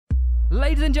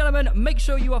Ladies and gentlemen, make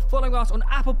sure you are following us on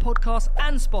Apple Podcasts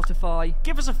and Spotify.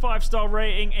 Give us a 5-star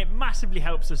rating. It massively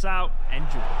helps us out.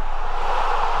 Enjoy.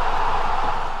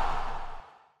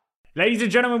 Ladies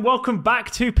and gentlemen, welcome back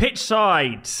to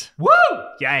Pitchside. Woo!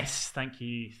 Yes, thank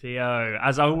you, Theo.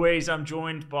 As always, I'm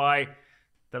joined by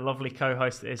the lovely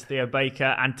co-host that is Theo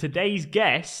Baker, and today's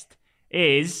guest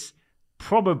is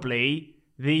probably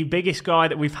the biggest guy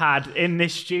that we've had in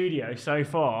this studio so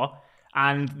far,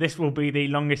 and this will be the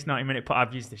longest 90-minute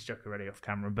I've used this joke already off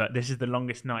camera, but this is the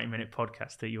longest 90-minute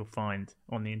podcast that you'll find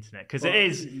on the internet, because it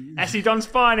is SC Don's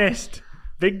finest.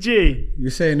 Big G. You're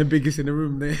saying the biggest in the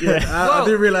room there. Yeah. I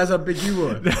didn't realise how big you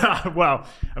were. Well,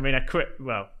 I mean, I quit.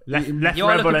 Well, left You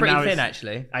are Rebel looking and pretty now thin, it's,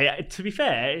 actually. to be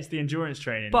fair, it's the endurance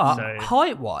training. But so.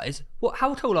 height-wise,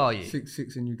 how tall are you?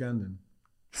 6'6" in Ugandan.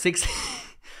 6.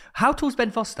 How tall's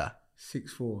Ben Foster?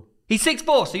 6'4". He's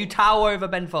 6'4", so you tower over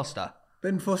Ben Foster.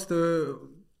 Ben Foster,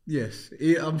 yes.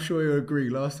 I'm sure you'll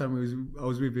agree. Last time I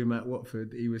was with him at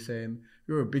Watford, he was saying,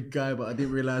 you're a big guy, but I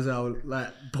didn't realise how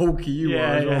bulky you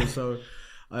are as well. So,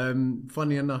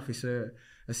 funny enough, it's a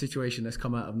situation that's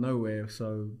come out of nowhere.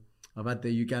 So I've had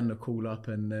the Uganda call up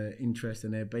and interest,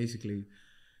 and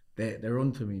they're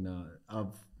onto me now.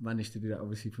 I've managed to do that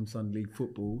obviously from Sunday League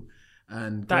football,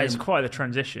 and That is quite the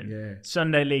transition. Yeah.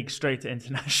 Sunday League straight to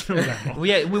international level. Well,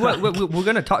 yeah, we're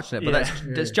going to touch on it, but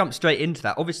let's jump straight into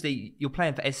that. Obviously, you're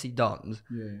playing for SC Dons.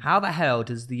 Yeah. How the hell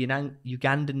does the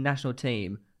Ugandan national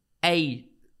team,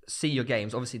 see your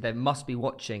games? Obviously, they must be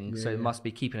watching, so they must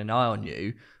be keeping an eye on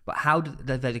you. But how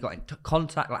have they got in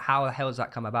contact? Like, how the hell has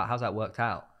that come about? How's that worked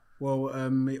out? Well,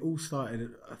 it all started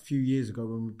a few years ago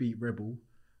when we beat Rebel.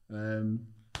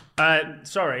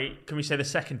 Sorry, can we say the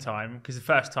second time? Because the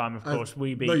first time, of course,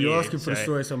 we beat you. No, you're asking for the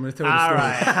story, so I'm going to tell you All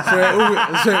the story.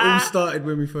 right. So it all started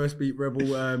when we first beat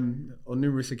Rebel on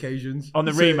numerous occasions. On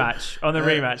the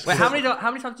rematch. Wait, how many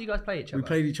times do you guys play each other? We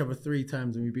played each other 3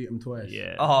 times and we beat them twice.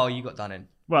 Yeah. Oh, you got done in.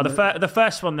 Well, the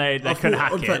first one they couldn't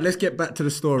hack in fact, it. let's get back to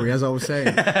the story, as I was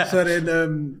saying. So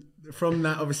then, from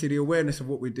that, obviously, the awareness of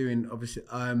what we're doing, obviously,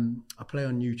 I play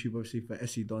on YouTube, obviously, for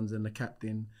SC Dons and the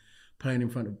captain, playing in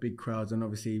front of big crowds. And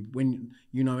obviously, when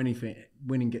you know anything,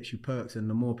 winning gets you perks. And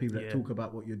the more people that talk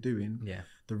about what you're doing,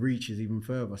 the reach is even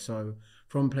further. So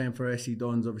from playing for SC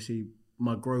Dons, obviously,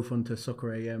 my growth onto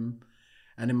Soccer AM,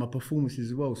 and then my performances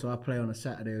as well. So I play on a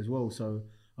Saturday as well. So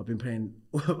I've been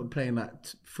playing like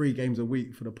 3 games a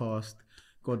week for the past,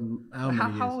 God, how many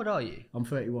years? How old are you? I'm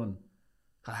 31.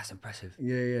 Oh, that's impressive.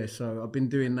 Yeah. So I've been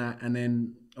doing that. And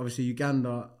then obviously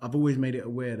Uganda, I've always made it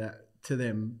aware that to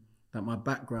them, that my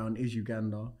background is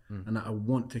Uganda and that I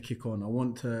want to kick on. I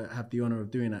want to have the honour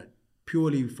of doing that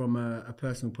purely from a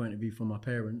personal point of view from my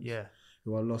parents,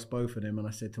 who I lost both of them. And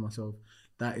I said to myself,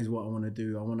 that is what I want to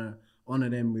do. I want to honour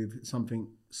them with something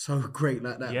so great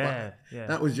like that. Yeah.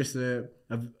 That was just a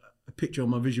picture on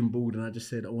my vision board, and I just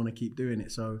said I want to keep doing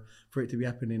it. So for it to be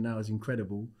happening now is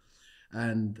incredible.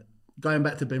 And going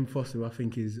back to Ben Foster, who I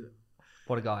think is...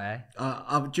 What a guy,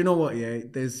 eh? Do you know what,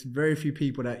 there's very few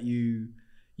people that you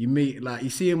meet, like you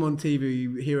see him on TV,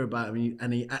 you hear about him,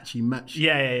 and he actually matched.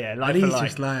 Yeah. And he's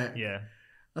just like...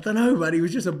 I don't know, man. He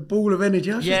was just a ball of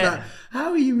energy. I was just like,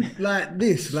 how are you like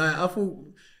this? Like, I thought...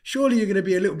 Surely you're going to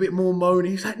be a little bit more moany.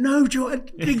 He's like, no, Jordan,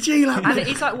 Big G. Like, and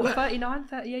he's like, what, 39,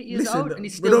 38 years old? And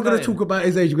he's still we're not going going. to talk about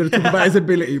his age. We're going to talk about his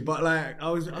ability. But like,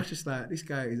 I was just like, this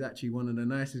guy is actually one of the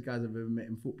nicest guys I've ever met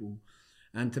in football.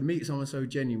 And to meet someone so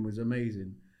genuine was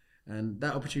amazing. And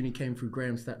that opportunity came through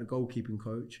Graham Stack, the goalkeeping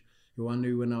coach, who I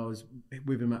knew when I was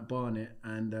with him at Barnet.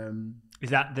 And is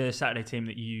that the Saturday team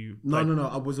that you... No.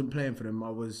 I wasn't playing for them.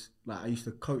 I used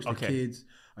to coach the kids.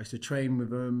 I used to train with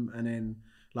them, and then...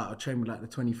 Like I trained with like the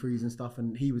 23s and stuff,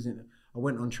 and I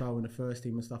went on trial in the first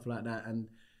team and stuff like that, and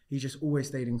he just always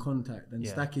stayed in contact. And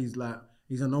Stacky's like,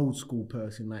 he's an old school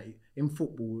person. Like in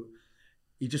football,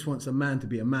 he just wants a man to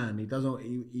be a man.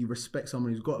 He respects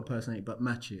someone who's got a personality, but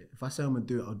match it. If I say I'm gonna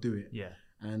do it, I'll do it. Yeah.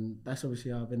 And that's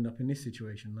obviously how I've ended up in this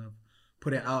situation. I've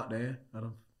put it out there,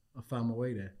 and I've found my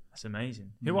way there. That's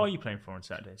amazing. Who are you playing for on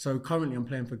Saturdays? So currently I'm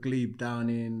playing for Glebe down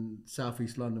in South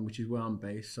East London, which is where I'm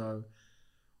based. So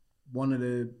one of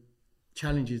the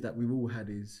challenges that we've all had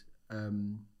is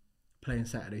playing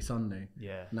Saturday, Sunday.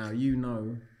 Yeah. Now,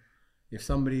 if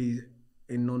somebody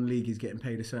in non-league is getting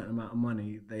paid a certain amount of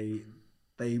money,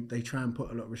 they try and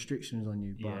put a lot of restrictions on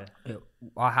you. But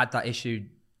I had that issue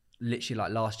literally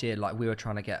like last year. Like we were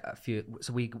trying to get a few.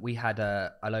 So we had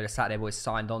a load of Saturday boys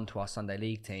signed on to our Sunday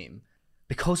League team.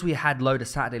 Because we had a load of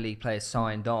Saturday League players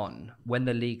signed on, when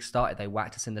the league started, they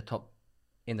whacked us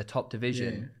in in the top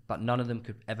division, but none of them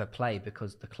could ever play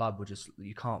because the club would just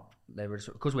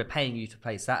because we're paying you to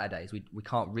play Saturdays, we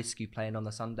can't risk you playing on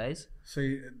the Sundays.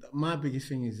 So my biggest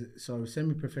thing is,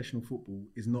 semi-professional football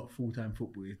is not full-time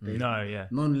football.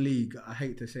 Non-league, I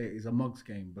hate to say it, is a mugs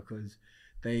game because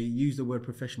they use the word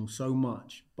professional so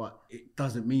much, but it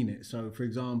doesn't mean it. So for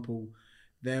example,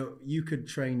 you could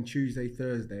train Tuesday,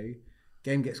 Thursday,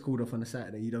 game gets called off on a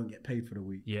Saturday, you don't get paid for the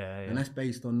week. And that's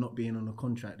based on not being on a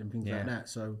contract and things like that.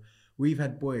 So we've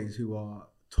had boys who are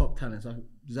top talents, like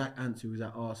Zach Ants, who was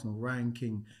at Arsenal, Ryan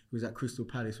King, who was at Crystal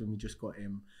Palace when we just got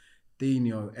him,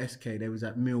 Dino, SK, they was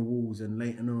at Millwalls and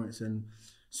Leyton Orient and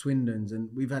Swindons. And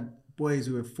we've had boys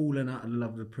who have fallen out of the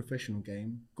love of the professional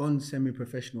game, gone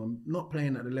semi-professional and not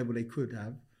playing at the level they could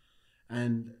have.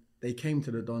 And they came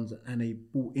to the Dons and they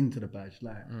bought into the badge.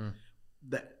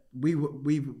 That we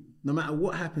no matter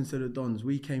what happens to the Dons,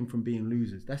 we came from being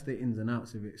losers. That's the ins and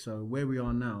outs of it. So where we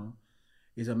are now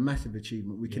is a massive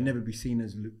achievement. We can never be seen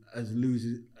as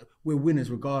losers. We're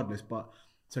winners regardless, but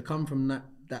to come from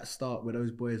that start where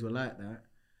those boys were like that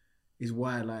is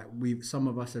why some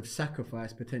of us have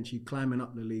sacrificed potentially climbing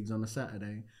up the leagues on a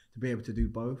Saturday to be able to do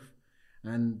both.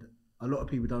 And a lot of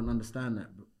people don't understand that,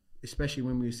 especially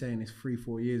when we were saying this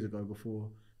 3-4 years ago before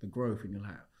the growth, and you're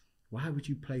like, why would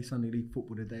you play Sunday League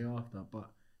football the day after? But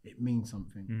it means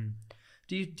something.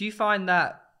 Do you find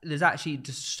that there's actually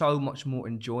just so much more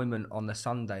enjoyment on the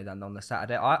Sunday than on the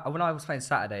Saturday? When I was playing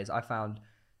Saturdays, I found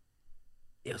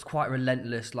it was quite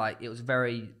relentless. Like, it was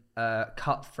very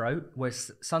cutthroat.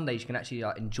 Whereas Sundays you can actually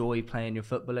enjoy playing your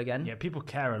football again. Yeah, people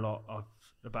care a lot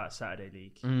about Saturday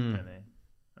League, don't they?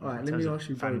 All right, let me ask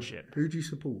you, fanship. Who do you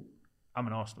support? I'm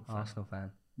an Arsenal fan. Arsenal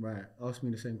fan. Right, ask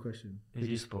me the same question. Who do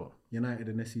you support? United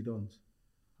and SC Dons.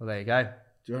 Well, there you go.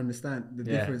 Do you understand the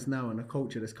difference now and the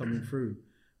culture that's coming through?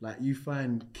 Like, you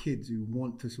find kids who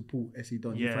want to support SC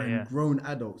Dons. You find grown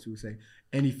adults who say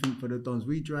anything for the Dons.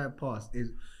 We drive past,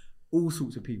 there's all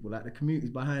sorts of people, like the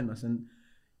community's behind us, and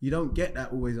you don't get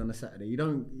that always on a Saturday. You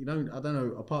don't, I don't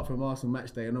know, apart from Arsenal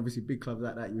match day and obviously big clubs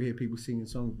like that, you hear people singing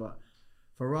songs, but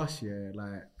for us,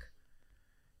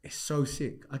 it's so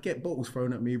sick. I get bottles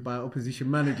thrown at me by opposition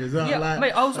managers.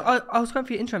 Mate, I was going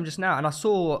through your Instagram just now, and I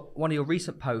saw one of your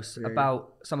recent posts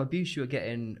about some abuse you were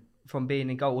getting from being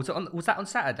in goal. Was that on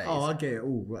Saturdays? Oh, I get it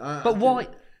all. But why?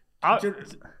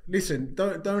 Listen,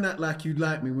 don't act like you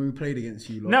like me when we played against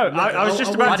you. No, I was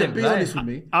just about to be honest with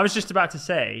me. I was just about to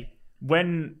say,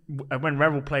 when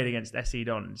Revel played against SC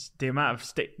Dons, the amount of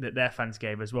stick that their fans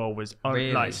gave as well was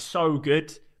so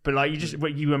good. But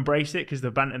you embrace it because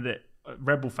the banter that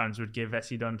Rebel fans would give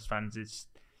SC Dons fans is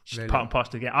just part and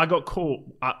parcel of the game. I got caught.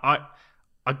 I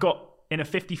got in a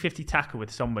 50-50 tackle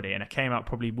with somebody, and I came out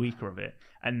probably weaker of it.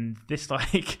 And this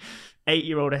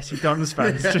 8-year-old SC Dons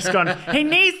fan's just gone, he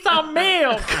needs some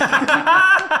milk. How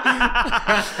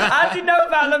do you know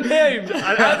about the memes?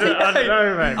 I don't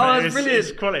know, man. Oh, that's brilliant.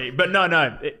 It's quality, but no.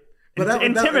 It's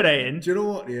intimidating. Do you know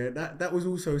what? Yeah, that was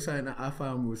also something that I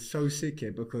found was so sick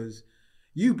here, because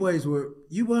you boys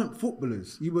weren't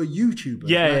footballers. You were YouTubers.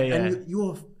 And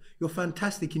you're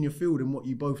fantastic in your field and what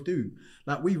you both do.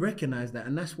 Like, we recognise that,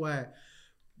 and that's why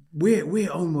we're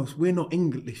not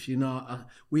English.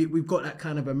 We've got that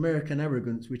kind of American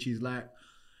arrogance, which is like,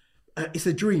 it's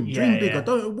a dream. Dream bigger.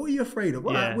 What are you afraid of?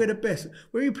 We're the best.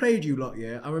 When we played you lot,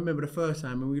 I remember the first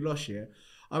time when we lost,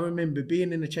 I remember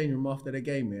being in the change room after the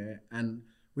game, and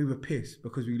we were pissed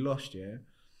because we lost,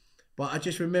 But I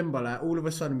just remember, all of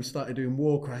a sudden we started doing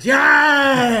war cries.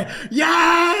 Yeah!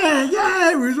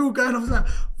 We was all going off. I was like,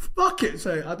 fuck it.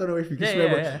 So I don't know if you can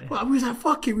swear, but we was like,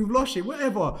 fuck it, we've lost it,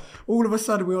 whatever. All of a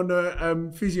sudden we're on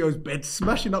the physio's bed,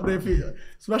 smashing up the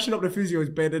physio's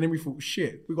bed, and then we thought,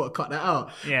 shit, we got to cut that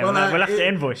out. Yeah, we'll have to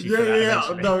invoice you for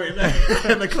that. No,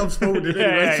 the club's folded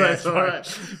anyway, so it's all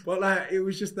right. But it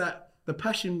was just that the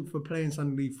passion for playing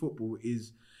Sunday League football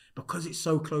is because it's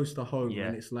so close to home,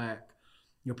 and it's like,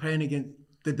 you're playing against,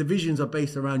 the divisions are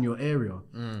based around your area.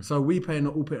 So we play in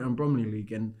the Alpit and Bromley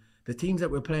League, and the teams that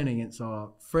we're playing against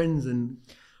are friends and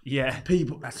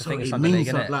people. That's the thing of Sunday League,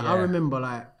 isn't it? I remember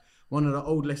one of the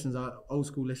old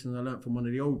school lessons I learned from one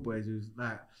of the old boys who was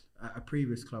at a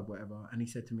previous club, whatever, and he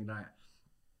said to me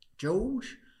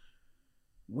George,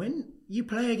 when you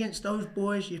play against those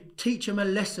boys, you teach them a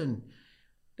lesson.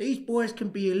 These boys can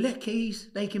be eleckies,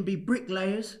 they can be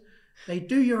bricklayers, they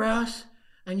do your house,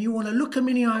 and you want to look them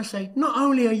in the eye and say, not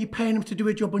only are you paying them to do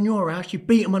a job on your house, you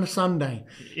beat them on a Sunday.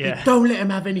 You don't let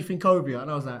them have anything over you. And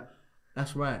I was like,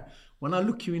 that's right. When I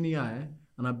look you in the eye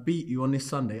and and I beat you on this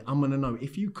Sunday, I'm going to know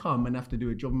if you come and have to do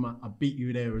a job, I beat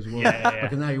you there as well. Yeah.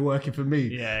 Because now you're working for me.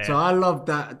 Yeah. So I love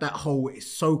that whole, it's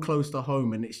so close to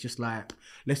home and it's just like,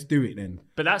 let's do it then.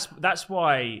 But that's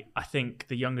why I think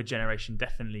the younger generation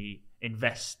definitely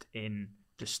invest in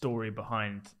the story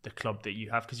behind the club that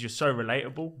you have, because you're so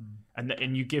relatable,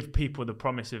 and you give people the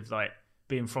promise of like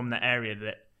being from the area,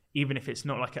 that even if it's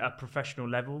not like at a professional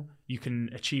level, you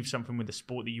can achieve something with the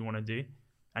sport that you want to do.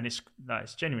 And it's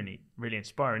genuinely really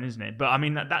inspiring, isn't it? But I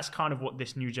mean, that's kind of what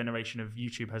this new generation of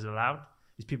YouTube has allowed,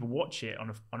 is people watch it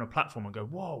on a platform and go,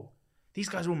 whoa, these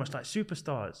guys are almost like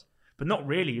superstars. But not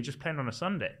really, you're just playing on a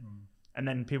Sunday. And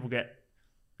then people get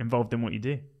involved in what you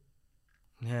do.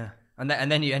 Yeah. And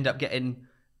then you end up getting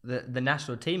the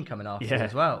national team coming after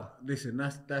as well. Listen,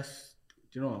 that's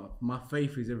do you know what? My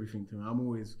faith is everything to me. I'm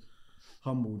always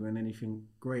humbled when anything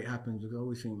great happens, because I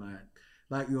always think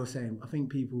like you're saying, I think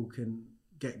people can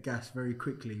get gas very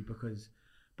quickly, because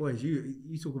boys,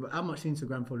 you talk about how much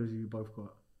Instagram followers have you both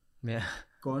got? Yeah.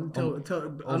 Go on, tell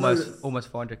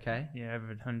almost 400k. Yeah, over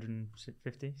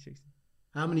 150, 60.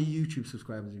 How many YouTube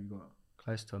subscribers have you got?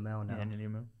 Close to a mil now. Yeah, nearly a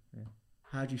mil. Yeah.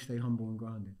 How do you stay humble and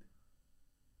grounded?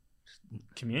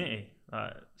 Community,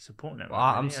 support network. Well,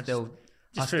 I'm really. still.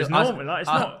 Just feels normal. Like, it's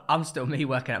not. I'm still me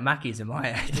working at Mackey's in my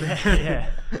head. Yeah.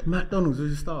 McDonald's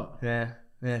was a start. Yeah.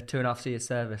 2.5 years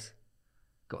service.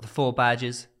 Got the 4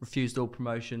 badges. Refused all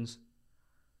promotions.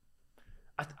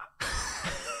 I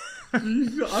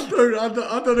don't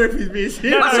know if he's being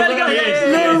serious.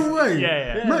 No way.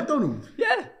 Yeah. McDonald's.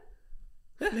 Yeah.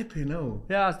 Flipping hell.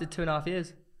 Yeah, I did 2.5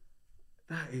 years.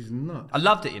 That is nuts. I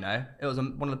loved it. It was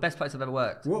one of the best places I've ever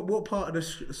worked. What part of the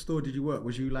store did you work?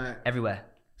 Was you like everywhere?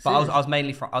 But I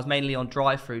was mainly on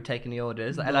drive-through taking the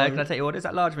orders. Like, hello, can I take your orders?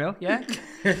 That large meal, yeah.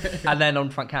 And then on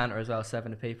front counter as well,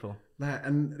 serving the people. Like,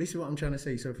 and this is what I'm trying to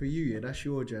say. So for you, that's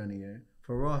your journey, yeah.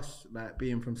 For us, like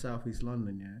being from South East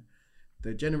London, yeah,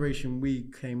 the generation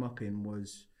we came up in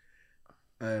was,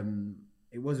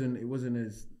 it wasn't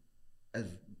as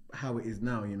how it is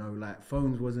now. Like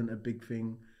phones wasn't a big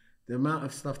thing. The amount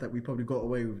of stuff that we probably got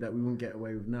away with that we wouldn't get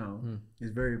away with now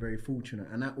is very, very fortunate,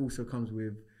 and that also comes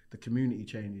with the community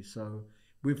changes. So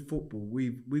with football,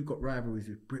 we've got rivalries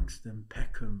with Brixton,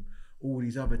 Peckham, all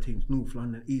these other teams, North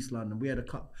London, East London. We had a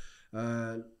cup.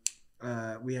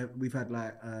 We've had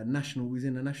like national. We was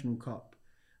in the National Cup,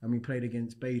 and we played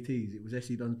against Beatties. It was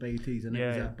SC Don's Beatties, and it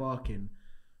was at Barking.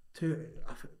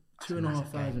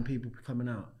 2,500 people coming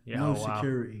out. Yeah, no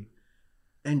security.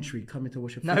 Entry coming to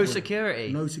watch a football. No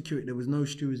security. No security. There was no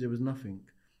stewards. There was nothing.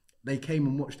 They came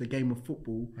and watched a game of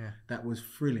football that was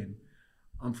thrilling.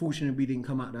 Unfortunately, we didn't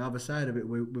come out the other side of it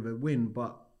with a win.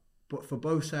 But for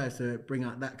both sides to bring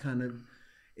out that kind of,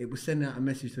 it was sending out a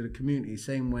message to the community,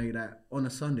 same way that on a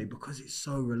Sunday, because it's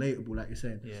so relatable, like you're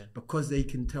saying, because they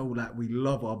can tell like we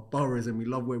love our boroughs and we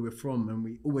love where we're from, and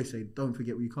we always say, don't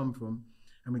forget where you come from,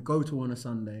 and we go to on a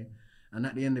Sunday, and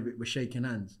at the end of it, we're shaking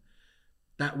hands.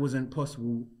 That wasn't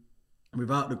possible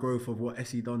without the growth of what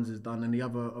SC Dons has done, and the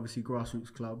other, obviously,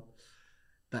 grassroots club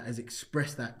that has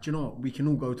expressed that, do you know what, we can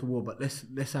all go to war, but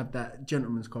let's have that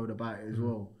gentleman's code about it as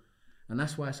well. And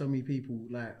that's why so many people,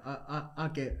 like, I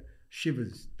get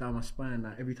shivers down my spine,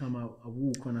 like, every time I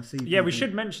walk and I see people. Yeah, we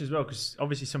should mention as well, because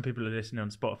obviously some people are listening on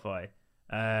Spotify.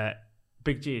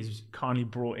 Big G has kindly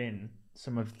brought in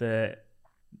some of the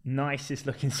nicest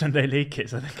looking Sunday League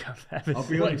kits I think I've ever I'll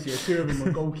seen. be honest, 2 of them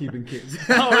are goalkeeping kits.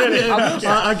 Oh, really?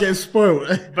 I get spoiled.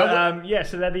 But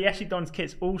so they're the SC Dons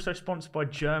kits, also sponsored by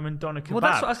German Doner Kebab. Well,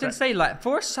 that's what I was going to say. Like,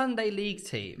 for a Sunday League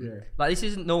team, like, this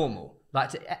isn't normal. Like,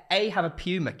 to have a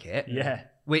Puma kit,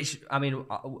 which, I mean,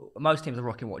 most teams are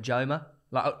rocking Joma,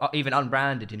 like, even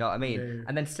unbranded, you know what I mean?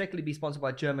 And then secondly, be sponsored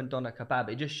by German Doner Kebab.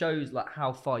 It just shows, like,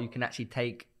 how far you can actually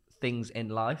take things in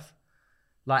life.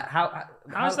 Like,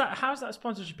 how's that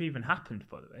sponsorship even happened,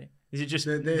 by the way? Is it just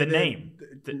the name?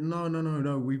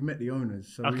 No. We've met the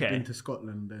owners, so we've been to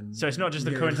Scotland, and so it's not just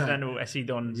the coincidental SC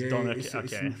Dons.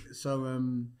 Okay. So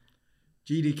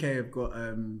GDK have got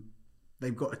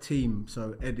they've got a team.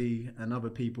 So Eddie and other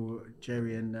people,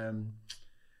 Jerry, and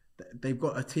they've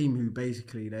got a team who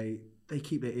basically they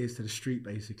keep their ears to the street,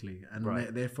 basically,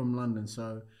 and they're from London,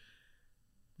 so.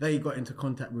 They got into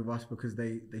contact with us because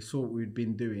they saw what we'd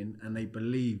been doing, and they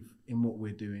believe in what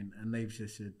we're doing, and they've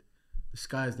just said, the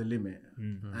sky's the limit.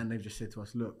 And they've just said to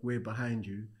us, look, we're behind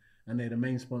you. And they're the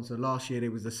main sponsor. Last year they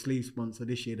was the sleeve sponsor,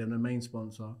 this year they're the main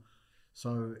sponsor.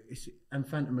 So and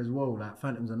Phantom as well, like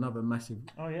Phantom's another massive.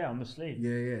 Oh yeah, on the sleeve.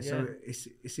 Yeah. So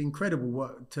it's incredible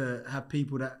to have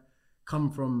people that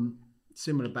come from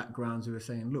similar backgrounds who are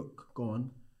saying, look, go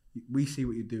on. We see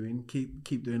what you're doing.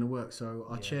 Keep doing the work. So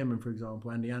our chairman, for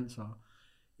example, Andy Ansar,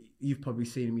 you've probably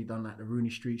seen me done like the Rooney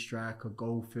Street Striker,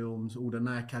 Goal Films, all the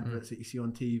Nike adverts that you see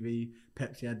on TV,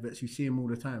 Pepsi adverts. You see him all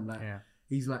the time. Like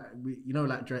he's like,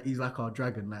 he's like our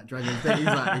dragon. Like Dragon's Day. He's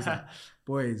like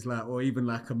boys, like, or even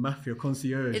like a mafia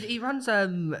concierge. He runs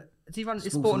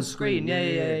his Sport on Screen.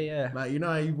 Yeah. Like, you know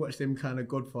how you watch them kind of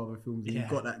Godfather films and you've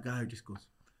got that guy who just goes.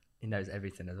 He knows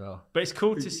everything as well. But it's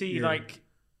cool to see like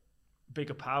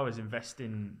bigger powers invest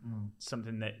in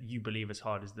something that you believe as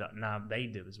hard as that now they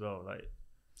do as well. Like,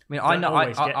 I mean,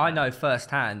 I know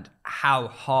firsthand how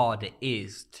hard it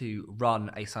is to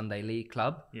run a Sunday League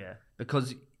club. Yeah.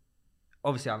 Because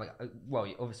obviously,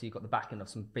 obviously you've got the backing of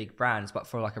some big brands, but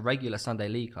for like a regular Sunday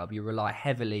League club, you rely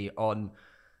heavily on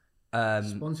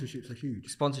sponsorships are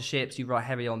huge. Sponsorships, you rely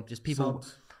heavily on just people.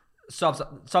 Subs.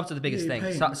 Subs are the biggest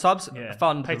thing. Subs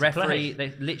fund the referee.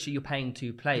 They literally you're paying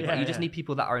to play, but you just need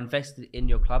people that are invested in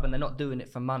your club, and they're not doing it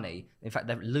for money. In fact,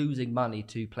 they're losing money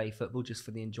to play football just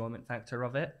for the enjoyment factor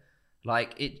of it.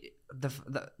 Like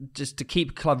just to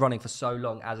keep club running for so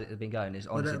long as it has been going is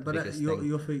honestly the biggest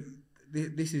thing.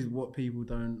 This is what people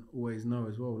don't always know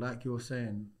as well. Like you're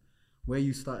saying, where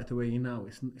you started to where you now,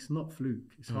 it's not fluke.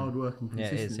 It's hard work and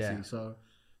consistency. Yeah, it is, So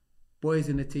boys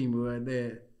in the team who are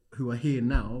there, who are here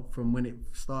now from when it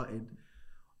started,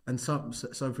 and so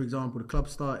for example, the club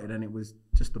started and it was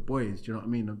just the boys. Do you know what I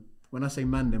mean? When I say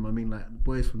man them, I mean like the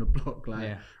boys from the block,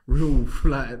 like real,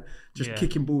 like just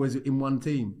kicking balls in one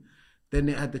team. Then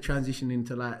it had the transition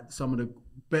into like some of the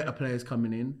better players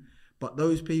coming in, but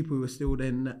those people who are still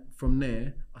then from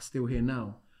there are still here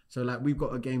now. So like we've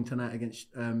got a game tonight against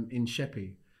in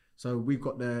Sheppey. So we've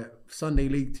got the Sunday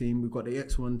League team, we've got the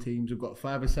X1 teams, we've got a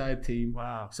five-a-side team.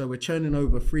 Wow. So we're churning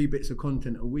over 3 bits of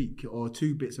content a week or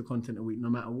 2 bits of content a week, no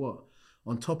matter what.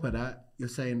 On top of that, you're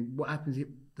saying what happens if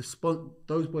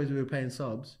those boys who were paying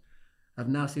subs have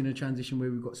now seen a transition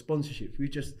where we've got sponsorships. We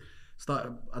just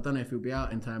started, I don't know if it'll be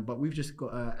out in time, but we've just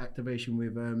got an activation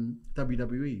with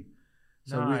WWE.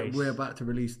 So we're about to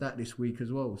release that this week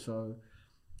as well. So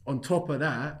on top of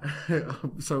that,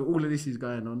 so all of this is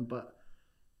going on, but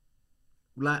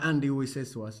like Andy always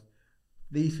says to us,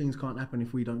 these things can't happen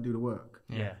if we don't do the work.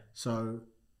 Yeah. So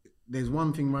there's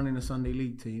one thing running a Sunday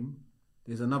League team,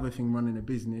 there's another thing running a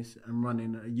business and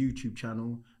running a YouTube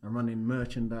channel and running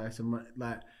merchandise and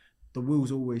like the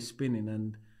wheel's always spinning.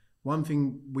 And one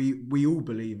thing we all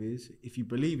believe is if you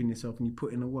believe in yourself and you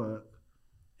put in the work,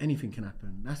 anything can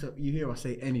happen. You hear us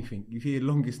say anything. You hear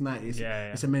longest night.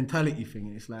 It's a mentality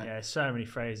thing. It's like so many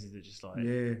phrases that just like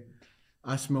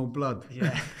I smell blood.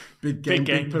 Yeah. big game,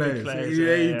 big players.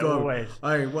 Yeah, you go. Always.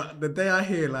 The day I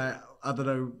hear like I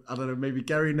don't know, maybe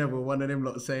Gary Neville, one of them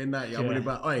lot saying that, I'm really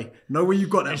about, know where you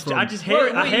got that from. I just hear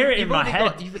it. I hear it in my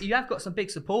head. You have got some big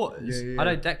supporters. I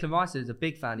know Declan Rice is a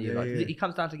big fan of you. He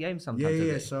comes down to games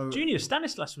sometimes. So Junior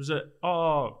Stanislas was at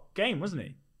our game, wasn't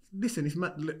he? Listen, it's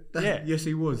Matt. Yes,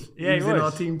 he was. Yeah, he was in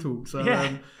our team talk. So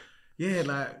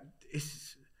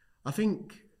I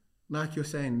think, like you're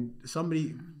saying,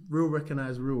 somebody real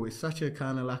recognize real. It's such a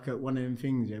kind of like one of them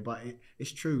things, but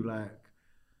it's true. Like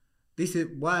this is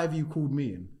why have you called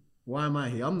me in? Why am I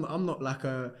here? I'm not like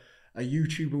a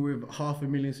YouTuber with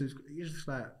 500,000 subscribers. You're just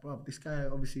like, bro, this guy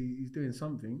obviously he's doing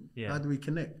something. How do we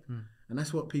connect? And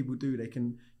that's what people do.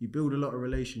 You build a lot of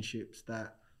relationships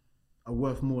that are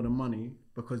worth more than money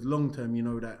because long term you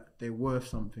know that they're worth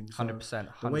something. So 100%.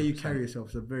 The way you carry yourself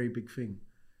is a very big thing.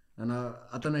 And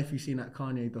I don't know if you've seen that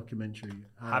Kanye documentary.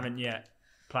 Haven't yet.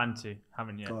 Plan to.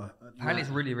 Haven't yet. Apparently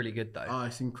it's really, really good though.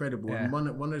 It's incredible. And one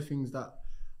of the things that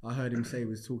I heard him say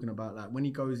was talking about like when he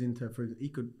goes into, he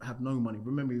could have no money.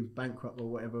 Remember he was bankrupt or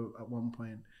whatever at one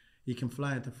point. He can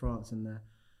fly into France and the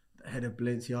head of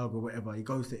Balenciaga or whatever, he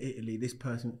goes to Italy, this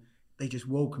person, they just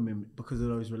welcome him because of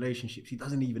those relationships. He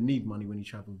doesn't even need money when he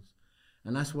travels.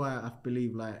 And that's why I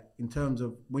believe like in terms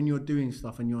of when you're doing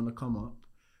stuff and you're on the come up,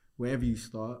 wherever you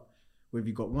start, whether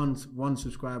you've got one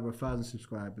subscriber, 1,000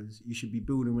 subscribers, you should be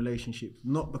building relationships,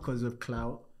 not because of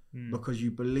clout, because you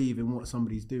believe in what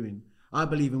somebody's doing. I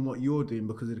believe in what you're doing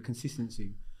because of the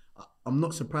consistency. I'm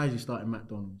not surprised you started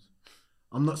McDonald's.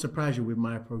 I'm not surprised you're with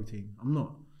MyProtein. I'm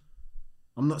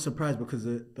not surprised because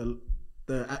the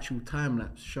actual time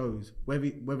lapse shows whether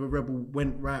Rebel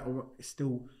went right or it's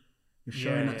still you're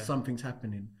showing that something's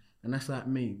happening. And that's like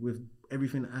me with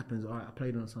everything that happens. All right, I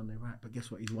played on Sunday, right? But guess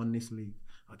what? He's won this league.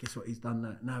 Oh, guess what? He's done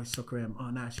that. Now it's Soccer M. Oh,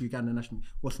 now it's Uganda National.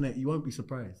 What's next? You won't be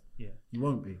surprised. Yeah, you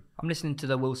won't be. I'm listening to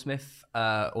the Will Smith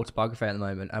autobiography at the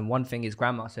moment, and one thing his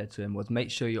grandma said to him was, "Make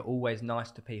sure you're always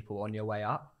nice to people on your way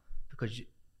up, because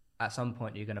at some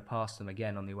point you're going to pass them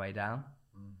again on your way down.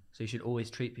 So you should always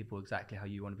treat people exactly how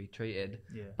you want to be treated."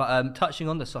 Yeah. But touching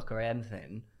on the Soccer AM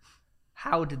thing,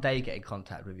 how did they get in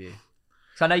contact with you?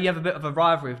 So I know you have a bit of a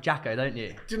rivalry with Jacko, don't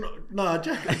you? Do you know, no,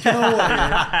 Jacko. Do you know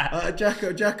what?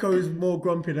 Yeah? Jacko is more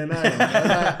grumpy than I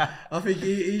am. I think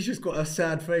he's just got a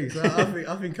sad face. I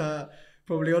think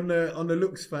probably on the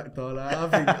looks factor. Like, I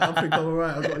think I'm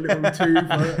alright. I've got a little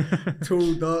tooth,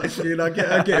 tall, dark skin. I get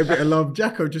a bit of love.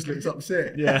 Jacko just looks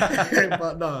upset. Yeah.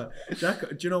 But no, Jacko.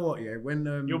 Do you know what? Yeah, when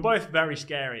you're both very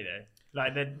scary though.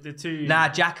 Like the two. Nah,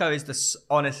 Jacko is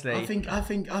honestly. I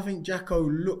think Jacko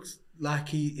looks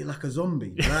like a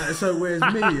zombie. Like, so whereas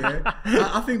me, yeah,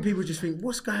 I think people just think,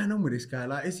 what's going on with this guy?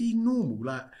 Like, is he normal?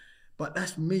 Like, but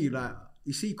that's me. Like,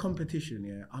 you see competition,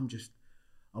 yeah.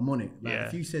 I'm on it. Like,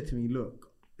 if you said to me,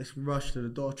 look, let's rush to the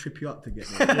door, trip you up to get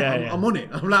there. I'm on it.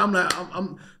 I'm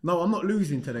not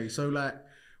losing today. So like,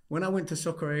 when I went to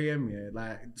Soccer AM, yeah,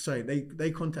 like, sorry, they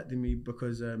contacted me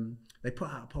because they put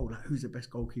out a poll like, who's the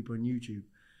best goalkeeper on YouTube?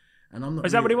 And I'm not.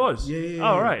 Is that what it was? Yeah.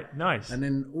 Oh, right, nice. And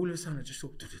then all of a sudden, I just saw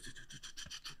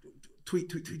tweet.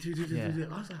 I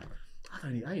was like, I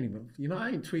ain't even, I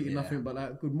ain't tweeting nothing but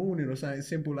like good morning or something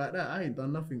simple like that. I ain't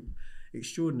done nothing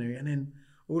extraordinary. And then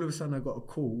all of a sudden, I got a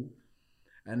call,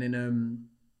 and then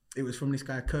it was from this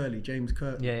guy Curly, James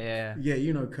Curly. Yeah. Yeah,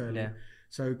 you know Curly. Yeah.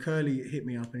 So Curly hit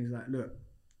me up and he's like, look,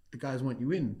 the guys want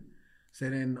you in. So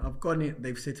then I've gone it.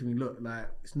 They've said to me, look, like,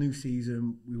 it's new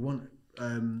season. We want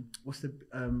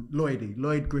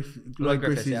Lloyd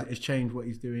Griffiths has changed what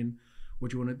he's doing.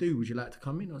 What do you want to do? Would you like to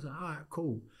come in? I was like, all right,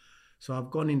 cool. So I've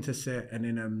gone into set, and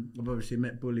then I've obviously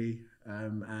met Bully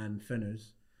and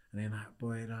Fenners, and then like,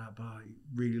 boy, I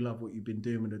really love what you've been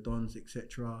doing with the Dons,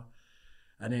 etc.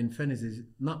 And then Fenners is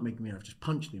nutmegged me. I've just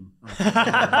punched him.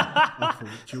 I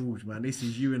thought, George, man, this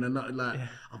is you in a nut. Like,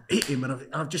 I've hit him, and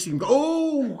I've just seen him go,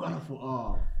 oh, and I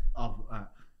thought,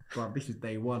 God, this is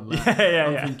day one. Like,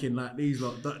 I'm thinking like these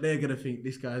lot, they're gonna think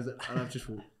this guy's, and I've just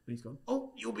thought, he's gone,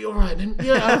 oh, you'll be all right then.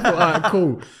 Yeah, I thought, all right,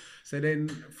 cool. So then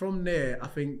from there, I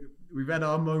think we've had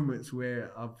our moments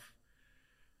where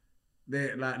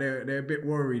they're a bit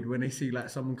worried when they see like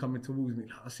someone coming towards me.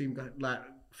 Like, I see him go, like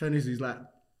Fenners is like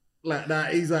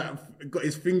that. He's like got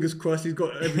his fingers crossed. He's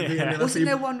got everything. Yeah. Wasn't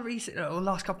there one recent, the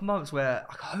last couple of months where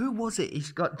who was it?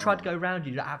 He's tried to go around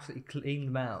you that absolutely cleaned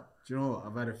them out. Do you know what?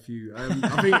 I've had a few.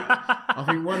 I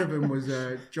think one of them was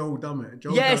Joel Dummett.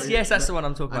 Yes, that's the one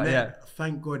I'm talking about. Yeah.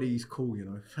 Thank God he's cool.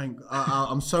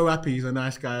 I'm so happy he's a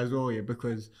nice guy as well. Yeah,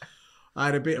 because I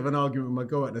had a bit of an argument with my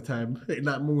girl at the time in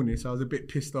that morning, so I was a bit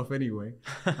pissed off anyway.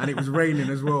 And it was raining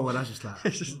as well, and I was just like,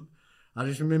 I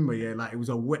just remember, yeah, like it was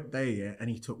a wet day, yeah, and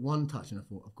he took one touch, and I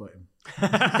thought, I've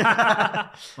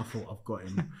got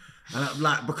him.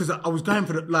 And because I was going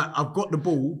for I've got the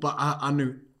ball, but I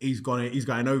knew he's going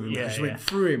over me. I just went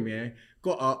through him, yeah,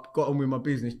 got up, got on with my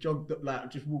business, jogged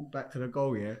up, just walked back to the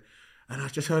goal, yeah. And I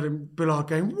just heard him, Billard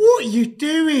going, what are you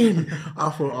doing? I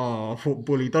thought,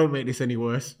 Bully, don't make this any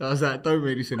worse. I was like, don't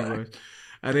make this any worse.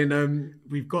 And then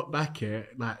we've got back here,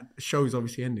 like, the show's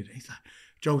obviously ended. He's like,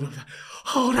 Joel, I was like,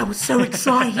 oh, that was so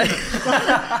exciting.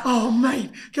 Oh,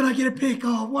 mate, can I get a pic?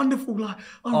 Oh, wonderful. Like,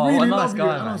 I really love you.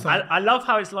 I love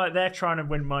how it's like they're trying to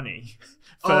win money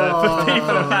for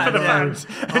the fans.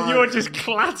 And you're just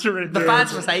clattering. The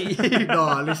fans must hate you.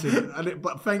 No, listen.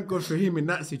 But thank God for him in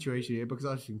that situation here, because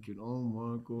I was thinking, oh,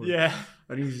 my God. Yeah.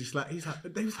 And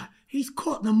he's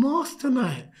caught the mask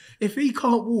tonight. If he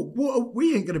can't walk,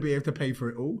 we ain't going to be able to pay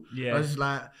for it all. Yeah. I was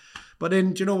like... But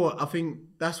then, do you know what? I think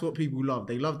that's what people love.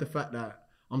 They love the fact that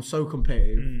I'm so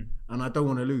competitive and I don't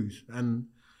want to lose. And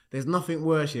there's nothing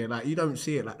worse here. Like, you don't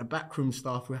see it. Like, the backroom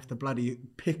staff who have to bloody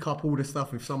pick up all the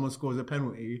stuff if someone scores a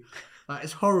penalty. Like,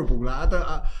 it's horrible. Like,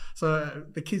 so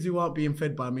the kids who aren't being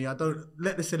fed by me, I don't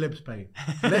let the celebs pay.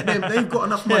 Let them. They've got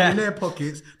enough money in their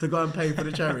pockets to go and pay for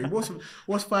the charity. What's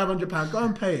 £500? Go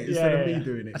and pay it instead of me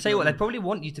doing it. I tell you what, they probably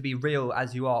want you to be real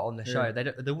as you are on the show.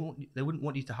 They wouldn't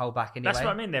want you to hold back anyway. That's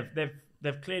what I mean.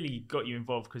 They've clearly got you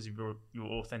involved because of your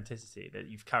authenticity that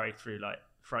you've carried through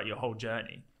throughout your whole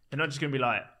journey. They're not just going to be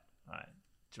like, all right,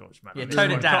 George, man. Yeah,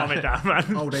 tone it down,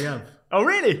 man. Oh, they have. Oh,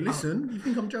 really? Listen, you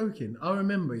think I'm joking? I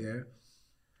remember, yeah.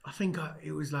 I think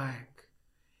it was like,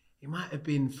 it might have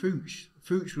been Fuchs.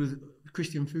 Fuchs was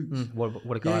Christian Fuchs.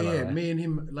 What a guy! Yeah, me and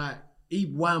him, like, he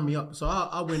wound me up. So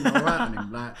I went all right on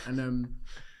him, like, and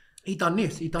he done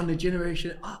this. He done the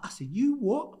generation. I said, you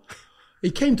what?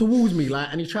 He came towards me, like,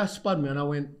 and he tried to spud me, and I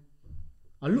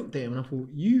looked at him and I thought,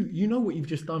 you know what you've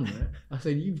just done, right? I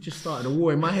said, you've just started a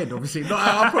war in my head, obviously. No,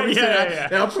 I'll probably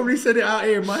said it out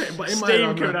here in my head, but in my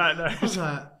head, I was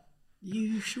like,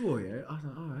 you sure, yeah? I was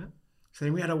like, all right. So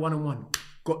then we had a one-on-one,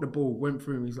 got the ball, went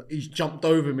through him. He's jumped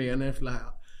over me, and they've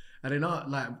gone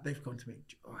to me,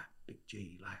 all right, Big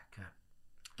G, like,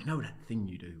 you know that thing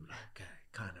you do, like,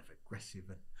 kind of aggressive,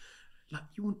 and like,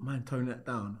 you wouldn't mind toning that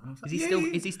down. And I was like,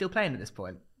 Is he still playing at this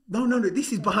point? No,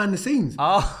 this is behind the scenes.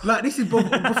 Oh. Like, this is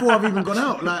before I've even gone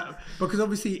out. Like, because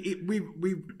obviously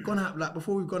we've gone out, like,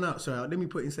 before we've gone out, let me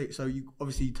put it in state. So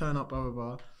you turn up, blah, blah,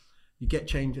 blah. You get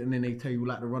changed, and then they tell you,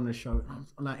 like, to run the show. And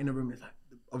I'm like, in a room, it's like,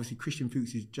 obviously Christian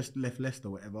Fuchs is just left Leicester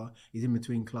or whatever. He's in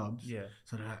between clubs. Yeah.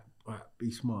 So they're like, all right,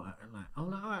 be smart. And like, I'm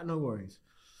like, all right, no worries.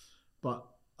 But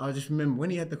I just remember when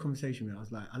he had the conversation with me, I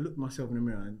was like, I looked myself in the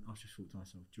mirror and I just thought to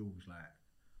myself, Jules, like,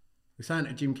 the something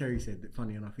that Jim Carrey said, that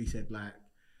funny enough, he said, like,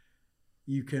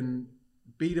 you can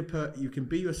be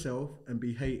yourself and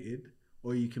be hated,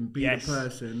 or you can be the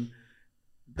person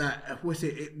that,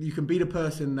 you can be the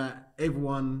person that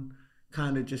everyone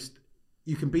kind of just,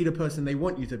 you can be the person they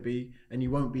want you to be, and you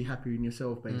won't be happy in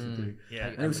yourself, basically.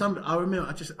 And it was something I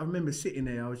remember sitting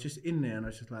there. I was just in there, and I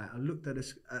was just like, I looked at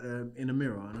this in a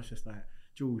mirror, and I was just like,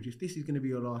 George, if this is going to be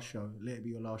your last show, let it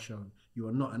be your last show. You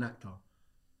are not an actor.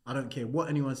 I don't care what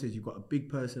anyone says. You've got a big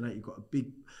personality. You've got a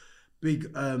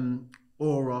big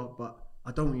aura, but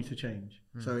I don't want you to change.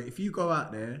 So if you go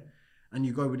out there and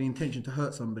you go with the intention to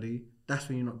hurt somebody, that's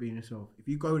when you're not being yourself. If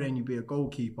you go there and you be a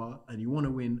goalkeeper and you want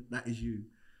to win, that is you.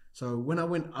 So when I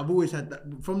went, I've always had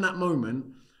that. From that moment,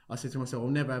 I said to myself, I'll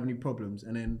never have any problems.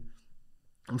 And then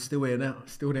I'm still there now.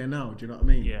 Do you know what I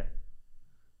mean? Yeah.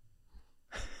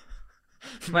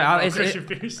 Wait, Christian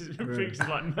Fuchs is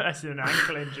like nursing an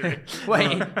ankle injury.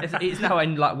 Wait, it's now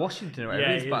in like Washington, right?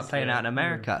 Yeah, He's like playing out in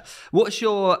America. Yeah. What's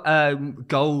your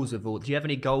goals of all? Do you have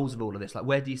any goals of all of this? Like,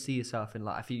 where do you see yourself in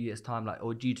like a few years' time? Like,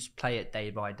 or do you just play it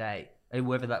day by day?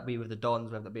 Whether that be with the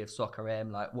Dons, whether that be with Soccer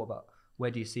M, like, what about?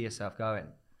 Where do you see yourself going?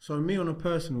 So me on a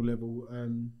personal level,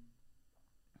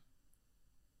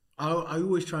 I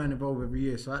always try and evolve every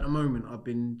year. So at the moment, I've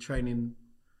been training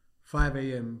 5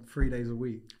 a.m. 3 days a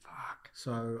week. Fuck.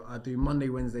 So I do Monday,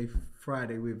 Wednesday,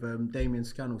 Friday with Damien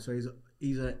Scannell. So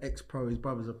he's an ex-pro. His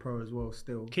brother's a pro as well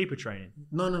still. Keeper training?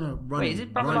 No. Running. Wait, is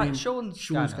it brother like Sean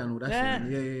Scannell, that's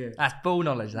it. Yeah. That's ball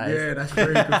knowledge, that is. Yeah, that's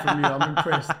very good from you. I'm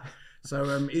impressed.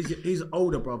 So his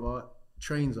older brother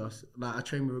trains us. Like, I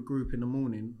train with a group in the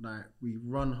morning. Like, we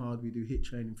run hard. We do HIIT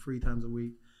training 3 times a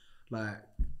week. Like,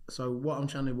 so what I'm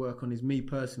trying to work on is me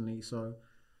personally. So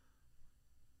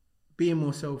being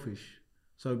more selfish.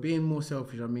 I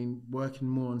mean working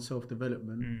more on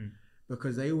self-development,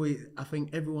 because I think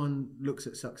everyone looks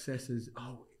at success as,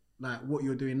 like what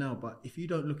you're doing now. But if you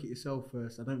don't look at yourself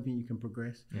first, I don't think you can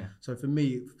progress. Yeah. So for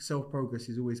me, self-progress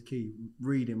is always key.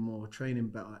 Reading more, training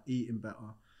better, eating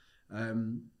better.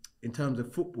 In terms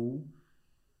of football,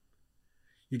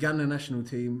 Uganda national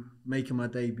team, making my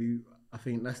debut. I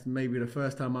think that's maybe the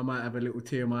first time I might have a little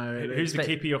tear in my eye. Who's the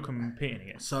keeper you're competing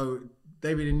against? So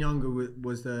David Nyanga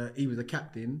was the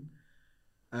captain.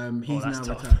 He's that's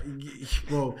now tough.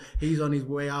 well, he's on his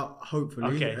way out,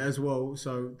 hopefully, Okay. as well.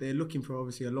 So they're looking for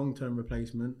obviously a long-term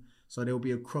replacement. So there'll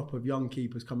be a crop of young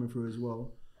keepers coming through as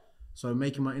well. So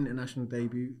making my international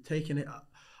debut, taking it.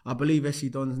 I believe SC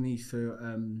Dons needs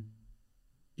to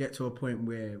get to a point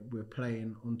where we're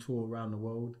playing on tour around the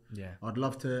world. Yeah. I'd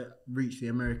love to reach the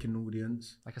American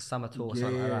audience. Like a summer tour or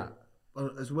something like that.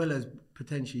 As well as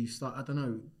potentially start, I don't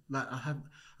know, like I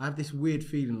have this weird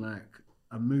feeling like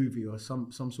a movie or some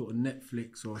sort of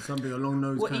Netflix or something along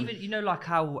those Well, even, you know, like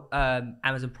how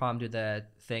Amazon Prime did their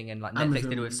thing and like Netflix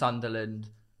did it with Sunderland.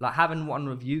 Like, having one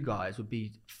of you guys would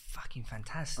be fucking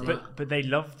fantastic. But they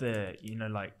love the, you know,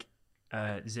 like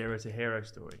Zero to Hero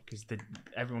story, because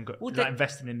everyone got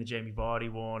invested in the Jamie Vardy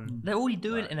one. They're already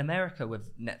doing it in America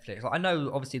with Netflix. Like, I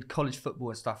know obviously college football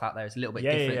and stuff out there is a little bit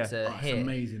different to here. It's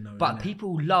amazing though. But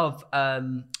people love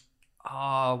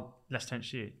Last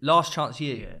Chance You.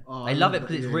 Yeah. They love it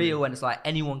because it's real and it's like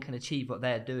anyone can achieve what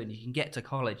they're doing. You can get to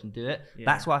college and do it. Yeah.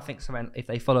 That's why I think if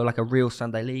they follow like a real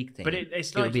Sunday League thing, but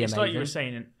it's like you were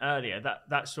saying earlier,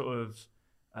 that sort of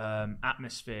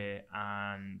atmosphere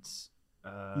and.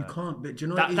 You can't, but do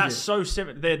you know that's so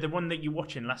similar. The one that you're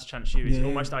watching, Last Chance You, is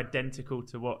almost identical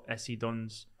to what SC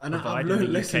Dons and provide I've learned in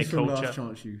the lessons UK from culture. Last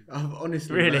Chance You. I've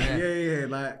honestly, really, yeah.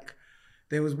 Like,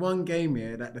 there was one game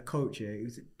here that the coach here, he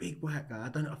was a big white guy.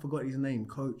 I forgot his name.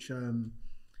 Coach,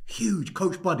 huge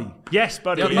Coach Buddy. Yes,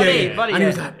 Buddy. Buddy. And he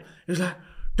was like,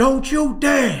 don't you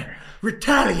dare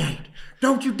retaliate.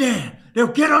 Don't you dare. They'll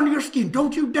get under your skin.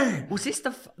 Don't you dare. Was this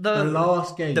the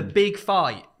last game? The big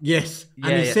fight? Yes.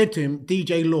 And he said to him,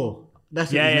 DJ Law.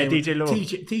 That's his name. DJ Law.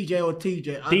 TJ or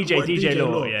TJ. DJ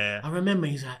Law, yeah. I remember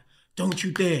he's like, don't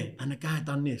you dare. And the guy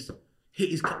done this.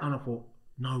 Hit his cut. And I thought,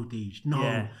 no, DJ, no.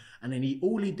 Yeah. And then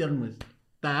all he done was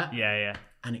that. Yeah.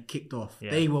 And it kicked off.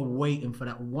 Yeah. They were waiting for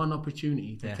that one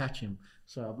opportunity to catch him.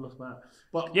 So I've lost my...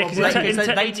 But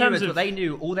they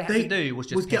knew all they had to do was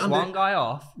just piss one guy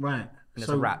off. Right. and it's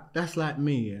a wrap. That's like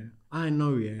me, yeah. I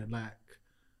know, yeah, like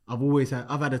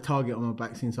I've had a target on my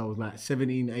back since I was like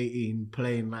 17, 18,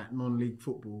 playing like non-league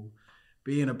football,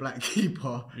 being a black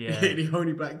keeper, the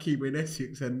only black keeper in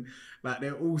Essex, and like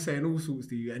they're all saying all sorts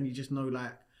to you, and you just know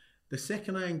like the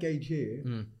second I engage here,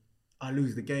 I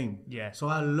lose the game. Yeah. So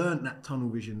I learned that tunnel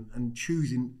vision and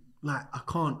choosing like I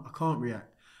can't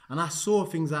react, and I saw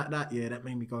things like that, yeah, that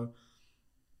made me go.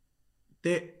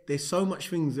 There's so much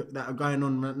things that are going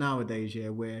on nowadays, yeah,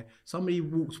 where somebody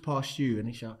walks past you and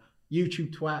they shout,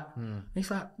 YouTube twat. And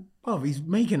it's like, bruv, he's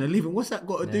making a living. What's that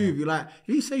got to do with you? Like,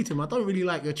 if you say to him, I don't really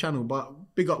like your channel,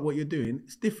 but big up what you're doing,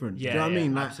 it's different. Yeah, do you know what I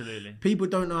mean? Like, absolutely. people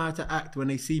don't know how to act when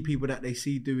they see people that they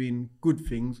see doing good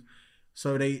things.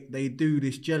 So they do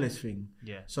this jealous thing.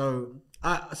 Yeah. So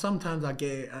sometimes I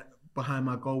get it behind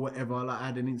my goal, whatever. Like I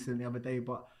had an incident the other day,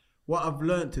 but what I've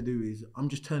learned to do is I'm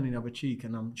just turning the other cheek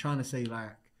and I'm trying to say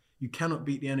like, you cannot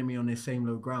beat the enemy on their same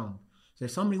low ground. So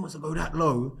if somebody wants to go that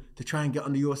low to try and get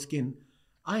under your skin,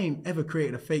 I ain't ever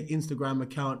created a fake Instagram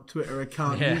account, Twitter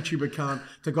account, YouTube account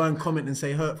to go and comment and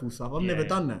say hurtful stuff. I've never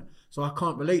done that. So I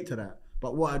can't relate to that.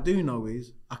 But what I do know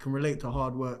is I can relate to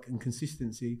hard work and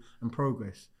consistency and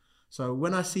progress. So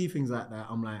when I see things like that,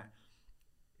 I'm like,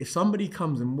 if somebody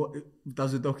comes and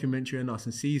does a documentary on us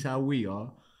and sees how we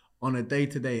are on a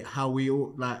day-to-day, how we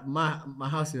all, like my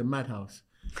house is a madhouse.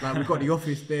 Like we've got the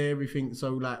office there, everything.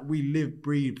 So like we live,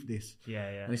 breathe this. Yeah.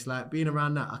 And it's like being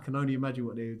around that, I can only imagine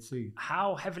what they would see.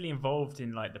 How heavily involved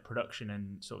in like the production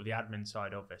and sort of the admin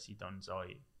side of SC Dons are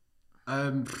you?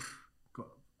 Got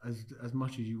as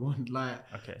much as you want. Like,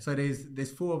 okay. So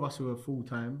there's 4 of us who are full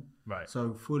time. Right.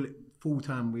 So full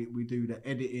time we do the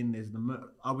editing. There's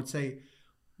I would say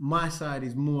my side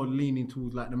is more leaning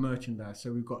towards like the merchandise.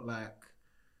 So we've got like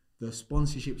the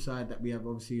sponsorship side that we have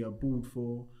obviously a board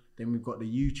for. Then we've got the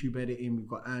YouTube editing. We've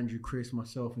got Andrew, Chris,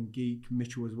 myself, and Geek.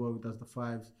 Mitchell as well, who does the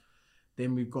 5s.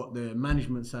 Then we've got the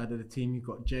management side of the team. You've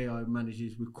got JR who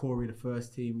manages with Corey, the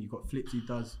first team. You've got Flips who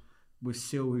does with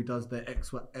Sil, who does the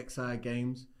XI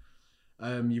games.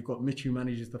 You've got Mitch who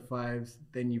manages the 5s.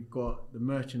 Then you've got the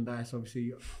merchandise,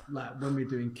 obviously, like when we're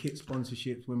doing kit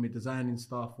sponsorships, when we're designing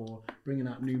stuff or bringing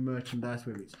out new merchandise,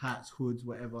 whether it's hats, hoods,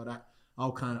 whatever. That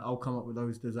I'll come up with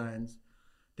those designs.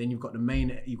 Then you've got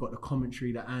the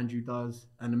commentary that Andrew does,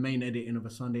 and the main editing of a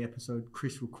Sunday episode.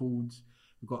 Chris records.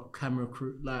 We've got camera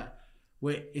crew. Like,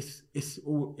 it's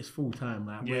full time.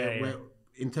 Like, we're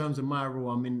in terms of my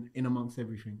role, I'm in amongst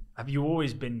everything. Have you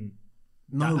always been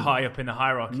that high up in the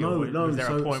hierarchy? No. Was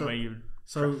there a point where you?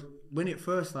 So when it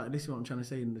first started, this is what I'm trying to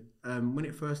say. When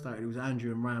it first started, it was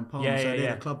Andrew and Ryan Palmer.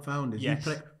 They're the club founders. Yes.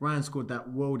 Ryan scored that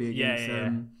worldie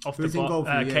against. Off the bar,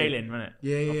 Kaelin, wasn't it?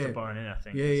 Yeah. Off the bar in, I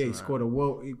think. Yeah. He scored a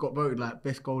world. He got voted like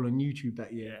best goal on YouTube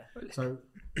that year. Yeah. So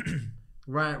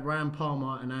Ryan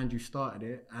Palmer and Andrew started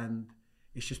it, and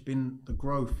it's just been the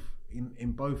growth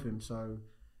in both of them. So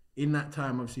in that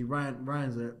time, obviously,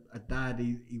 Ryan's a dad.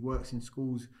 He works in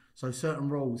schools. So certain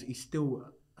roles, he's still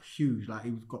huge. Like,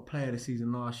 he got player of the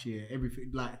season last year.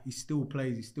 Everything, like, he still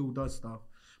plays, he still does stuff.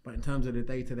 But in terms of the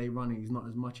day-to-day running, he's not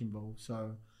as much involved.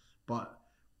 So, but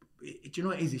do you know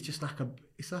what it is? It's just like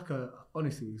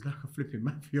honestly, it's like a flipping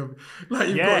mafia. Like,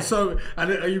 you've got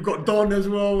and you've got Don as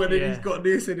well, and then he's got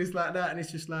this and it's like that, and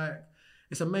it's just like,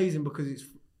 it's amazing because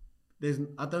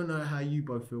I don't know how you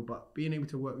both feel, but being able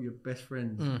to work with your best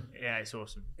friends, yeah, it's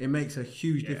awesome. It makes a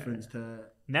huge difference to.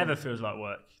 Never feels like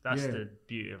work. That's the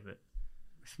beauty of it.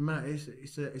 It's mad.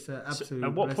 It's an absolute. So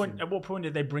at what point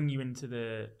did they bring you into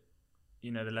the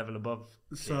level above?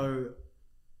 So,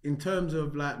 in terms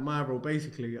of like my role,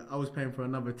 basically, I was playing for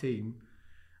another team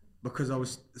because I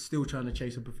was still trying to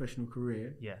chase a professional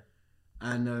career. Yeah.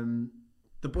 And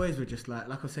the boys were just like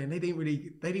I was saying, they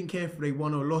didn't care if they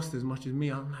won or lost as much as me.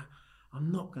 I'm like,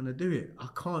 I'm not gonna do it. I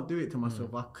can't do it to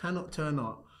myself. I cannot turn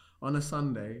up on a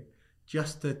Sunday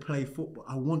just to play football.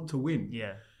 I want to win.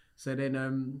 Yeah. So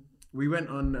then we went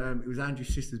on. It was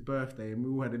Andrew's sister's birthday, and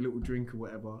we all had a little drink or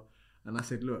whatever. And I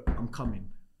said, "Look, I'm coming."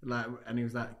 And he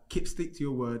was like, stick to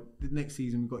your word. The next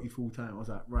season we got you full time. I was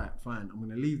like, right, fine. I'm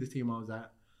gonna leave the team I was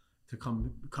at to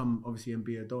come obviously and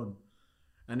be a Don.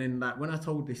 And then like when I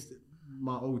told this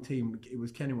my old team, it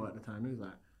was Kennywood at the time. He was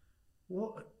like,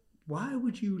 "What? Why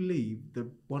would you leave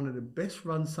one of the best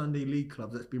run Sunday league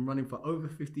clubs that's been running for over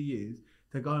 50 years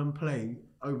to go and play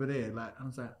over there?" Like, I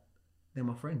was like, "They're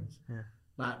my friends." Yeah.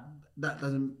 Like, that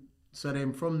doesn't. So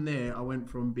then from there, I went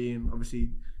from being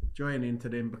obviously joining to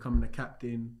then becoming a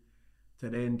captain to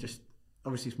then just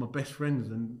obviously it's my best friends,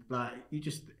 and like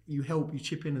you help, you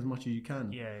chip in as much as you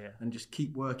can. Yeah. And just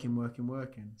keep working.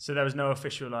 So there was no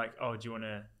official like, oh, do you want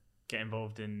to get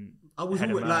involved in? I was head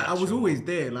of always, like, I merch was or- always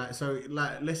there. Like, so,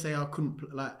 like, let's say I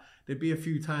couldn't, like, there'd be a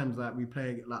few times like we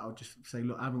play, like, I'll just say,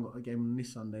 look, I haven't got a game on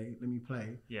this Sunday. Let me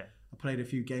play. Yeah. I played a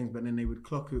few games, but then they would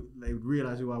clock it. They would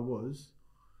realize who I was,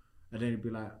 and then it'd be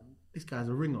like, this guy's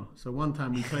a ringer. So one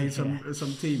time we played some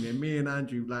team, and me and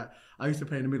Andrew, like, I used to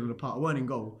play in the middle of the park. I weren't in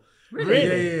goal.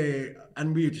 Really? Yeah.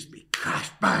 And we would just be crash,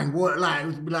 bang, what, like, it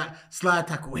would be like slide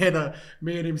tackle, header,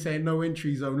 me and him saying no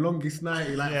entry zone, longest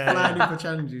 90, like flying in for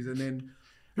challenges. And then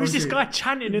Who's this obviously- guy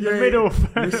chanting in the middle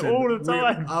Listen, all the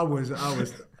time? I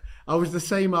was the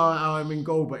same how I'm in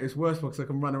goal, but it's worse because I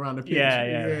can run around the pitch.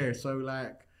 Yeah. So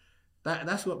like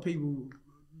that's what people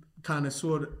kind of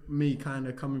saw me kind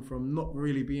of coming from not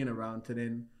really being around to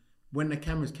then when the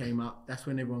cameras came up, that's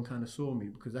when everyone kind of saw me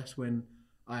because that's when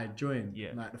I joined.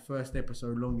 Yeah. Like the first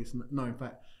episode, in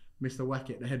fact, Mr.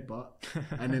 Wackett, the headbutt,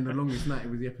 and then the longest night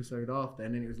was the episode after,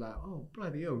 and then it was like, oh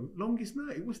bloody hell, longest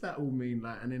night, what's that all mean?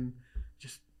 Like, and then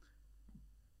just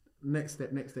next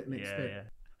step. Yeah.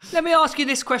 Let me ask you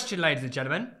this question, ladies and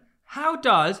gentlemen. How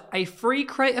does a free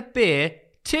crate of beer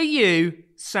to you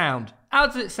sound? How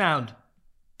does it sound?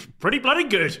 Pretty bloody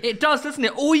good. It does, doesn't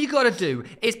it? All you got to do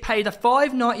is pay the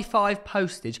 $5.95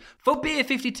 postage for Beer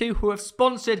 52, who have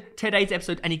sponsored today's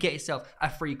episode, and you get yourself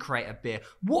a free crate of beer.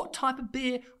 What type of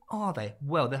beer are they?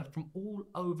 Well, they're from all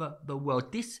over the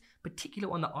world. This particular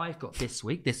one that I've got this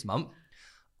month,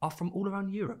 are from all around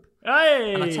Europe.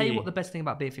 Hey! And I tell you what the best thing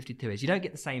about Beer 52 is. You don't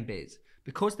get the same beers.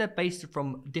 Because they're based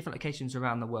from different locations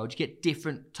around the world, you get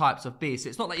different types of beers. So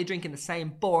it's not like you're drinking the same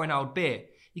boring old beer.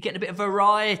 You're getting a bit of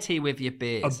variety with your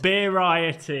beers. A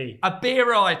beer-riety. A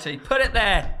beer-riety. Put it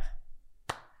there.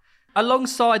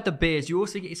 Alongside the beers, you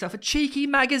also get yourself a cheeky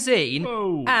magazine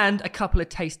Whoa. and a couple of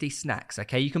tasty snacks,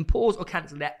 okay? You can pause or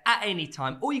cancel there at any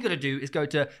time. All you got to do is go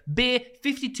to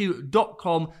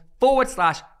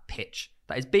beer52.com/pitch.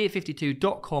 That is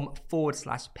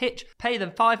beer52.com/pitch. Pay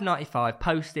them $5.95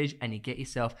 postage and you get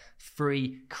yourself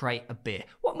free crate of beer.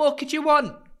 What more could you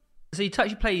want? So you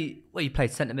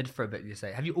played centre mid for a bit, you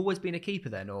say. Have you always been a keeper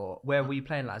then, or where were you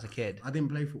playing like as a kid? I didn't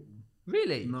play football.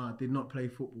 Really? No, I did not play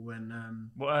football when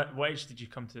What age did you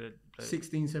come to play?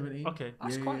 16, 17. Okay.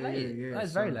 That's quite late. Yeah. That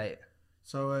is very late.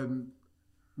 So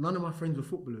none of my friends were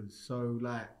footballers. So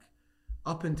like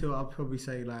up until I'll probably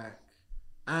say like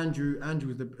Andrew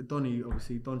was Donny,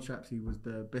 obviously Don Strapsy was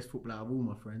the best footballer out of all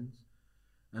my friends.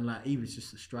 And like he was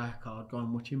just a striker. I'd go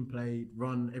and watch him play,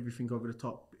 run everything over the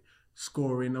top.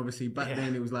 Scoring, obviously back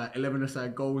then it was like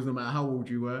 11-a-side goals no matter how old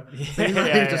you were. So he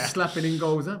was just slapping in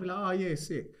goals. I'd be like, oh yeah,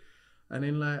 sick. And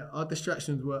then like our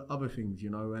distractions were other things, you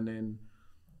know. And then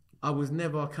I was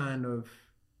never kind of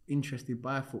interested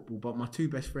by football, but my two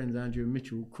best friends, Andrew and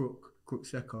Mitchell, Crook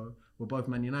Secco, were both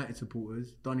Man United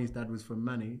supporters. Donny's dad was from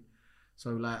Manny. So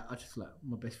like I just like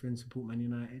my best friends support Man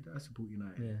United, I support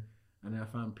United. Yeah. And then I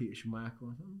found Peter Schmeichel. I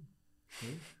was like, cool.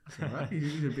 That's all right.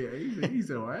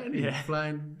 He's all right. And he's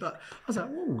flying. I was like,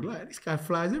 whoa, like this guy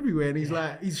flies everywhere, and he's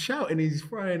like, he's shouting, he's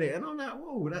throwing it, and I'm like,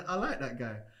 whoa, I like that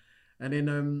guy. And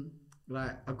then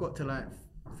like I got to like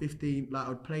 15, like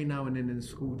I'd play now and then in the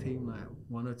school team, like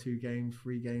 1 or 2 games,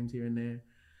 3 games here and there,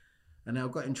 and then I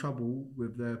got in trouble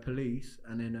with the police,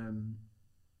 and then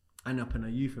ended up in a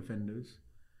youth offenders,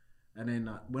 and then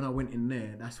when I went in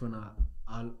there, that's when I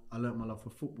learnt my love for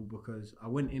football, because I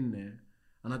went in there.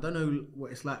 And I don't know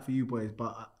what it's like for you boys,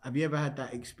 but have you ever had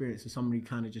that experience of somebody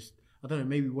kind of just, I don't know,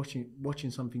 maybe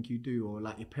watching something you do, or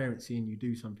like your parents seeing you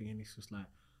do something, and it's just like,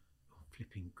 oh,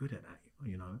 flipping good at that,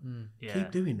 you know?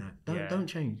 Keep doing that. Don't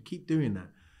change. Keep doing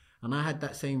that. And I had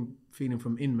that same feeling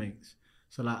from inmates.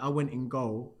 So like I went in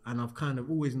goal, and I've kind of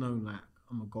always known like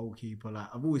I'm a goalkeeper. Like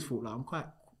I've always thought like I'm quite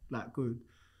like good.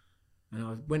 And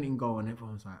I went in goal, and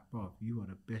everyone was like, bro, you are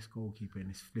the best goalkeeper in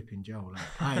this flipping jail. Like,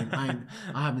 I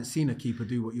haven't seen a keeper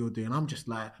do what you're doing. I'm just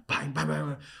like, bang, bang,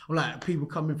 bang. I'm like, people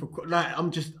coming for, like, I'm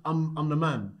the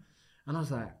man. And I was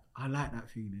like, I like that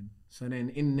feeling. So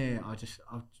then in there, I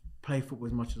played football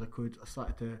as much as I could. I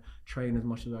started to train as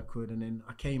much as I could. And then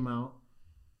I came out,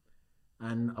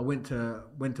 and I went to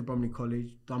Bromley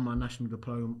College, done my national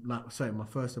diploma, my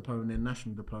first diploma and then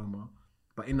national diploma.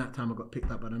 But in that time, I got picked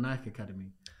up by the Nike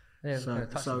Academy. Yeah, so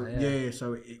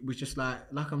it was just like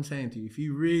I'm saying to you, if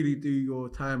you really do your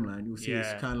timeline, you'll see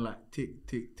it's kind of like tick,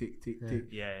 tick, tick, tick, tick.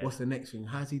 Yeah. What's the next thing?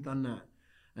 How's he done that?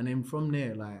 And then from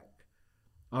there, like,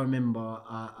 I remember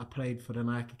I played for the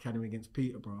Nike Academy against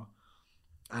Peterborough,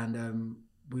 and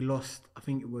we lost. I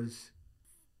think it was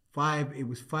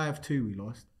 5-2 we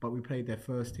lost, but we played their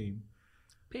first team.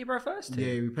 Peterborough first team?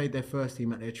 Yeah, we played their first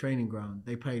team at their training ground.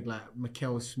 They played like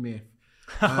Mikel Smith.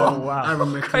 Oh wow!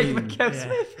 Aaron McLean,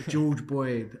 Smith. George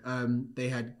Boyd. They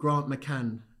had Grant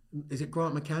McCann, is it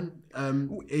Grant McCann?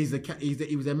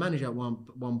 He was their manager at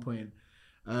one point.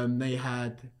 They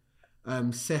had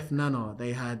Seth Nana.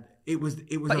 They had it was.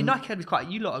 But Nike Academy was quite.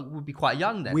 You lot would be quite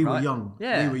young then. We right? were young.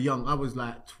 Yeah, we were young. I was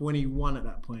like 21 at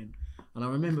that point, and I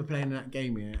remember playing in that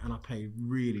game here, and I played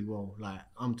really well. Like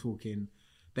I'm talking,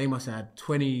 they must have had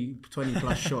 20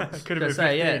 plus shots. Could have been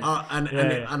say, 15.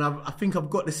 yeah. And I think I've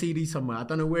got the CD somewhere. I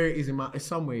don't know where it is it's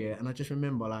somewhere here. And I just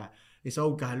remember like this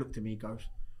old guy looked at me. He goes,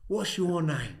 "What's your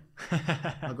name?"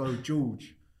 I go,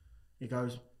 "George." He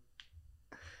goes,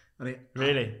 and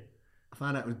Really? I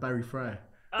found out it was Barry Fry.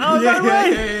 Oh, no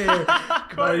way!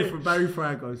 Barry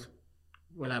Fry goes,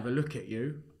 "We'll have a look at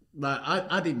you." Like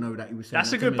I didn't know that he was saying That's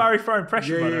that a to good me. Barry Fry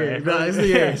impression, by the way.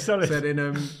 Yeah. Solid. So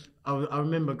then I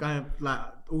remember going, like,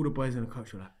 all the boys in the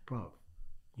coach were like, "Bro,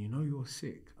 you know you're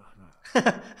sick." I was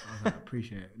like,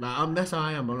 "Appreciate it." Like that's how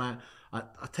I am. I'm like,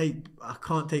 I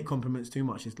can't take compliments too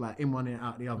much. It's like in one ear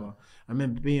out the other. I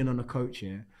remember being on a coach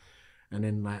here, and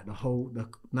then like the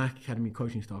Nike Academy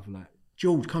coaching staff were like,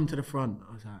 "George, come to the front."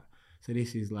 I was like, so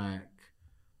this is like,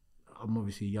 I'm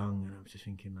obviously young, and I was just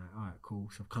thinking like, all right, cool.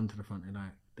 So I've come to the front, and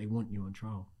like, they want you on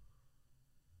trial.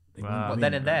 They want you What, in,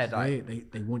 then and there, guys.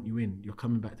 They want you in. You're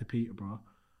coming back to Peterborough.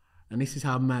 And this is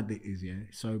how mad it is, yeah?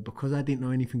 So because I didn't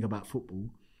know anything about football,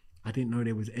 I didn't know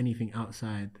there was anything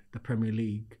outside the Premier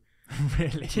League.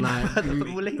 Really? Like the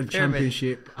Football League the Pyramid?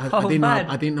 Championship.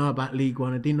 I didn't know about League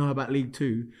One. I didn't know about League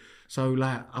Two. So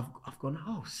like I've gone,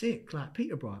 oh sick, like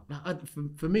Peterborough. Like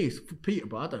for me it's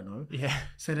Peterborough, I don't know. Yeah.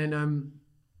 So then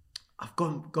I've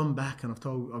gone back and I've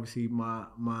told obviously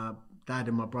my dad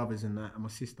and my brothers and that and my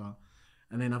sister.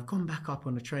 And then I've gone back up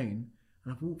on the train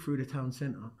and I've walked through the town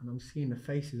centre and I'm seeing the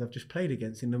faces I've just played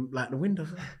against in the windows.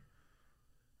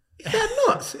 Is that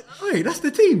nuts? Wait, that's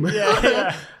the team.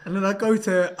 Yeah. And then I go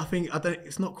to,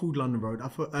 it's not called London Road. I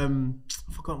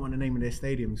forgot what the name of their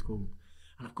stadium is called.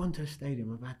 And I've gone to a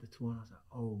stadium, I've had the tour and I was like,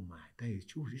 oh my days,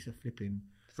 George, this is a flipping...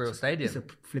 Real stadium. It's a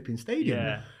flipping stadium.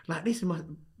 Yeah. Like this is my...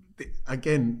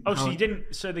 Again... Oh, so you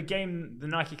didn't... So the game the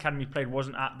Nike Academy played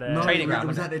wasn't at their... No, training ground, it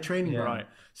was wasn't at their training ground. Right.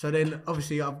 So then,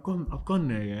 obviously, I've gone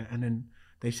there, yeah, and then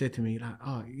they said to me, like,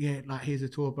 oh, yeah, like, here's a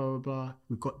tour, blah, blah, blah.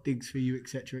 We've got digs for you,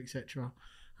 etc., etc.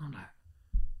 I'm like,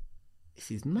 this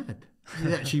is mad. This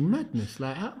is actually madness.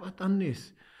 Like, how have I done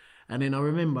this? And then I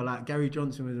remember, like, Gary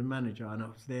Johnson was a manager, and I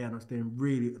was there, and I was done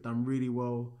really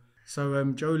well. So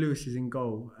Joe Lewis is in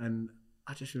goal, and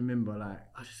I just remember, like,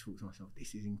 I just thought to myself,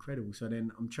 this is incredible. So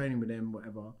then I'm training with them,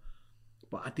 whatever.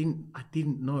 But I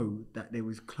didn't know that there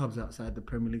was clubs outside the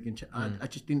Premier League, and I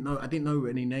just didn't know. I didn't know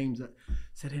any names.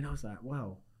 So then I was like,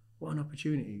 wow, what an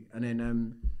opportunity. And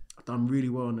then I've done really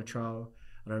well on the trial.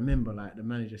 And I remember, like, the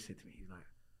manager said to me, he's like,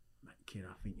 "Kid,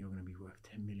 I think you're going to be worth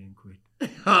 10 million quid."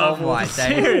 Oh my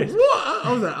days. What?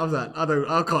 I was like,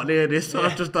 I can't hear this.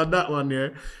 I've just done that one, yeah.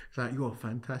 He's like, "You're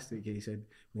fantastic." He said,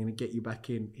 "We're going to get you back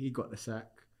in." He got the sack.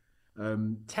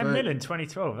 10 million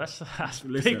 2012. That's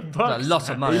Listen, big bucks. A lot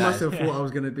of money. He must have thought I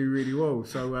was going to do really well.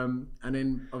 So, and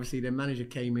then obviously their manager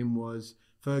came in was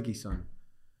Fergie's son.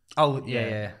 Oh,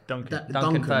 yeah. Duncan.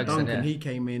 Duncan Ferguson, yeah. He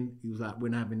came in. He was like,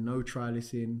 "We're having no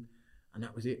trialists in," and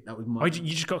that was it. That was my. Oh,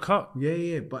 you just got cut?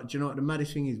 Yeah. But do you know what the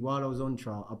maddest thing is? While I was on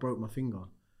trial, I broke my finger,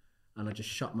 and I just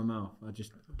shut my mouth. I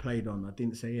just played on. I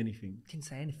didn't say anything. Didn't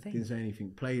say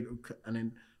anything. Played, and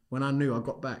then when I knew I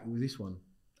got back, it was this one.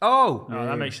 Oh,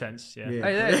 That makes sense. Yeah. Hey,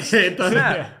 there. It does.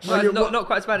 Yeah. Well, not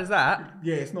quite as bad as that.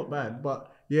 Yeah, it's not bad,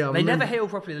 but yeah. I They remember, never heal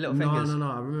properly, the little fingers. No.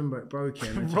 I remember it broke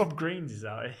in. Rob Green's is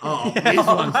out here. Oh, this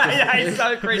one's Yeah, it's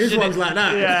so cringe. This isn't one's it? like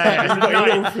that.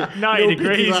 Yeah, it's 90 Little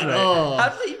degrees, picky, like, mate. oh. How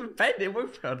does he even bend it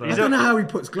with each other? I don't know how he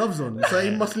puts gloves on. So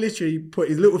he must literally put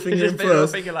his little finger in Just a little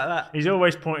first. finger like that. He's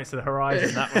always pointing to the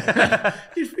horizon. That way.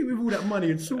 He'd think with all that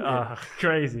money and sort it.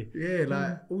 Crazy. Yeah,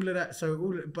 like all of that.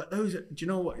 So but those. Do you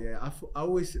know what? Yeah, I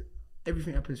always,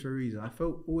 everything happens for a reason. I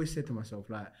always said to myself,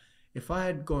 like, if I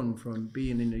had gone from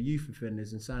being in the youth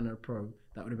offenders and signing a pro,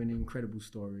 that would have been an incredible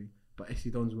story. But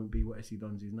SC Dons wouldn't be what SC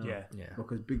Dons is now. Yeah.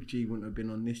 Because Big G wouldn't have been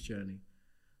on this journey.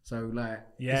 So like,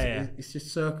 Yeah. it's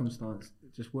just circumstance,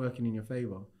 just working in your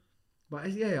favour. But I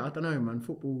don't know, man.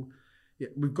 Football. Yeah,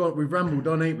 we've rambled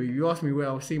on, ain't we? You asked me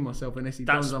where I see myself in SC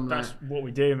Dons. That's what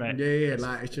we do, mate. Yeah.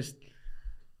 Like, it's just,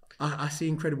 I see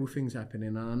incredible things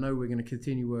happening, and I know we're going to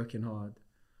continue working hard,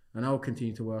 and I'll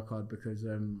continue to work hard because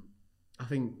I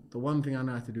think the one thing I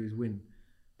know how to do is win.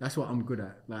 That's what I'm good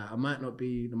at. Like, I might not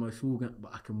be the most organized,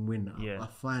 but I can win. Yeah. I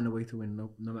find a way to win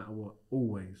no matter what,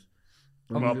 always.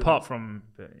 Well, apart from,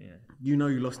 but, yeah. You know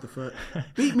you lost the first.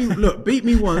 Beat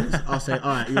me once. I'll say, all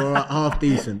right, you're half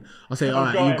decent. I'll say, all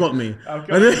right, you got me.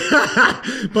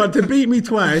 But to beat me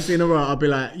twice in a row, I'll be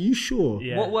like, you sure?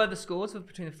 Yeah. What were the scores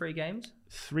between the 3 games?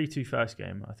 3-2 first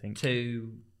game, I think.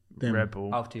 To Rebel.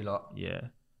 after you lot. Yeah.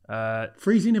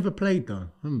 Freezy never played though.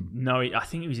 No, I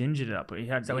think he was injured at that, but he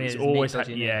had. So when he's he was always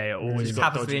dodgy, had. innit? Yeah, always Just got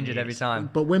happens to be dodgy injured knees. every time.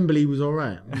 But Wembley was all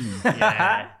right.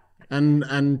 Yeah. And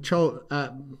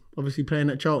obviously playing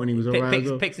at Charlton, he was all right. as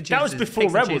well. Picks and That was chooses, before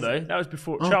picks and Rebel, chooses. though. That was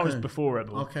before. Okay. Charlton was before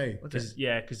Rebel. Okay.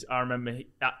 Because I remember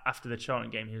after the Charlton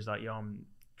game, he was like, "Yo, I'm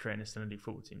creating a Sunday League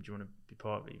football team. Do you want to be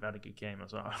part of it? You've had a good game." I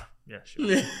was like, oh, "Yeah, sure."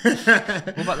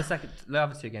 What about the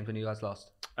other 2 games when you guys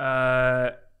lost? You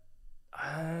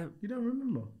don't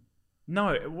remember?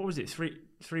 No, what was it?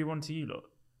 3-1 to you lot,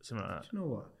 something like that. Do you know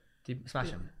what? Did you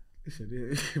smash him?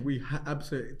 Listen, we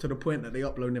absolutely to the point that the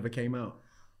upload never came out.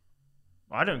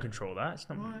 I don't control that. It's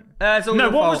not. It's all No,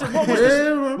 your what fault.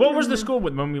 what was the score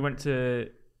when we went to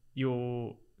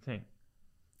your thing?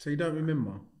 So you don't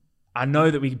remember? I know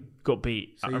that we got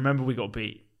beat. So I remember we got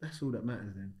beat. That's all that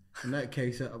matters then. In that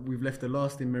case, we've left a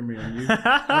lasting memory on you. and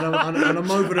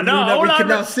I'm over the moon that we can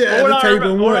now sit at the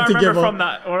table and work together.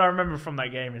 All I remember from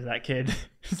that game is that kid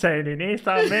saying, "He needs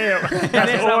that meal."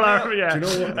 That's all I remember. Yeah. Do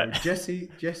you know what, though?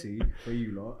 Jesse, for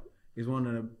you lot, is one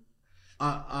of the...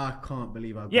 I can't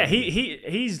believe how good Yeah, he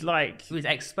is. he's like... He was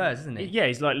ex-Spurs, isn't he? Yeah,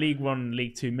 he's like League 1,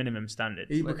 League 2 minimum standard.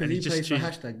 Because he plays for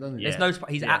hashtag, doesn't he? Yeah. There's no.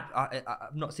 He's. Yeah.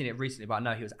 I've not seen it recently, but I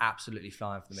know he was absolutely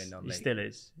flying for them in He non-league. still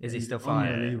is. Is he He's still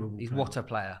flying? unbelievable He's player. what a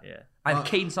player. Yeah. And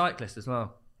keen cyclist as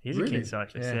well. He's Really? a keen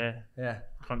cyclist, yeah.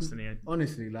 Constantly.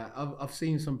 Honestly, like I've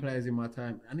seen some players in my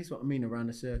time, and this is what I mean around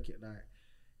the circuit. Like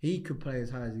he could play as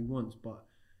high as he wants, but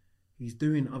he's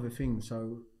doing other things.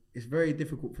 So it's very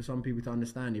difficult for some people to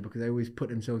understand it because they always put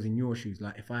themselves in your shoes.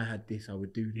 Like if I had this, I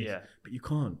would do this. Yeah. But you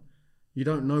can't. You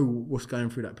don't know what's going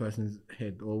through that person's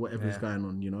head or whatever's going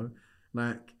on. You know,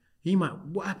 like he might.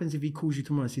 What happens if he calls you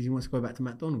tomorrow and says he wants to go back to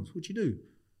McDonald's? What'd you do?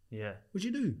 Yeah. What'd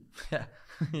you do? Yeah.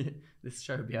 This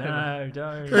show would be over. No,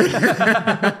 don't.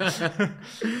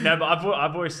 No, but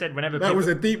I've always said whenever That people, was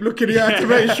a deep look in the eye to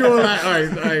make sure, like, all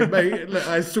right, mate, look,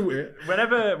 I sort it.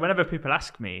 whenever people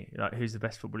ask me like who's the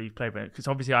best footballer you've played with, because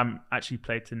obviously I'm actually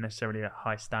played to necessarily a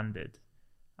high standard.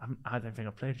 I don't think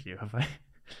I've played with you, have I?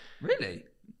 Really?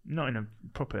 Not in a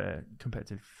proper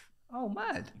competitive Oh,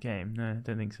 mad. game. No, I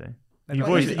don't think so. Maybe You've I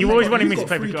always used you always wanted me to got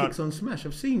play free for God. kicks on Smash.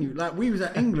 I've seen you. Like we was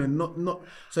at England, not.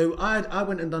 So I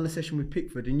went and done a session with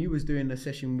Pickford, and you was doing a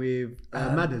session with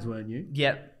Madders, weren't you?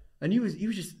 Yep. And you was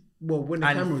just when the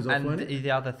camera was off, and weren't it?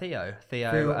 the other Theo.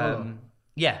 Theo,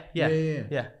 Yeah.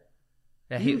 Yeah.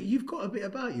 He, You've got a bit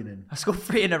about you then. I scored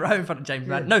 3 in a row in front of James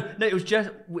Madden. No, it was just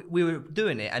we were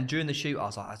doing it, and during the shoot, I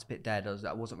was like, I was a bit dead.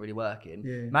 That wasn't really working.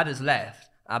 Yeah. Madders left.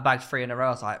 I bagged 3 in a row.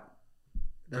 I was like,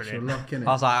 That's Brilliant. your luck, innit?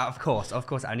 I was like, of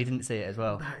course, and he didn't see it as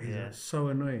well. That is Yeah. so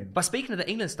annoying. But speaking of the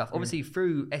England stuff, obviously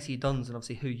through SE Dons and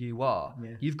obviously who you are,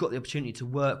 Yeah. you've got the opportunity to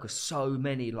work with so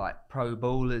many like pro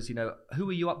bowlers. You know, who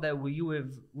were you up there? Were you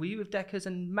with Deckers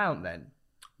and Mount then?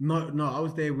 No, I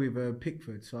was there with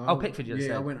Pickford. So Pickford, you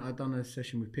said. I done a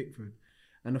session with Pickford,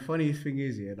 and the funniest thing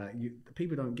is, like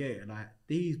people don't get it. Like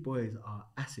these boys are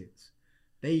assets.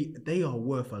 They are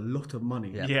worth a lot of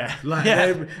money. Yeah. Yeah.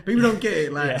 Like people don't get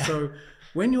it. Like so,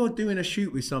 when you're doing a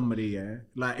shoot with somebody,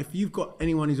 like if you've got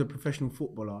anyone who's a professional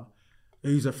footballer,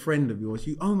 who's a friend of yours,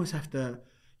 you almost have to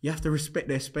respect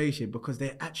their space here because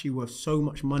they're actually worth so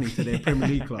much money to their Premier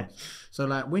League clubs. So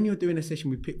like when you're doing a session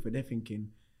with Pickford, they're thinking,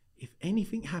 if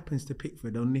anything happens to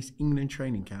Pickford on this England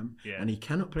training camp and he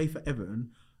cannot play for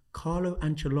Everton, Carlo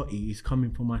Ancelotti is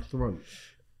coming for my throat.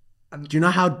 Do you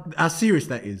know how serious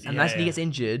that is? And imagine he gets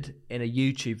injured in a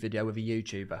YouTube video with a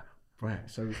YouTuber. Right,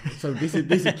 so this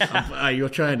is you're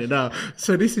trying it now.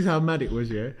 So this is how mad it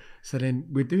was, yeah. So then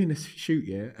we're doing this shoot,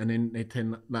 yeah, and then they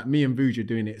tend like me and Vuj are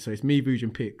doing it. So it's me, Vuj,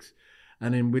 and Pix,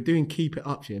 and then we're doing keep it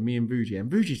up, yeah. Me and Vuj, and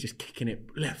Vuj is just kicking it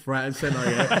left, right, and centre,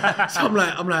 yeah. So I'm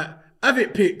like, have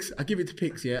it, Pix. I give it to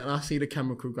Pix, yeah, and I see the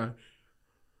camera crew go,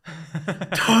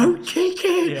 don't kick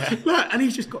it, like, and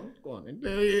he's just got go on,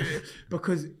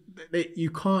 because.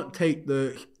 You can't take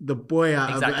the boy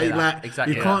out of it. Like,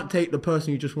 you can't take the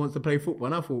person who just wants to play football.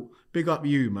 And I thought, big up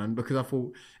you, man, because I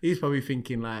thought he's probably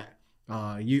thinking like,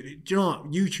 do you know what,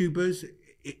 YouTubers,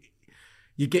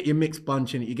 you get your mixed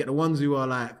bunch in it. You get the ones who are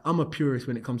like, I'm a purist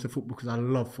when it comes to football because I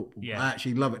love football. Yeah. I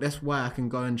actually love it. That's why I can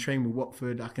go and train with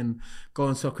Watford. I can go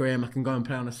on Soccer AM. I can go and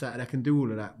play on a Saturday. I can do all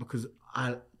of that because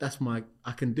I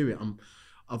can do it.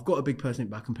 I've got a big personality,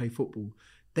 but I can play football.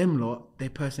 Them lot, their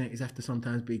personalities have to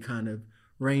sometimes be kind of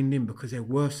reined in because they're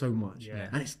worth so much. Yeah.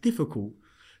 And it's difficult.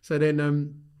 So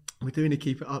then we're doing the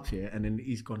keep it up here, and then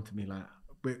he's gone to me like,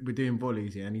 we're doing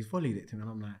volleys here, and he's volleyed it to me,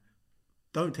 and I'm like,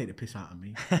 don't take the piss out of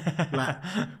me. Like,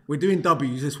 we're doing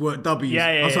W's, let's work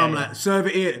W's. I'm like, serve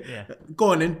it here. Yeah.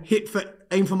 Go on then,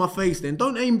 aim for my face then.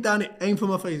 Don't aim down it, aim for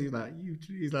my face. He's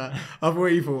like, I've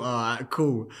already thought, all right,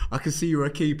 cool. I can see you're a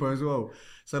keeper as well.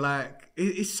 So like,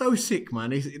 it's so sick,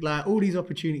 man. It's like all these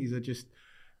opportunities are just,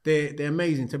 they're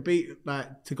amazing. To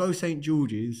go St.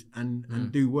 George's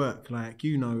and do work, like,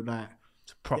 you know, like.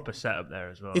 It's a proper setup there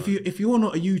as well. If you're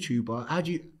not a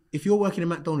YouTuber, if you're working at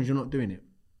McDonald's, you're not doing it.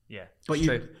 Yeah, but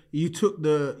you took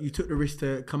the risk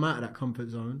to come out of that comfort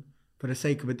zone for the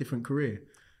sake of a different career.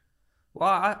 Well,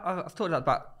 I've talked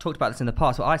about this in the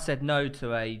past. But I said no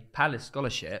to a Palace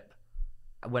scholarship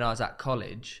when I was at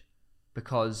college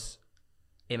because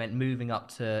it meant moving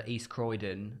up to East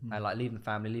Croydon and like leaving the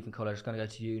family, leaving college, going to go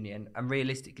to uni, and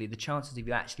realistically, the chances of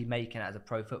you actually making it as a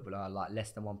pro footballer are like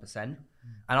less than 1%. And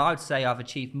I would say I've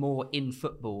achieved more in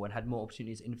football and had more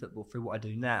opportunities in football through what I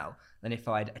do now than if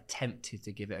I'd attempted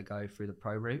to give it a go through the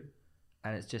pro route.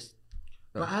 And it's just.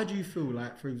 But how do you feel,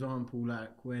 like, for example,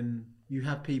 like when you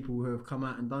have people who have come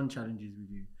out and done challenges with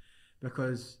you?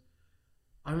 Because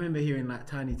I remember hearing like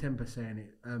Tiny Temper saying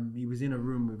it. He was in a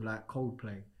room with like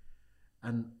Coldplay,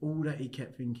 and all that he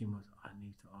kept thinking was, I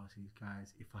need to ask these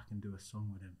guys if I can do a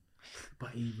song with them.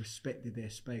 But he respected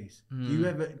their space.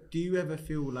 Do you ever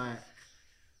feel like,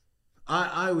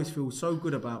 I always feel so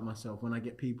good about myself when I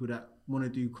get people that want to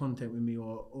do content with me,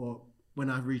 or when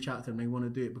I reach out to them, they want to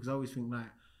do it, because I always think like,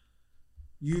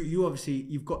 you obviously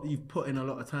you've put in a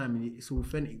lot of time and it's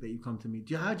authentic that you come to me.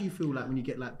 How do you feel like when you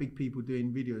get like big people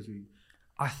doing videos with you?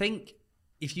 I think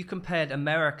if you compared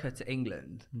America to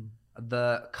England,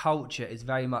 the culture is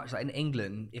very much like in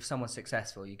England, if someone's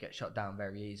successful, you get shut down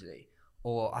very easily.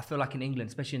 Or I feel like in England,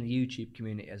 especially in the YouTube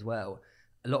community as well,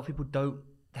 a lot of people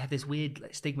they have this weird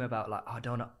stigma about like, oh, I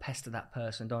don't want to pester that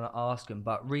person, don't want to ask them.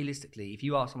 But realistically, if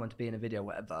you ask someone to be in a video or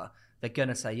whatever, they're going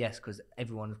to say yes, because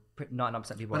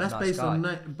 99% of people are nice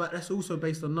guy. But that's also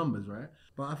based on numbers, right?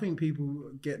 But I think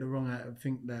people get the wrong out and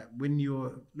think that when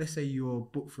let's say you're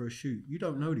booked for a shoot, you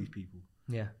don't know these people.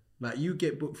 Yeah. Like, you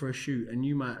get booked for a shoot and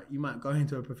you might go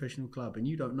into a professional club and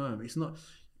you don't know them. It's not,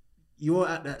 you're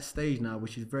at that stage now,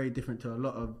 which is very different to a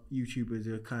lot of YouTubers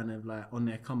who are kind of like on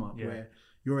their come up, where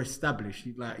you're established.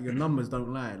 Like, your numbers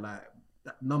don't lie. Like,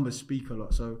 numbers speak a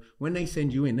lot. So when they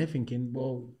send you in, they're thinking,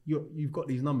 well, you've got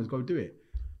these numbers, go do it.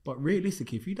 But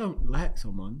realistically, if you don't like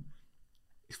someone,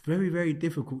 it's very, very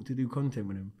difficult to do content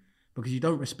with them, because you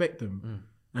don't respect them.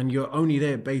 And you're only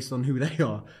there based on who they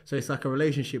are. So it's like a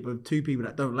relationship with two people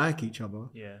that don't like each other.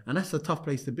 Yeah. And that's a tough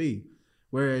place to be.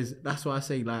 Whereas that's why I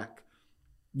say, like,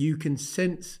 you can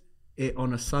sense it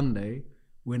on a Sunday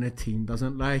when a team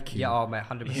doesn't like you. Yeah, oh, mate,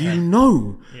 100%. You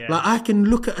know. Yeah. Like, I can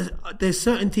look at, there's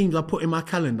certain teams I put in my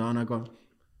calendar and I go,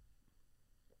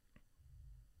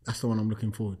 that's the one I'm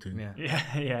looking forward to.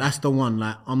 Yeah. That's the one.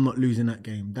 Like, I'm not losing that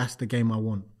game. That's the game I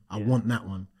want. I want that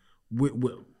one.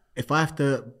 If I have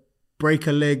to break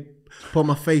a leg, put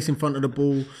my face in front of the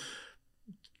ball,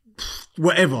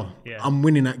 whatever, I'm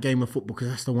winning that game of football, because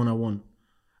that's the one I want.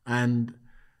 And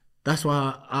that's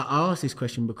why I asked this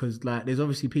question, because like, there's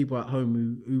obviously people at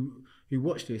home who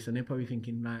watch this and they're probably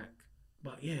thinking like,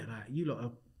 but yeah, like, you lot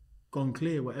have gone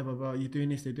clear, whatever, bro, you're doing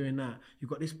this, they're doing that, you've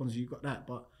got this sponsor, you've got that.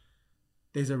 But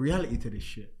there's a reality to this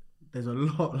shit. There's a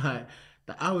lot, like,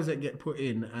 the hours that get put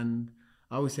in, and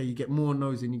I always say you get more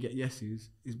no's than you get yeses,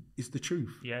 is the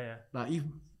truth. Yeah. Like,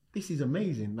 this is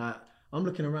amazing. Like, I'm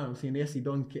looking around, I'm seeing the SC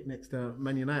Don kit next to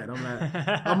Man United. I'm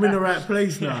like, I'm in the right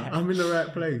place now. I'm in the right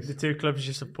place. The two clubs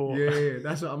you support. Yeah.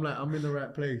 That's what I'm like. I'm in the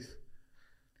right place.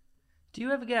 Do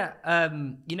you ever get,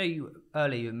 you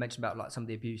earlier you mentioned about like some of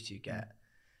the abuse you get.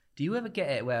 Do you ever get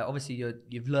it where obviously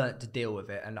you've learnt to deal with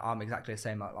it, and I'm exactly the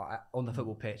same, like on the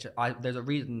football pitch. There's a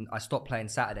reason I stopped playing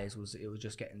Saturdays, it was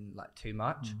just getting like too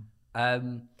much. I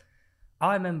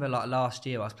remember like last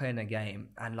year I was playing a game,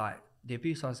 and like the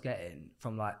abuse I was getting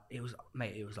from like, it was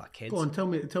like kids. Go on, tell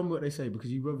me what they say,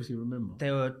 because you obviously remember.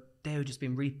 They were just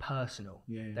being really personal.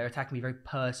 Yeah. They were attacking me very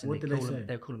personally. What did they say?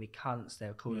 They were calling me cunts. They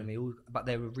were calling me all, but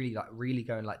they were really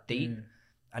going like deep. Yeah.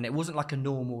 And it wasn't like a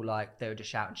normal, like, they were just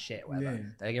shouting shit, whatever. Yeah.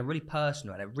 They get really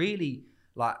personal. And it really,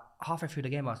 like, halfway through the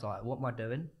game, I was like, what am I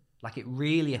doing? Like, it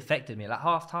really affected me. Like,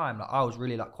 half time, like, I was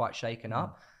really, like, quite shaken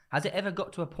up. Has it ever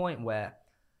got to a point where,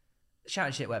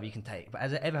 shouting shit, whatever you can take, but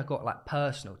has it ever got, like,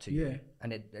 personal to you? Yeah.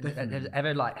 And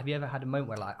have you ever had a moment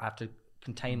where, like, I have to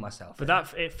contain myself?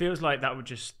 But it feels like that would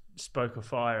just spoke a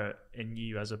fire in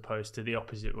you, as opposed to the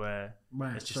opposite, where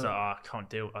it's just like, I can't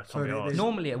be arsed.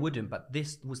 Normally it wouldn't, but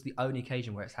this was the only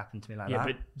occasion where it's happened to me like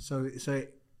that. So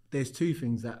there's two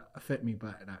things that affect me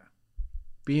about that.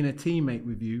 being a teammate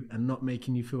with you and not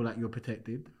making you feel like you're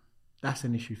protected, that's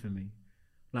an issue for me.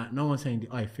 Like, no one's saying,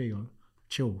 "Hey, Theo,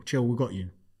 chill, we got you.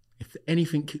 If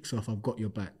anything kicks off, I've got your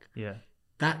back." Yeah.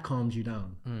 That calms you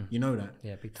down. You know that?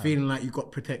 Yeah, big time. Feeling like you've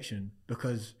got protection.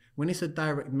 Because when it's a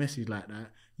direct message like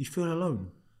that, you feel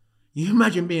alone. You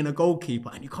imagine being a goalkeeper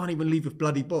and you can't even leave your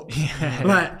bloody box. Yeah.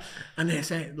 Like, and they're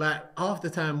saying, like, half the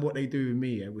time what they do with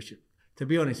me, which, to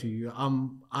be honest with you,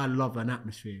 I love an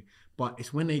atmosphere. But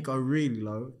it's when they go really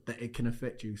low that it can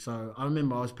affect you. So I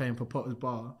remember I was playing for Potter's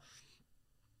Bar.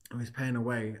 I was playing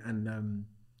away and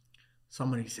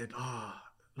somebody said,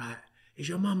 like, is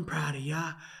your mum proud of you?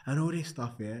 And all this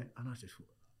stuff, yeah. And I just,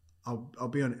 I'll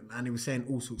be on it. And he was saying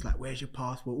all sorts, like, where's your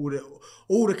passport?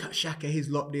 All the Shaka, his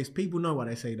lot, this. People know why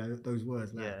they say those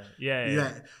words. Like,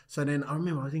 yeah. So then I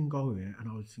remember I was in goal here and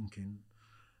I was thinking,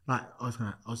 like,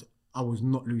 I was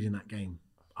not losing that game.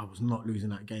 I was not losing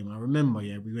that game. And I remember,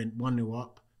 we went 1-0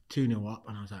 up, 2-0 up,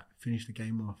 and I was like, finish the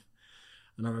game off.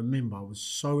 And I remember I was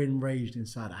so enraged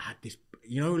inside. I had this,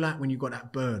 like when you got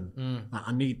that burn. Like,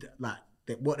 I need, like,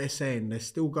 what they're saying, they're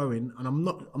still going, and I'm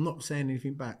not saying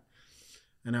anything back.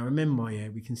 And I remember,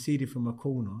 we conceded from a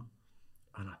corner,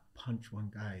 and I punched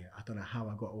one guy. I don't know how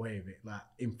I got away with it. Like,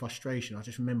 in frustration, I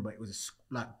just remember it was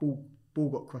ball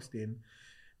got crossed in.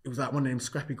 It was like one of them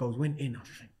scrappy goals went in. I was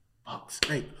just like, fuck's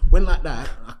sake. Went like that.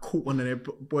 I caught one of their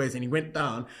boys, and he went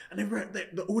down. And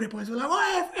then all their boys were like,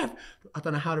 "Oh, F." I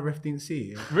don't know how the ref didn't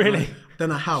see it. Really? Like, I don't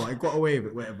know how. I got away with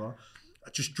it. Whatever.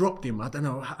 I just dropped him. I don't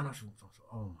know. And I was like,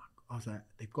 oh my. I was like,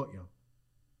 they've got you.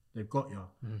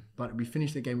 But we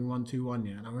finished the game with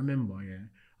 1-2-1, and I remember,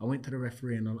 I went to the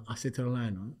referee and I said to the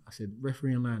lino, I said,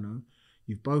 "Referee and lino,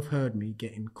 you've both heard me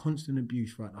getting constant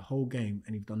abuse throughout the whole game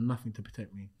and you've done nothing to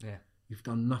protect me. Yeah. You've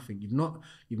done nothing. You've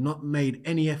not made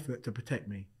any effort to protect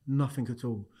me. Nothing at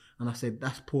all." And I said,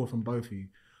 "That's poor from both of you."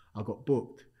 I got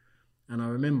booked. And I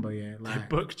remember, They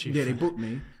booked you? Yeah, they booked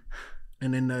me.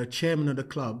 And then the chairman of the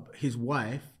club, his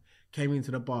wife, came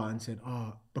into the bar and said,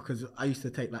 because I used to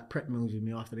take like prep meals with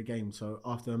me after the game. So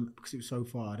because it was so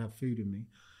far, I'd have food with me.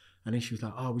 And then she was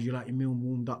like, "Would you like your meal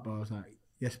warmed up?" I was like,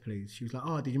 "Yes, please." She was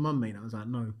like, "Did your mum make it?" I was like,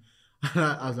 "No."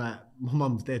 I was like, "My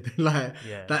mum's dead." Like,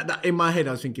 that in my head,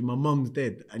 I was thinking, my mum's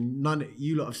dead. And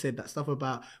you lot have said that stuff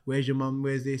about, "Where's your mum?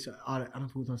 Where's this?" And I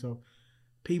thought to myself,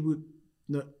 people,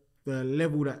 the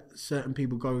level that certain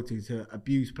people go to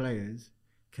abuse players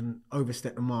can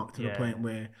overstep the mark to the point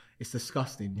where it's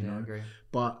disgusting, you know. I agree.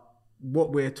 But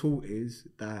what we're taught is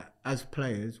that as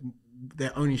players,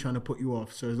 they're only trying to put you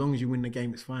off. So as long as you win the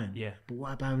game, it's fine. Yeah. But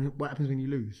what happens when you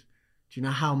lose? Do you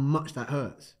know how much that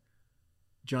hurts?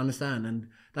 Do you understand? And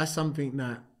that's something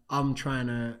that I'm trying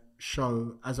to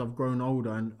show as I've grown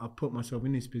older and I've put myself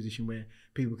in this position where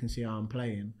people can see how I'm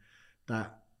playing,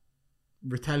 that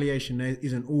retaliation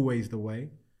isn't always the way.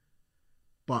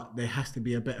 But there has to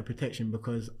be a better protection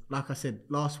because, like I said,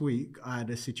 last week I had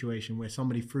a situation where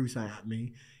somebody threw something at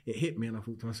me. It hit me and I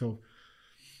thought to myself,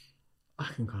 I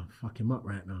can go and fuck him up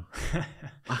right now.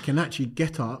 I can actually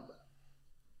get up,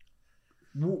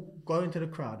 go into the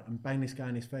crowd and bang this guy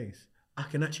in his face. I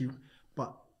can actually,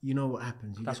 but you know what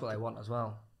happens? That's what they want as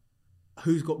well.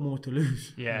 Who's got more to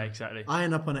lose? Yeah, exactly. I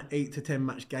end up on an 8 to 10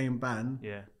 match game ban.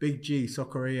 Yeah. Big G,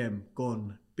 Soccer AM,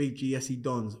 gone. Big G, SE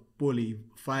Dons, bully,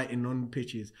 fighting on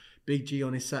pitches. Big G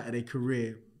on his Saturday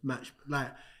career match.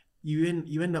 Like, you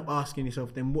end up asking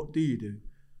yourself, then what do you do?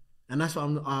 And that's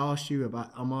what I asked you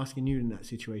about. I'm asking you in that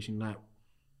situation. Like,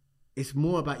 it's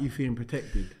more about you feeling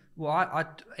protected. Well, I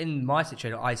in my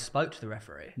situation, I spoke to the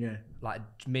referee. Yeah. Like,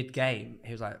 mid-game,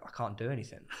 he was like, "I can't do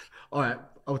anything." All right,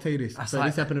 I'll tell you this.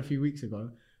 This happened a few weeks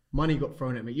ago. Money got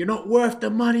thrown at me. "You're not worth the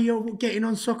money you're getting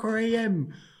on Soccer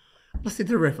AM." I said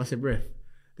to the ref, "Ref,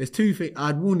 there's two things."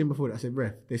 I'd warned him before that. I said,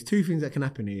 "Ref, there's two things that can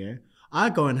happen here. I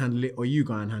go and handle it or you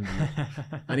go and handle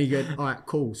it." And he goes, "All right,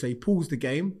 cool." So he pulls the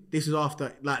game. This is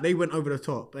after, like, they went over the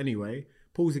top anyway.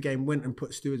 Pulls the game, went and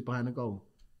put stewards behind the goal.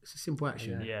 It's a simple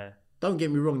action. Yeah. Don't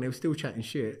get me wrong, they were still chatting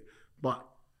shit, but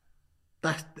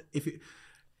that's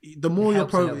the more you're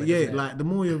the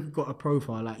more you've got a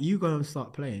profile, like, you go and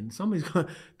start playing, somebody's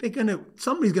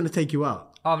gonna take you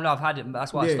out. Oh no, I've had it.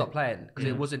 That's why I stopped playing, because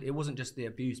it wasn't just the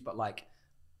abuse, but like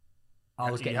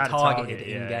I was getting targeted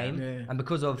in game, and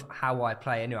because of how I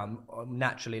play, anyway, I'm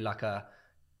naturally like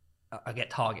I get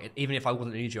targeted. Even if I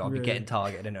wasn't an injury, I'd be getting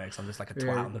targeted anyway, because I'm just like a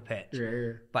twat on the pitch.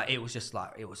 Yeah. But it was just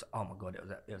like, oh my God,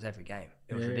 it was every game.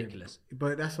 It was ridiculous.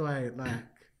 But that's why, like,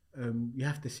 you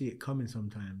have to see it coming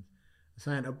sometimes.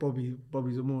 Something that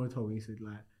Bobby Zamora told me, he said,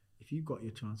 like, "If you got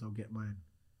your chance, I'll get mine."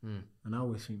 And I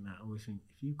always think that. I always think,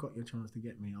 if you've got your chance to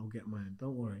get me, I'll get mine.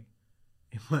 Don't worry.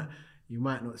 You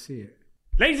might not see it.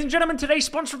 Ladies and gentlemen, today's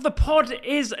sponsor of the pod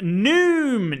is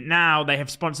Noom. Now, they have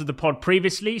sponsored the pod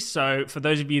previously, so for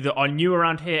those of you that are new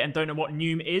around here and don't know what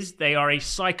Noom is, they are a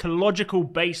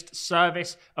psychological-based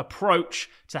service approach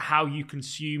to how you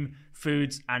consume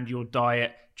foods and your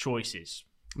diet choices.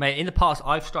 Mate, in the past,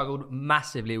 I've struggled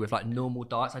massively with like normal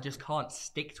diets. I just can't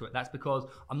stick to it. That's because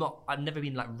I've never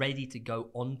been like ready to go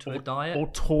onto a diet. Or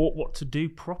taught what to do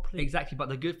properly. Exactly. But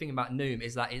the good thing about Noom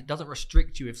is that it doesn't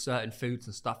restrict you with certain foods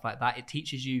and stuff like that. It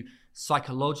teaches you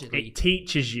psychologically. It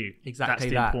teaches you. Exactly That's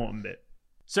the that. important bit.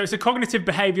 So it's a cognitive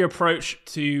behavior approach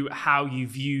to how you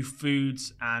view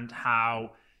foods and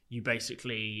how you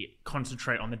basically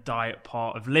concentrate on the diet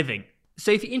part of living. So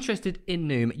if you're interested in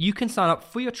Noom, you can sign up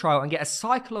for your trial and get a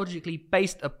psychologically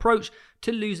based approach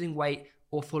to losing weight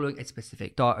or following a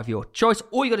specific diet of your choice.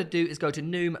 All you got to do is go to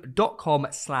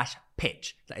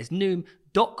noom.com/pitch. That is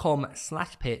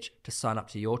noom.com/pitch to sign up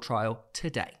to your trial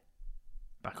today.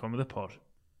 Back on with the pod.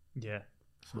 Yeah.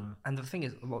 And the thing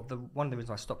is, one of the reasons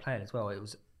I stopped playing as well, it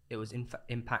was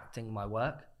impacting my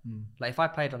work. Like if I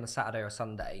played on a Saturday or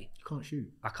Sunday, You can't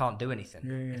shoot. I can't do anything.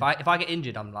 Yeah. If I get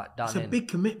injured, I'm like done. It's a big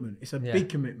commitment. It's a Yeah. big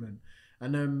commitment.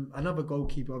 And another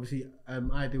goalkeeper, obviously,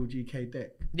 Ideal GK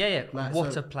Deck. Yeah. Like,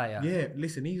 What so- a player. Yeah,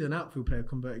 listen, he's an outfield player,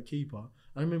 converted keeper.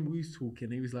 I remember we was talking.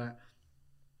 He was like,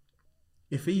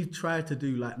 if he tried to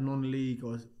do like non-league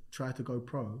or try to go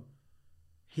pro,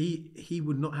 he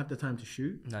would not have the time to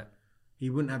shoot. No. He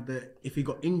wouldn't have if he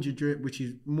got injured, which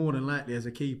is more than likely as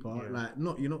a keeper. Yeah. Like,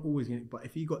 you're not always going to, but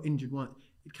if he got injured once,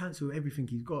 he'd cancel everything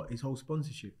he's got, his whole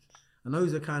sponsorship. And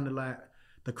those are kind of like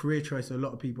the career choice a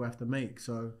lot of people have to make.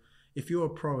 So if you're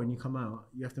a pro and you come out,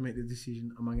 you have to make the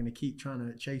decision: am I going to keep trying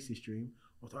to chase this dream,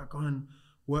 or do I go and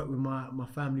work with my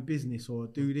family business, or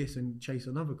do this and chase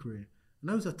another career? And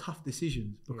those are tough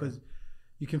decisions because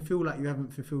you can feel like you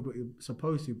haven't fulfilled what you're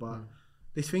supposed to, but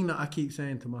this thing that I keep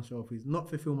saying to myself is not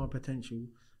fulfill my potential,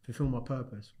 fulfill my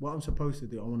purpose. What I'm supposed to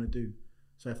do, I want to do.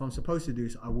 So if I'm supposed to do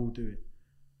this, I will do it.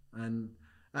 And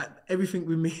everything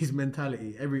with me is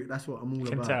mentality. That's what I'm all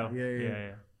Can about. tell.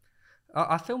 Yeah.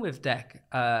 I filmed with Deck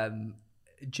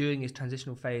during his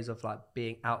transitional phase of like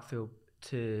being outfield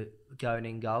to going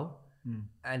in goal,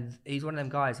 and he's one of them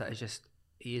guys that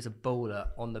he is a baller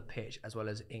on the pitch as well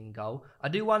as in goal. I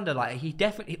do wonder, like he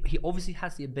obviously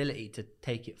has the ability to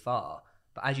take it far,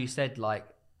 but as you said, like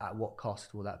at what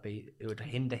cost will that be? It would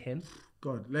hinder him.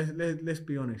 God, let's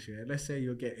be honest here. Let's say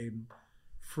you're getting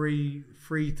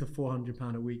 $300 to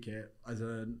 £400 a week here as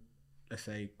a, let's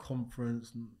say,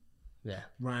 conference,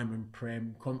 Ryman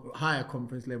Prem, higher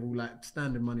conference level, like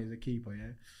standard money as a keeper.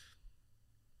 Yeah,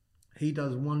 he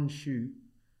does one shoot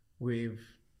with,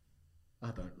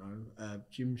 I don't know,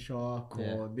 Gymshark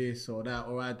or this or that,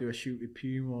 or I do a shoot with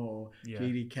Puma or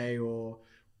GDK or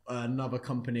another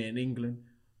company in England.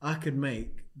 I could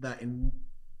make that in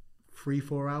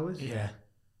 3-4 hours. Yeah.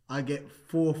 I get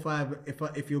 4 or 5.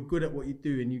 If you're good at what you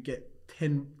do and you get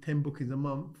 10 bookings a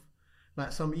month,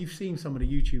 like you've seen some of the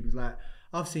YouTubers, like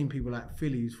I've seen people like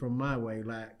Phillies from my way,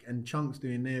 like, and Chunks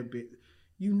doing their bit.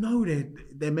 You know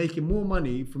they're making more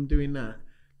money from doing that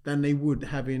than they would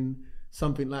having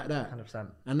something like that.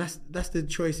 100%. And that's the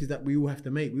choices that we all have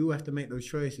to make. We all have to make those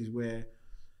choices where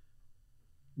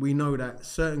we know that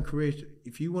certain careers,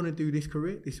 if you want to do this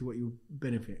career, this is what you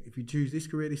benefit. If you choose this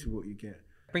career, this is what you get.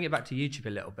 Bring it back to YouTube a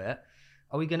little bit.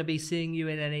 Are we going to be seeing you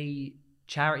in any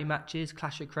charity matches,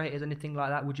 Clash of Creators, anything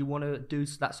like that? Would you want to do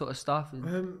that sort of stuff?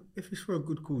 If it's for a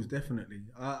good cause, definitely.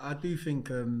 I do think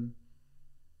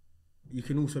you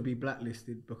can also be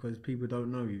blacklisted because people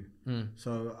don't know you.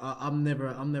 So I'm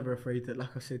never afraid to,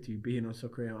 like I said to you, being on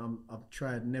Soccer, I've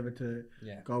tried never to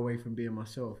go away from being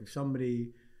myself. If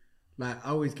somebody, like, I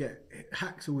always get,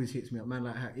 Hacks always hits me up, man,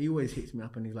 like Hack, he always hits me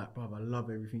up and he's like, bro, I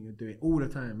love everything you're doing all the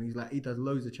time. He's like, he does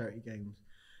loads of charity games.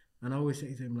 And I always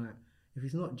say to him, like, if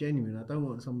it's not genuine, I don't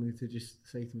want somebody to just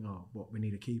say to me, oh, what, we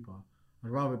need a keeper. I'd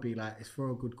rather be like, it's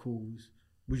for a good cause.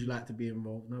 Would you like to be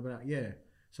involved? And I'll be like, yeah.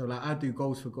 So like I do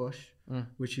Goals for Gosh,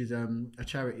 which is a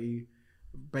charity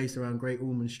based around Great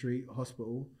Ormond Street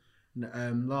Hospital.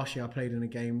 And, last year I played in a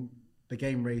game. The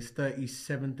game raised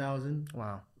 £37,000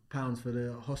 for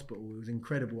the hospital. It was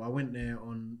incredible. I went there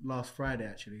on last Friday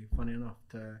actually, funny enough,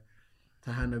 to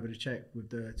hand over the check with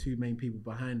the two main people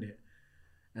behind it.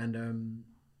 And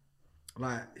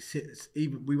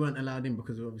we weren't allowed in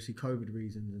because of obviously COVID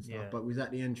reasons and stuff. But we was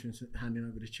at the entrance handing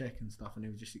over the check and stuff, and it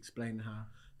was just explaining how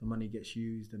the money gets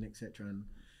used and etc. And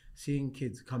seeing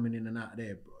kids coming in and out of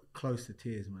there close to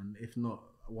tears, man. If not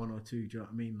one or two, do you know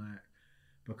what I mean? Like,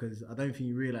 because I don't think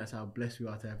you realise how blessed we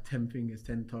are to have 10 fingers,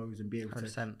 10 toes, and be able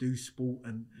 100%. to do sport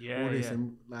and all this.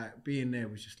 And like being there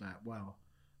was just like, wow.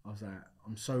 I was like,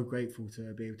 I'm so grateful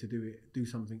to be able to do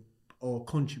something or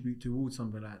contribute towards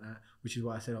something like that, which is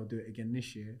why I said I'll do it again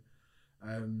this year.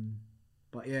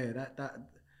 But yeah, that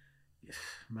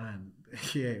man,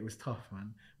 yeah, it was tough,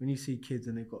 man. When you see kids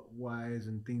and they've got wires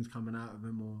and things coming out of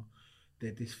them, or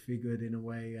they're disfigured in a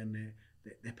way, and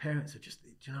their parents are just,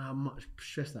 do you know how much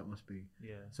stress that must be?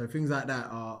 Yeah. So things like that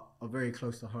are very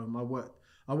close to home.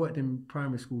 I worked in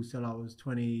primary school till I was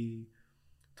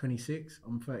 26.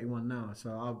 I'm 31 now.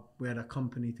 So we had a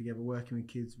company together working with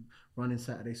kids, running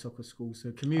Saturday soccer school.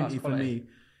 So community for me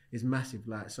is massive.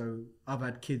 Like, so I've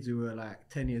had kids who are like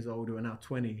 10 years old who are now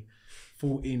 20,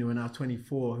 14 who are now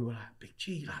 24 who are like, Big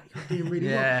G, like, you're doing really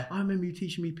well. I remember you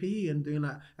teaching me PE and doing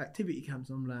like activity camps.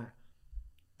 I'm like,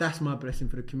 that's my blessing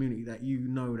for the community, that you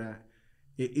know that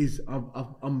it is,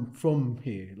 I'm from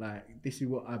here. Like, this is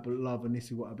what I love and this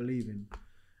is what I believe in.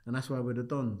 And that's why we're the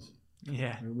Dons.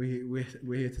 Yeah. We're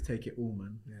here to take it all,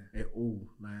 man. Yeah. It all.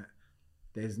 Like,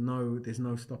 there's no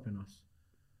stopping us.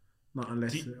 Not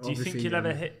unless. Do you think you'll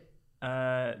ever hit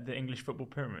the English football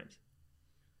pyramid?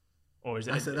 Or is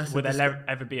it? Will there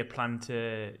ever be a plan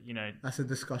to, you know? That's a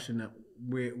discussion that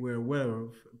we're aware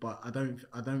of, but I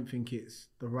don't think it's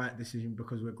the right decision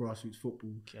because we're grassroots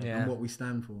football and what we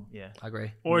stand for. Yeah, I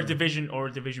agree. Or a division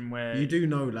where you do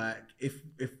know, like, if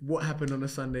what happened on a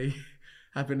Sunday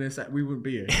happened in Saturday, we wouldn't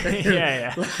be here.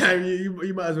 yeah. Like,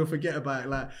 you might as well forget about it.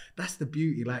 Like, that's the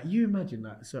beauty. Like, you imagine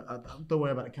that. So don't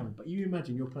worry about the camera, but you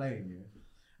imagine you're playing, yeah,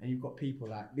 and you've got people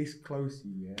like this close to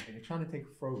you, yeah, and you're trying to take a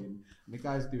throw in, and the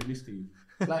guy's doing this to you.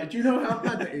 Like, do you know how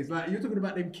bad that is? Like, you're talking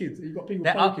about them kids, and you've got people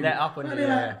poking. They're up on you.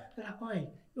 They're like, "Oi,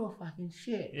 you're fucking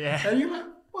shit." Yeah. And you're like,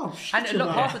 "Well, shit." And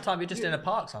look, half the time you're just in a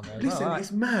park somewhere. Listen,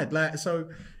 it's mad. Like, so,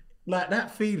 like,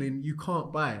 that feeling you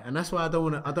can't buy, and that's why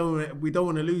we don't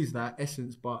want to lose that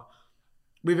essence. But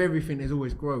with everything, there's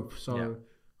always growth. So,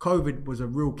 COVID was a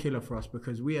real killer for us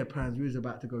because we had plans. We was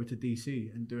about to go to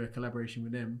DC and do a collaboration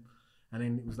with them. And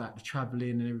then it was like the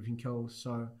travelling and everything else.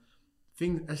 So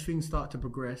as things start to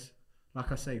progress,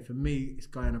 like I say, for me, it's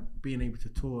being able to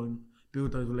tour and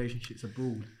build those relationships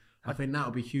abroad. I think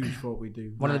that'll be huge for what we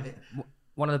do.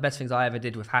 One of the best things I ever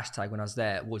did with Hashtag when I was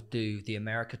there was do the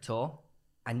America tour.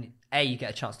 And A, you get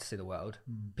a chance to see the world.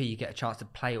 B, you get a chance to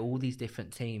play all these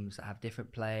different teams that have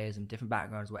different players and different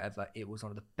backgrounds, whatever. It was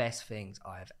one of the best things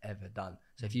I have ever done.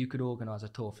 So if you could organise a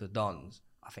tour for the Dons,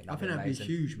 I think that'd be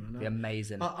huge, man. It'd be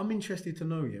amazing. I'm interested to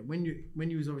know, when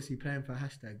you was obviously playing for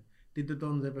Hashtag, did the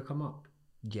Dons ever come up?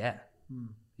 Yeah.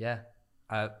 Yeah.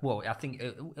 Well, I think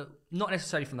not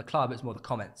necessarily from the club, it's more the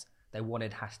comments. They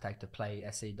wanted Hashtag to play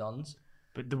SC Dons.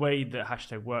 But the way that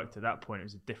Hashtag worked at that point, it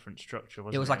was a different structure,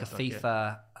 wasn't it? It was like a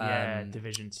FIFA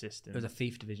division system. It was a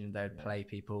FIFA division. They would play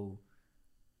people,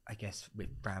 I guess, with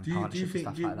brand partnerships and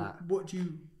stuff like that.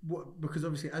 Because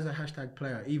obviously as a Hashtag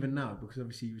player, even now, because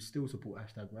obviously you still support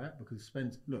Hashtag, right? Because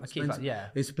Spence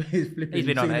his flipping. He's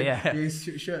been on there, yeah. His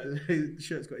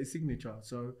shirt's got his signature.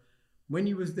 So when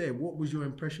you was there, what was your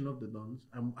impression of the Dons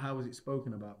and how was it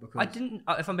spoken about? Because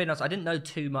if I'm being honest, I didn't know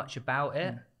too much about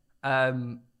it.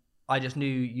 I just knew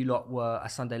you lot were a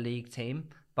Sunday League team.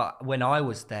 But when I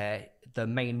was there, the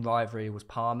main rivalry was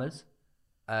Palmer's.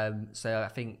 So I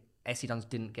think SC Dons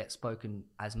didn't get spoken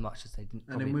as much as they didn't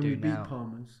probably do now. And then when we beat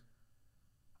Palmer's,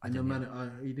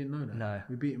 you didn't know that? No.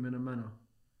 We beat him in a manner.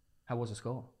 How was the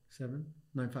score? 7?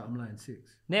 No, in fact, I'm lying. 6.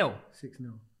 0?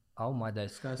 6-0. Oh my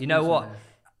days. You know what?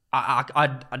 I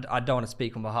don't want to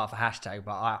speak on behalf of Hashtag,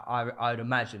 but I would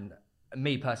imagine,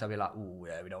 me personally, I'd be like, oh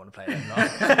yeah, we don't want to play them. No.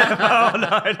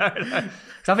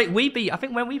 So I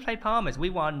think when we played Palmer's, we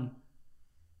won.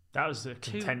 That was a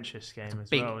contentious game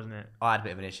as well, wasn't it? I had a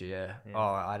bit of an issue, yeah.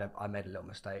 I made a little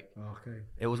mistake. Okay.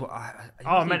 It was what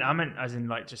I meant as in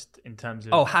like just in terms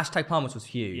of. Oh, Hashtag Palmer's was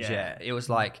huge. Yeah. It was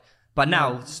like, but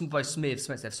now both Smith,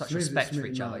 they have such respect for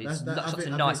each other. He's such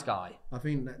a nice guy. I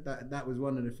think that was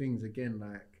one of the things again.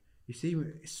 Like, you see,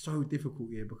 it's so difficult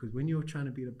here because when you're trying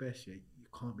to be the best, you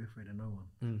can't be afraid of no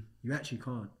one. You actually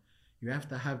can't. You have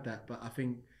to have that. But I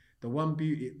think the one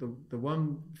beauty, the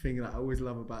one thing that I always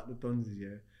love about the Dons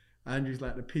is, Andrew's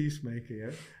like the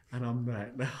peacemaker, and I'm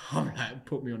like,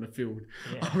 put me on the field.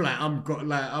 Yeah.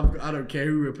 I don't care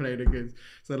who we're playing against.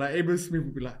 So like, Abel Smith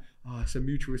would be like, oh, it's a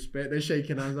mutual respect. They're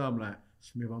shaking hands. I'm like,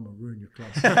 Smith, I'm gonna ruin your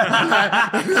club.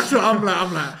 So I'm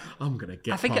like, I'm gonna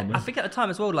get. I think at the time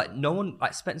as well, like no one,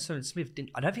 like Spencer and Smith didn't.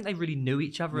 I don't think they really knew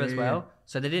each other as well.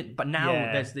 So they didn't. But now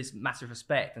there's this massive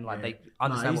respect, and like they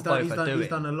understand what both are doing. He's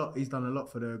done a lot. He's done a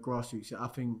lot for the grassroots. I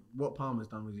think what Palmer's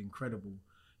done was incredible.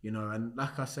 And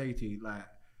like I say to you, like,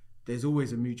 there's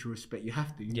always a mutual respect. You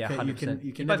have to. You can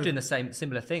You're both doing the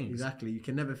similar things. Exactly. You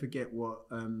can never forget what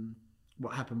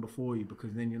happened before you,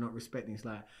 because then you're not respecting. It's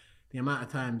like the amount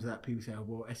of times that people say, oh,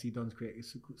 well, SC Dons created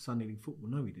Sunday League football.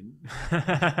 No, we didn't.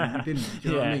 We didn't. Do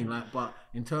you know what I mean? Like, but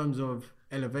in terms of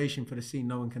elevation for the scene,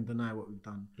 no one can deny what we've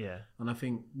done. Yeah. And I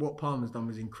think what Palmer's done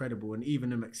was incredible. And even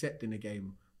them accepting the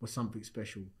game was something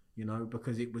special, you know,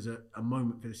 because it was a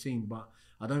moment for the scene. But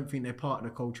I don't think they're part of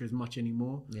the culture as much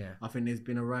anymore. Yeah. I think there's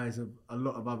been a rise of a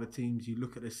lot of other teams. You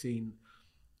look at the scene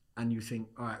and you think,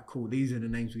 all right, cool, these are the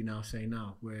names we now say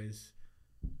now. Whereas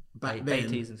back then,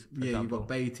 Beatties, for you've example. got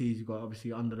Beatties, you've got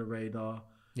obviously Under the Radar.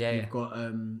 Yeah, You've got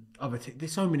other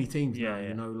there's so many teams now, Yeah.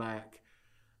 you know, like,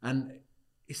 and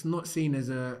it's not seen as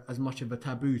much of a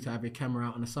taboo to have your camera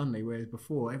out on a Sunday, whereas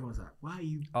before everyone's like, why are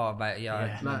you? Oh, mate, yeah, I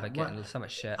Yeah. remember Like, getting what- so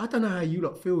much shit. I don't know how you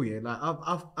lot feel, yeah. Like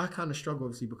I kind of struggle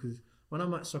obviously because when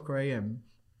I'm at Soccer AM,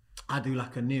 I do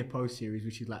like a near post series,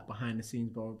 which is like behind the scenes,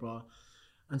 blah blah blah.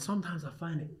 And sometimes I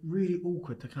find it really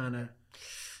awkward to kind of.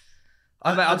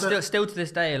 I'm still to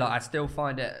this day, like I still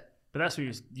find it. But that's what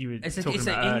you were It's talking an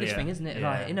about English earlier. thing, isn't it?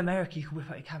 Yeah. Like in America, you can whip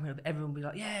out your camera, everyone will be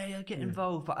like, "Yeah, get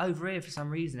involved." But over here, for some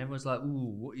reason, everyone's like,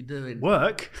 "Ooh, what are you doing?"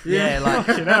 Work. Yeah, like,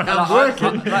 I'm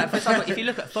working. Like, for example, if you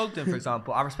look at Fogden, for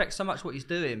example, I respect so much what he's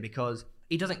doing because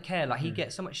he doesn't care. Like, he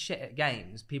gets so much shit at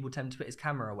games. People tend to put his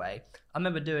camera away. I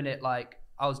remember doing it, like,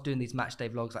 I was doing these match day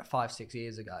vlogs like 5-6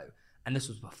 years ago. And this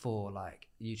was before, like,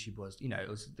 YouTube was, you know, it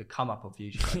was the come up of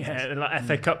YouTube. I guess. Yeah, like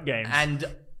FA Cup games. And,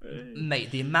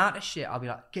 mate, the amount of shit, I'll be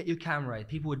like, get your camera.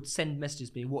 People would send messages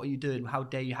to me, what are you doing? How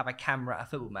dare you have a camera at a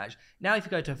football match? Now, if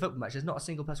you go to a football match, there's not a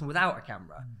single person without a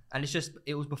camera. And it's just,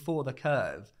 it was before the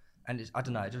curve. And it's, I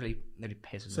don't know, it just really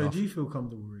pisses me So off. do you feel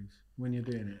comfortable, Reece, when you're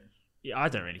doing it? Yeah, I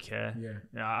don't really care.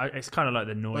 Yeah. It's kind of like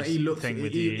the noise But he looks. thing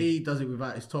with He, you. he does it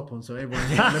without his top on, so everyone's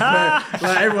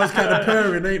everyone's kind of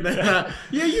purring, ain't they? Like,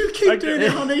 yeah, you keep doing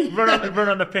it, honey. run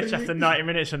on the pitch after 90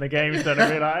 minutes and the game's done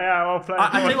and be like, yeah, I'll play.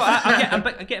 I tell you what,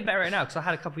 I'm getting better at it now because I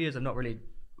had a couple of years of not really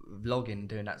vlogging,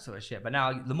 doing that sort of shit. But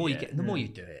now, the more you get, the more you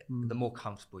do it, the more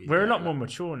comfortable you get. We're a lot Like, more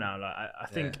mature now. Like I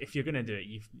think if you're gonna do it,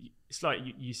 it's like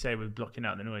you say with blocking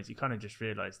out the noise. You kind of just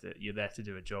realise that you're there to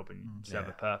do a job and serve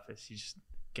a purpose. You just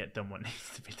get done what needs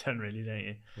to be done, really, don't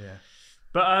you? Yeah.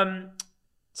 But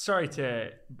sorry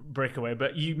to break away,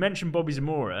 but you mentioned Bobby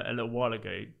Zamora a little while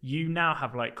ago. You now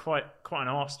have like quite an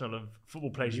arsenal of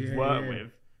football players you've worked with.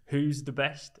 Who's the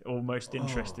best or most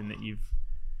interesting that you've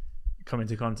come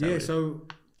into contact with? So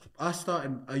I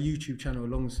started a YouTube channel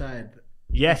alongside.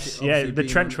 Yes, obviously the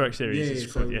being Trenchwork on- series. Yeah,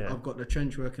 is so called, I've got the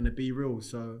Trenchwork and the Be Real.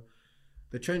 So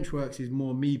the Trenchworks is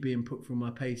more me being put through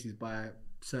my paces by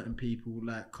certain people,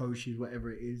 like coaches,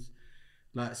 whatever it is.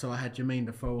 Like, so I had Jermaine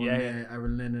Defoe on there,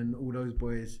 Aaron Lennon, all those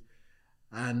boys.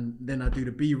 And then I do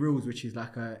the B Reels, which is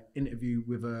like a interview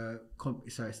with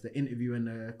it's the interview and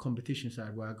the competition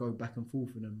side where I go back and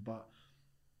forth with them. But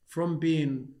from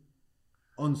being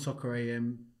on Soccer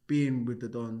AM, being with the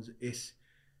Dons, it's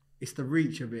the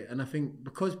reach of it. And I think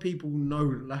because people know,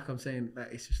 like I'm saying,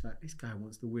 that it's just like, this guy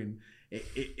wants to win.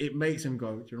 It makes them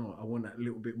go, do you know what, I want that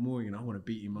little bit more, you know, I want to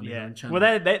beat him on his own channel.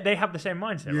 Well, they have the same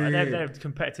mindset, right? Yeah. They're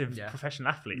competitive professional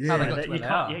athletes. Yeah. How they got to where they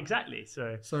are. Exactly.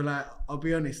 So like, I'll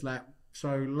be honest, like, so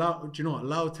do you know what,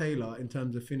 Lyle Taylor, in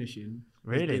terms of finishing,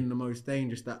 has been the most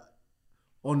dangerous that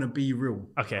on a B Reel.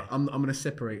 Okay. I'm going to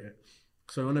separate it.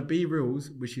 So on a B Reels,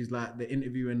 which is like the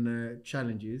interview and the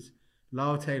challenges,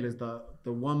 Lyle Taylor's the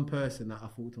one person that I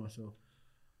thought to myself,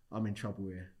 I'm in trouble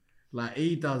here. Like,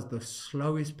 he does the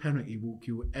slowest penalty walk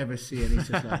you will ever see, and he's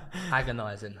just like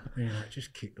agonising. Yeah, like,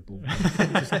 just kick the ball.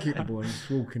 Just kick the ball. And he's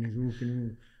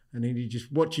walking. And then he just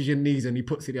watches your knees and he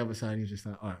puts it the other side and he's just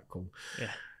like, all right, cool. Yeah.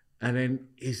 And then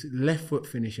his left foot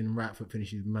finish and right foot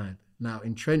finish is mad. Now,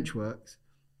 in Trenchworks,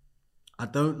 I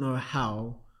don't know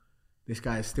how this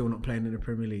guy is still not playing in the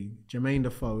Premier League. Jermaine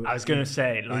Defoe. I was going to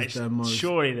say, like,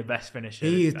 surely the best finisher.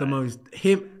 He is the most.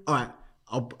 All right,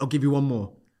 I'll give you one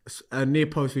more. A near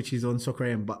post, which is on Soccer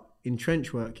AM, but in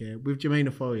Trenchwork, yeah, with Jermaine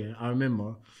Defoe, yeah, I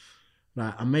remember,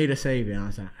 like, I made a save and I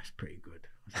was like, that's pretty good.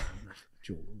 I was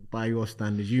like, by your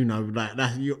standards, you know, like,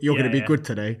 that's you're going to be good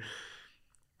today.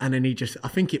 And then I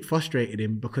think it frustrated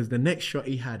him because the next shot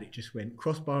he had, it just went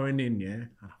crossbarring in, yeah. And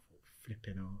I thought,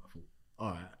 flipping out. I thought,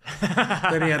 all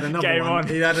right. Then he had another Game one. on.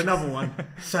 He had another one.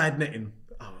 Side netting.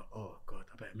 Oh God,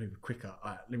 I better move quicker. All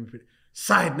right, let me put it.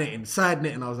 Side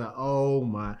netting. I was like, oh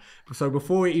my. So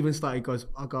before it even started, he goes,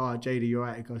 I go, oh, JD, you're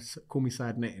right. He goes, call me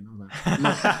side netting. I'm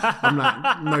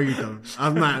like, no, you don't.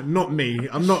 I'm like, not me.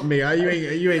 I'm not me.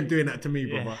 You ain't doing that to me,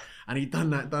 brother. And he done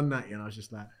that. And I was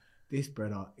just like, this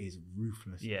brother is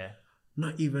ruthless. Yeah.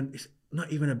 It's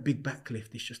not even a big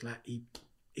backlift. It's just like he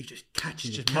just catches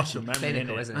It's just muscle memory,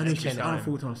 Clinical, innit? isn't And it? it's just, I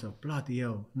Clinical. thought to myself, bloody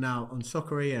hell. Now, on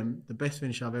Soccer AM, the best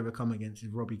finisher I've ever come against is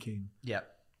Robbie Keane. Yeah.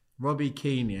 Robbie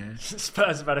Keane, yeah.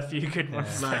 Spurs have had a few good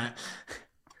ones. Like,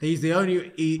 he's the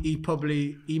only.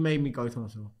 He made me go to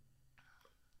myself.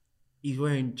 He's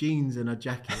wearing jeans and a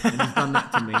jacket, and he's done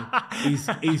that to me.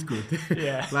 He's good.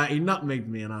 Yeah. Like, he nutmegged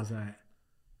me, and I was like,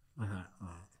 oh.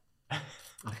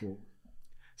 I thought,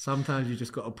 sometimes you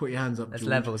just got to put your hands up. There's George,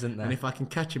 levels, isn't there? And if I can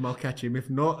catch him, I'll catch him. If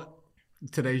not,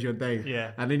 today's your day.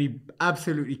 Yeah. And then he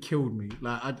absolutely killed me.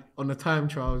 Like, on the time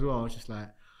trial as well, I was just like,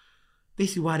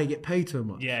 this is why they get paid so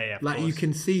much. Yeah, of Like, course. you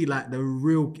can see, like, the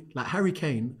real, like, Harry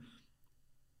Kane,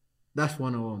 that's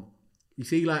one I want. You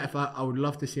see, like, if I would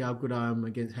love to see how good I am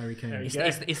against Harry Kane.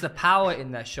 It's the power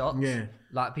in their shots. Yeah.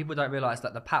 Like, people don't realise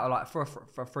that the power, like, for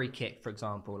a free kick, for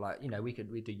example, like, you know, we do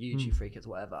YouTube free kicks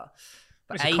or whatever.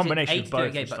 But It's a combination of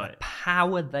both, But it's the like-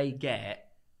 power they get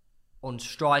on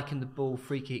striking the ball,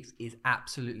 free kicks, is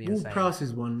absolutely Ward insane. Prowse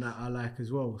is one that I like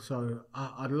as well. So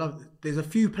I'd love. There's a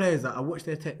few players that I watch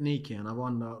their technique and I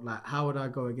wonder, like, how would I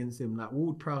go against him? Like,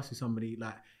 Ward Prowse is somebody,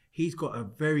 like, he's got a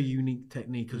very unique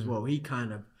technique as well. He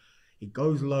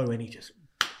goes low and he just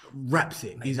wraps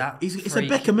it. It's a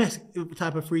Beckham-esque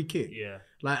type of free kick. Yeah.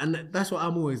 Like, and that's what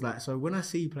I'm always like. So when I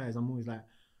see players, I'm always like,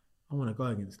 I want to go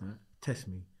against that. Test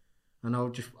me, and I'll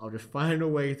just find a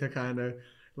way to kind of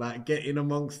like get in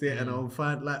amongst it, and I'll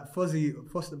find like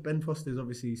Ben Foster's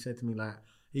obviously said to me like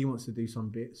he wants to do some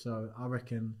bits, so I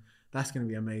reckon that's going to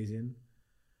be amazing.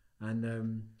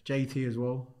 And JT as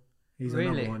well, he's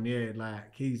Really? another one. Yeah, like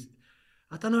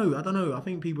I don't know. I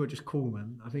think people are just cool,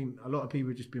 man. I think a lot of people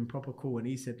have just been proper cool, and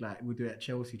he said like we'll do it at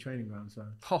Chelsea training ground. So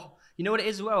Oh, you know what it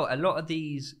is as well? A lot of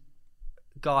these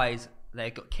guys,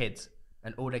 they've got kids,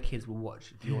 and all their kids will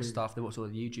watch your stuff, they watch all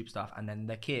the YouTube stuff, and then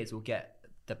their kids will get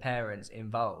the parents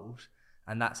involved,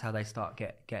 and that's how they start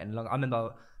getting along. I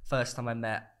remember first time I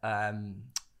met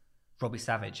Robbie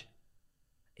Savage.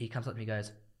 He comes up to me and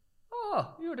goes,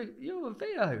 "Oh, you're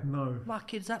Theo. no. My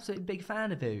kid's absolutely big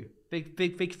fan of you.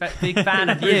 Big fan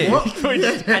of you." What?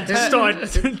 And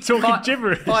Started talking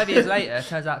gibberish. 5 years later, it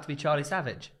turns out to be Charlie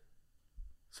Savage.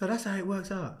 So that's how it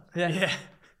works out. Yeah.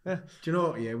 Do you know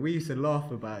what? Yeah, we used to laugh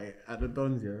about it at the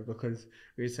Dons, yeah, because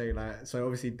we'd say like, so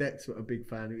obviously Dex were a big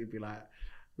fan. We'd be like,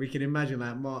 we can imagine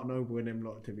like Mark Noble and them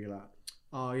lot to be like,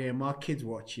 oh yeah, my kids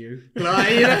watch you, like,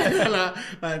 you know,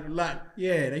 like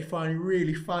yeah, they find you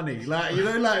really funny, like, you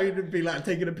know, like it'd be like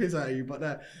taking a piss out of you. But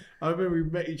I remember we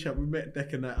met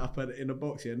Deck and that up in the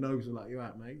box here. And Nobes was like, "You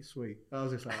right, mate? Sweet." I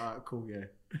was just like, "Alright, cool, yeah."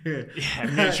 Yeah,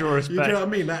 mutual respect. You know what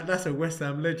I mean? Like, that's a West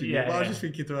Ham legend. Yeah, But I was yeah. just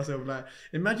thinking to myself, like,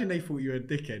 imagine they thought you were a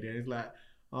dickhead, and it's like,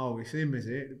 "Oh, it's him, is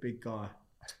it? The big guy."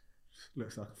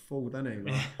 Looks like a fool, doesn't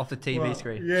he? Like, Off the TV well,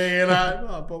 screen. Yeah, like,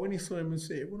 oh, but when you saw him in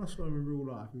City, when I saw him in real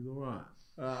life, he was alright.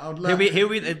 I'd like, He'll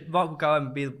be Mark will go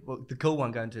and be the cool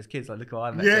one going to his kids, like, "Look what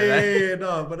I met." yeah,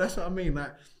 no, but that's what I mean.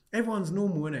 Like, everyone's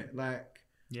normal, innit? Like,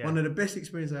 Yeah. one of the best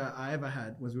experiences I ever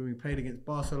had was when we played against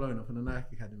Barcelona for the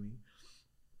Nike Academy.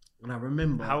 And I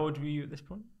remember How old were you at this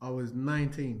point? I was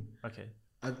 19. Okay.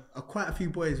 Quite a few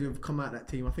boys who have come out of that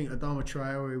team. I think Adama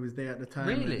Traore was there at the time.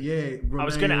 Really? Yeah. I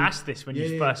was going to Romeo. ask this when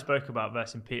you first spoke about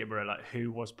versus Peterborough, like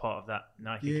who was part of that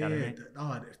Nike Academy?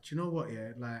 Oh, do you know what?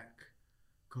 Yeah, like,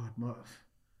 God,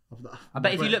 I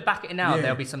bet if you look back at it now, Yeah.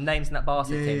 there'll be some names in that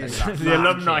Barca Yeah, team. yeah. That's like, The "Fuck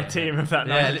alumni yeah." team of that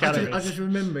Yeah, Nike literally. Academy. I just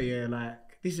remember, yeah, like,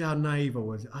 this is how naive I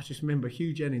was. I just remember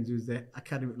Hugh Jennings, who was the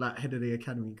academy, like head of the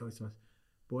academy, goes to us,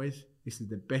 "Boys, this is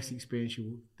the best experience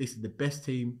this is the best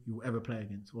team you will ever play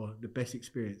against, or the best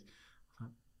experience." I was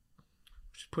like,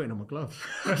 just putting on my gloves.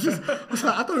 I was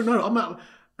like, I don't know.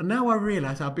 And now I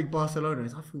realise how big Barcelona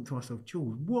is. I think to myself,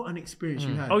 Jules, what an experience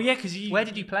you had. Oh yeah, because you. Where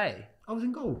did you play? I was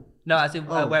in goal. No, as in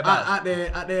whereabouts?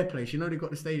 At their place. You know, they got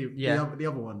the stadium, Yeah. the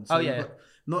other one. Oh, you yeah. got-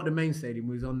 not the main stadium.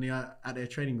 We was on at their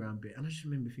training ground bit, and I just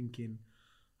remember thinking,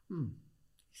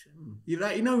 You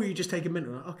know, you just take a minute,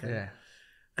 like, okay, Yeah.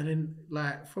 and then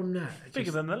like from that,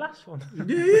 Bigger than the last one.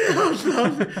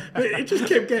 but it just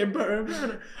kept getting better and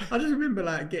better. I just remember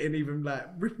like getting even like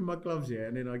ripping my gloves here,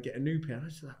 and then I get a new pair. And I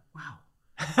was just like, wow,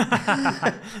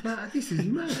 like, this is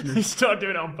madness. You started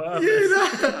doing it on purpose.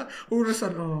 Yeah, like, all of a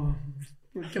sudden, oh,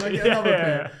 can I get another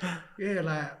Yeah. pair? Yeah,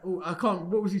 like, oh, I can't.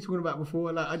 What was he talking about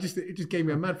before? Like, it just gave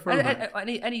me a mad throwback.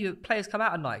 Any players come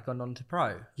out of Nike gone on to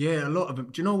pro? Yeah, a lot of them.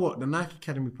 Do you know what? The Nike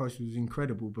Academy process was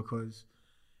incredible because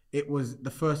it was the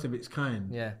first of its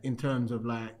kind. Yeah. In terms of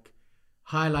like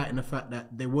highlighting the fact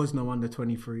that there was no under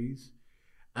 23s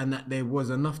and that there was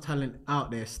enough talent out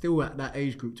there still at that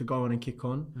age group to go on and kick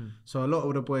on. So a lot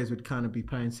of the boys would kind of be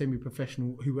playing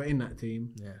semi-professional who were in that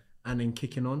team and then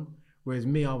kicking on. Whereas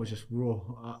me, I was just raw.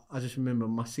 I just remember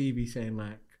my CV saying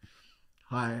like,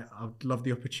 "Hi, I'd love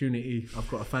the opportunity. I've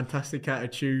got a fantastic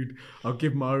attitude. I'll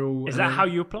give my all." Is And that then- how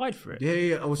you applied for it?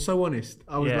 Yeah, I was so honest.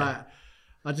 I was Yeah. like,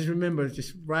 I just remember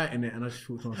just writing it, and I just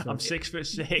thought to myself, I'm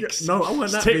 6'6". No, I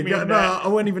wasn't that Stick big. me in No, there. I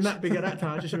wasn't even that big at that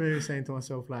time. I just remember saying to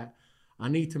myself, like, I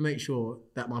need to make sure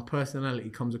that my personality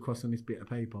comes across on this bit of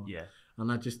paper. Yeah.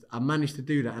 And I managed to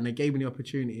do that, and they gave me the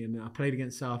opportunity, and I played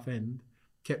against Southend,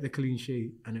 kept the clean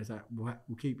sheet, and it was like, we'll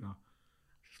keep her.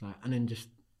 Just like, and then just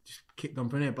kicked on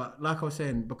from there. But like I was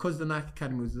saying, because the Nike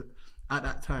Academy was at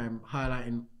that time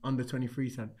highlighting under 23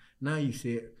 talent, now you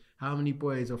see it. How many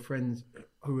boys or friends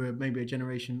who are maybe a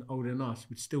generation older than us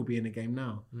would still be in the game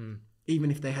now?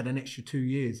 Even if they had an extra 2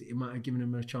 years, it might have given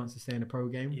them a chance to stay in a pro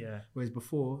game. Yeah. Whereas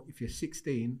before, if you're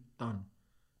 16, done.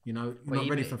 You know, you're Well, not even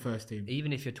ready for first team.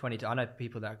 Even if you're 22, I know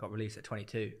people that got released at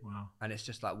 22. Wow. And it's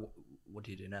just like, what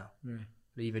do you do now? Yeah.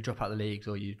 You either drop out the leagues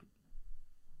or you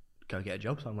go get a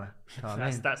job somewhere. You know what I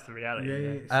mean? That's the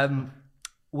reality. Yeah.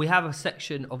 We have a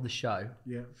section of the show,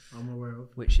 Yeah, I'm aware of.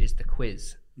 which is the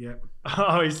quiz. Yeah.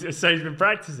 Oh, so he's been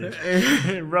practicing,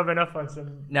 rubbing off on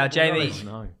some. Now, Jamie,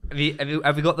 No.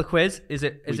 have we got the quiz? Is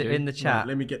it We do. in the Right, chat?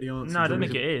 let me get the answer. No, I don't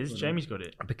think it is. Jamie's got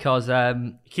it. Because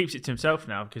He keeps it to himself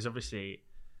now because obviously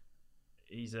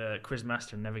he's a quiz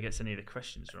master and never gets any of the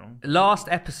questions wrong. last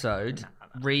episode,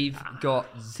 Reeve got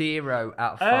 0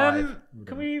 out of 5.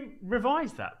 Can we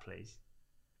revise that, please?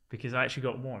 Because I actually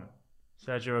got 1.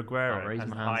 Sergio I'll Aguero raise has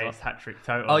the my hands highest hat trick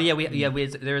total. Oh yeah,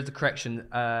 there is a correction.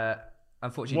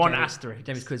 Unfortunately, 1 asterisk.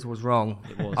 Jamie's quiz was wrong.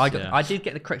 It was, I did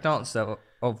get the correct answer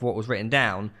of what was written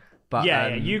down, but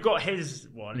yeah, you got his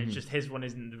one. It's just his one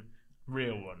isn't the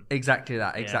real one. exactly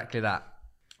that.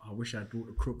 I wish I'd brought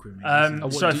a crook with me.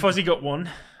 So Fozzie got 1.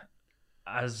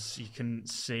 As you can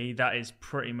see, that is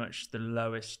pretty much the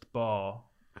lowest bar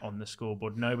on the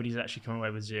scoreboard. Nobody's actually come away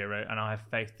with 0, and I have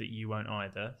faith that you won't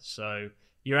either. So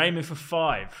you're aiming for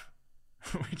 5,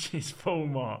 which is full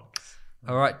marks.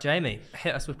 All right, Jamie,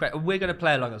 hit us with questions. We're going to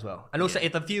play along as well. And also,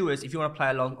 if the viewers, if you want to play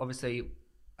along, obviously,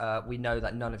 we know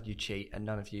that none of you cheat and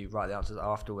none of you write the answers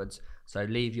afterwards. So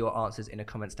leave your answers in the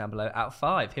comments down below out of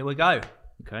 5. Here we go.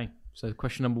 Okay. So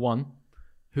question number 1.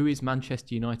 Who is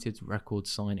Manchester United's record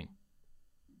signing?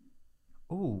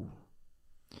 Ooh.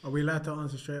 Are we allowed to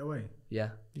answer straight away? Yeah.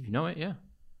 If you know it, yeah.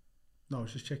 No, I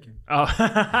was just checking. Oh,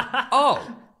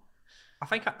 Oh! I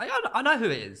think I know who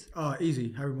it is. Oh,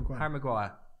 easy. Harry Maguire. Harry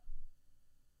Maguire.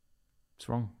 It's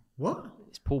wrong. What?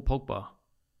 It's Paul Pogba.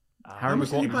 How much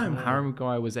did he buy him for? Harry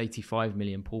Maguire was 85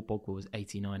 million. Paul Pogba was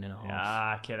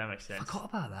 89.5. okay, that makes sense. Forgot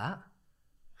about that.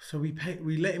 So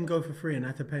we let him go for free and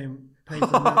had to pay for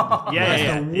that. Yeah, That's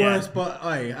yeah, the yeah. worst. But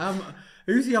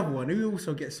who's the other one? Who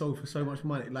also gets sold for so much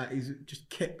money? Like he's just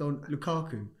kept on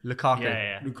Lukaku. Lukaku.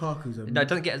 Yeah. Lukaku's a No, it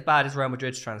doesn't get as bad as Real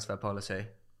Madrid's transfer policy.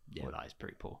 Yeah, that is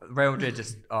pretty poor. Real Madrid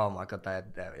just, oh my God,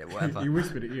 they're whatever. You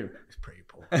whispered at you. It's pretty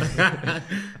poor.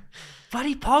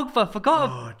 Bloody Pogba, forgot.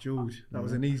 Oh, George, that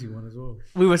was an easy one as well.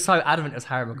 We were so adamant as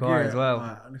Harry Maguire as well.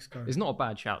 Right, let's go. It's not a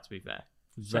bad shout, to be fair.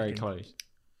 It was very Second. close.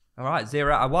 All right,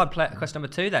 0 out of 1. Question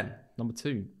number 2 then. Number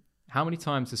 2. How many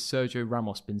times has Sergio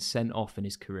Ramos been sent off in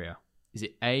his career? Is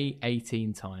it A,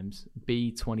 18 times,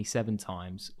 B, 27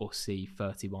 times, or C,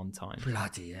 31 times?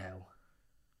 Bloody hell.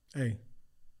 Hey,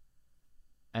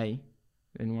 A.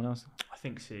 Anyone else? I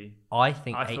think C. I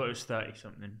think I thought it was 30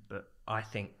 something, but I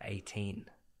think 18.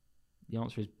 The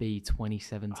answer is B,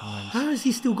 27 times. how has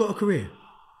he still got a career?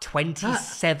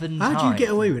 27 How times. do you get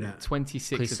away with that?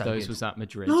 26 Please of so those good. was at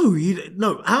Madrid.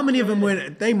 No. How many of them were?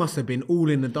 They must have been all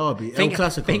in the derby. Think, El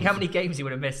Clasico. think how many games he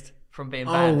would have missed from being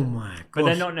Oh banned. my god! but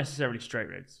they're not necessarily straight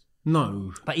reds.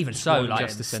 No. But even so, More like,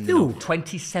 just to send Still. them off.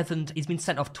 27, he's been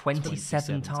sent off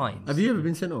 27 27 times. Have you ever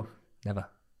been sent off? Never.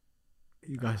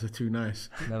 You guys are too nice.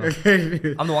 Never.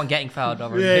 I'm the one getting fouled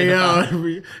over. Yeah.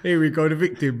 Here we go, the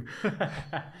victim.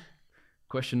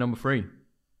 Question number 3.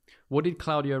 What did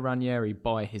Claudio Ranieri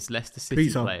buy his Leicester City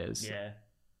Pizza. players? Yeah.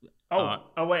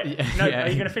 Oh wait. yeah, No, yeah. are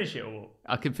you going to finish it or?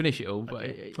 I can finish it all, but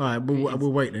All right,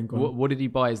 we'll wait then. Go on. what did he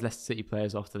buy his Leicester City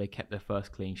players after they kept their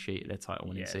first clean sheet at their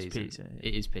title-winning Yeah, it's season? pizza, yeah.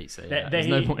 It is pizza. There, Yeah. There's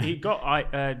no point. he got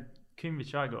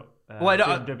Kumvich. I got. Wait, no,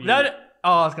 BMW. no. Oh,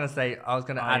 I was going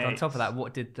to add on I8s. top of that,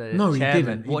 what did the No, he chairman...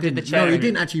 didn't. What did the No, chairman... he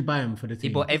didn't actually buy him for the He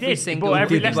team. bought every did. He single, bought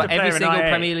every he bought Leicester every player an single i8.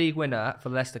 Premier League winner for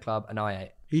the Leicester club an i8.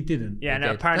 He didn't. Yeah, no.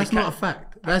 did. Apparently, That's not a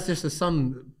fact. That's just a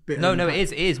sun bit. No, of no, it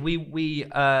is. It is. We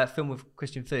film with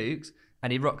Christian Fuchs,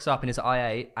 and he rocks up in his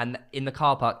i8, and in the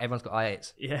car park, everyone's got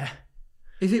i8s. Yeah.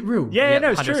 Is it real? Yeah, Yeah,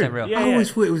 no, it's 100% true. real. Yeah, I always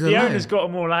thought it was a the lie. owners got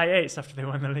them all i8s after they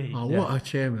won the league. Oh, what a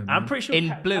chairman. I'm Man. pretty sure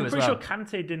In blue I'm as pretty well. sure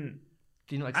Kante didn't.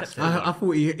 Do you not accept it? I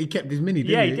thought he kept his mini,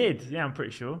 didn't Yeah, he? he did. Yeah, I'm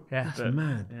pretty sure. Yeah. That's But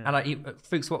mad. yeah. And like,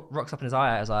 Fuchs rocks up in his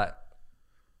i8, I was like,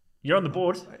 You're on the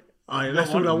board. Alright,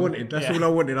 that's all I wanted. That's all I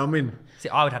wanted. I'm in. See,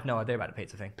 I would have no idea about the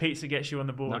pizza thing. Pizza gets you on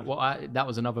the board. No, that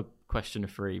was another question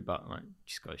of 3, but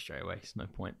just go straight away. It's no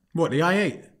point. What, the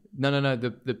I8? No.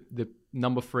 The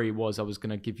number 3 was I was going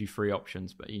to give you 3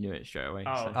 options, but you knew it straight away.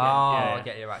 Oh, so. okay. I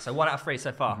get you right. So 1 out of 3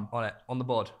 so far on the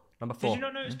board. Number 4. Did you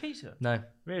not know it was pizza? No,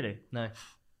 Really? no.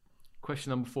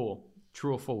 Question number 4.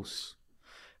 True or false?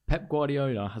 Pep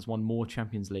Guardiola has won more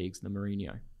Champions Leagues than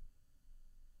Mourinho.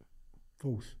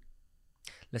 False.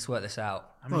 Let's work this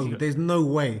out. Bro, there's no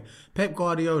way. Pep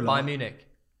Guardiola. Bayern Munich. He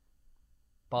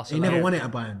Barcelona. never won it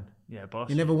at Bayern. Yeah,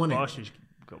 Barca. He never won it. Barca's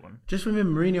got one. Just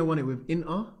remember, Mourinho won it with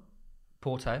Inter,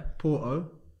 Porto.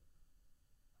 Porto.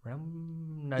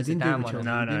 No, He didn't do it Zidane with won Chelsea.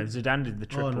 it. No, Zidane did the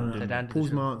triple. Oh, no. didn't he? Zidane did Pause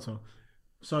the my answer.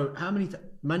 So, how many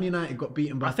Man United got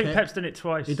beaten by I think Pep? Pep's done it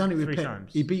twice. He done it with 3 Pep.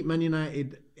 times. He beat Man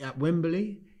United at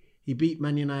Wembley. He beat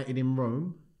Man United in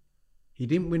Rome. He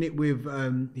didn't win it with.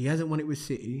 He hasn't won it with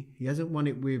City. He hasn't won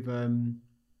it with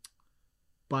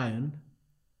Bayern.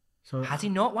 So Has he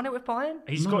not won it with Bayern?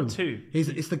 He's no. got 2.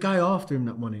 It's the guy after him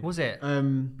that won it. Was it?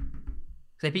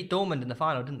 They beat Dortmund in the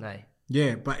final, didn't they?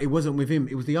 Yeah, but it wasn't with him.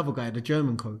 It was the other guy, the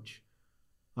German coach.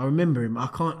 I remember him. I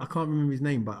can't remember his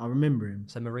name, but I remember him.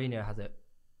 So Mourinho has it.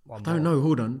 I don't know.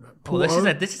 Hold on. Oh,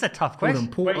 this is a tough Hold question.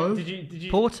 on. Porto. Wait, did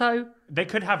you? Porto. They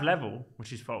could have level,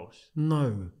 which is false.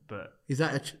 No. But Is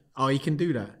that he can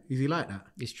do that? Is he like that?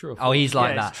 It's true or Oh, he's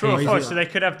like yeah, that. it's true or He's false. like- So they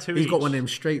could have 2 He's each. got one of them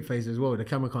straight faces as well. The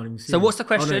camera can't even see So him. what's the Oh,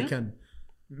 no, question? he can.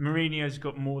 Mourinho's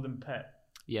got more than Pep.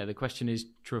 Yeah, the question is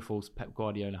true or false? Pep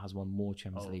Guardiola has won more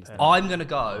Champions Leagues. Pep. Than I'm gonna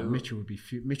go. Mitchell would be.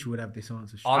 Mitchell would have this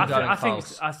answer. I'm straight. going I think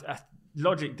false.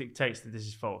 logic dictates that this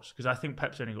is false because I think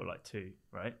Pep's only got like 2,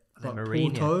 right? But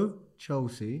Mourinho. Porto,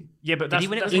 Chelsea. Yeah, but Did that's, he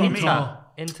win it that's with what I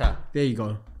mean. Inter? Inter. There you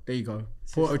go. There you go.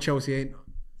 Porto, Chelsea ain't.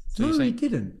 So No, you he say-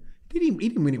 didn't. Did he? He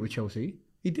didn't win it with Chelsea.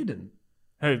 He didn't.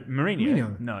 Who, Mourinho?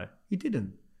 Mourinho. No. He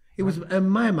didn't. It was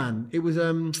my man. It was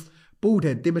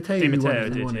Baldhead Di Matteo. Di who won Matteo it. He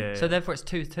did, won it. yeah. So therefore it's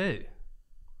 2-2.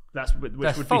 Which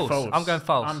That's would false. be false. I'm going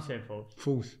false. I'm saying false.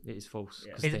 False. It is false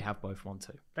because Is they it- have both won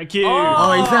 2. Thank you.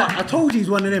 Oh, he's that. I told you he's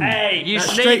one of them. Hey, You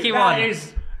that's sneaky straight- one. that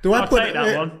is- Do I I'll put take it-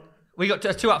 that one. We got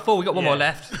 2 out of 4. We got one Yeah. more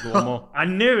left. One more. I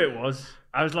knew it was.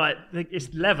 I was like,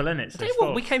 it's level, isn't it? So Tell it's you what,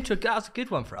 false. we came to that was a good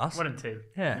one for us. 1 and 2.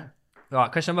 Yeah. All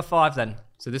right, question number 5 then.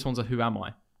 So this one's a who am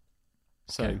I?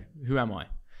 So Okay. who am I?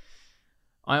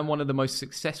 I am one of the most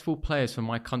successful players from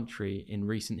my country in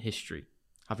recent history,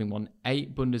 having won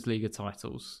 8 Bundesliga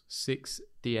titles, 6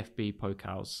 DFB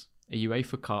Pokals, a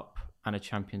UEFA Cup and a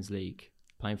Champions League,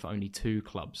 playing for only 2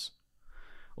 clubs.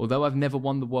 Although I've never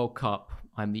won the World Cup,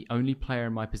 I'm the only player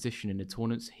in my position in the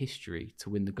tournament's history to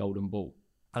win the Golden Ball.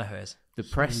 I know who it is. The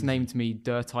press named me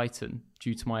Der Titan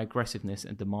due to my aggressiveness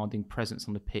and demanding presence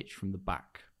on the pitch from the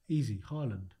back. Easy.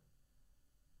 Haaland.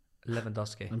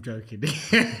 Lewandowski. I'm joking.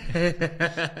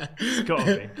 It's got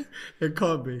to be. It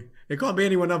can't be. It can't be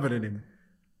anyone other than him.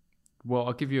 Well,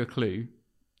 I'll give you a clue.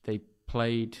 They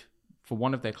played, for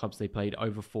one of their clubs, they played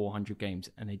over 400 games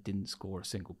and they didn't score a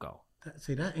single goal.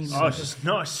 See, that ain't. Oh, it's just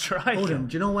not a striker. Hold on.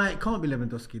 Do you know why it can't be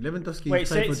Lewandowski? Lewandowski Wait,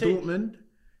 played for say- Dortmund.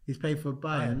 He's played for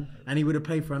Bayern, and he would have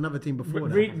played for another team before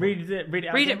that. Read it out. Read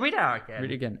again. it. Read it out again.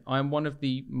 Read it again. I am one of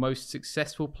the most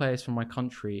successful players from my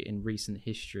country in recent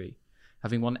history,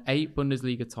 having won 8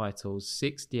 Bundesliga titles,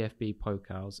 6 DFB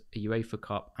Pokals, a UEFA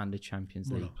Cup and a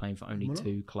Champions League, playing for only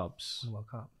 2 clubs. World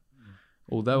Cup.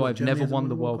 Although What, I've Germany never hasn't won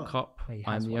the World Cup, He I am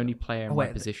has the won only it. player in Oh, my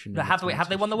wait, position. but in have the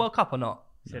they won the World Cup or not?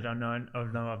 Said, oh no,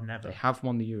 I've never. They have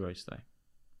won the Euros though.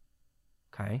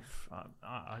 Okay.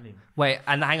 I didn't. Wait,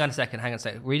 and hang on a second.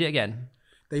 Read it again.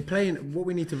 They play in. What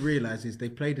we need to realise is they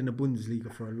played in the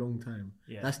Bundesliga for a long time.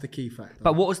 Yeah. That's the key factor.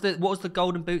 But what was the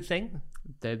Golden Boot thing?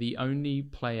 They're the only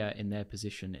player in their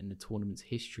position in the tournament's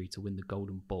history to win the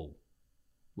Golden Ball,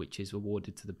 which is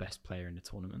awarded to the best player in the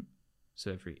tournament.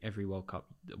 So every World Cup,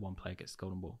 one player gets the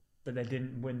Golden Ball. But they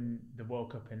didn't win the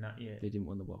World Cup in that year. They didn't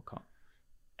win the World Cup.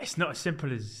 It's not as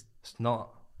simple as It's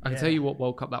not. I can Yeah. tell you what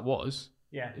World Cup that was.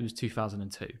 yeah. It was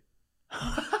 2002.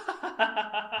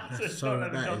 so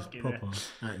that is proper.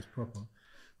 That is proper.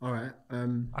 All right.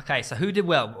 Okay, so who did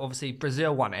well? Obviously,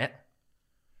 Brazil won it.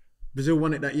 Brazil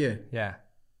won it that year. Yeah.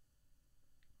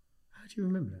 How do you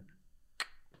remember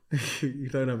that? You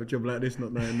don't have a job like this,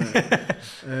 not knowing that.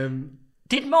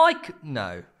 Did Mike?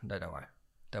 No, don't worry.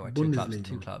 Don't worry. Bundesliga.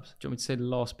 Two clubs. Do you want me to say the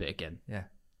last bit again? Yeah.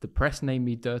 The press named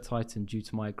me Der Titan due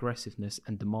to my aggressiveness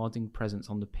and demanding presence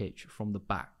on the pitch from the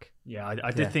back. Yeah, I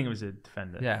did Yeah. think it was a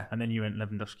defender. Yeah. And then you went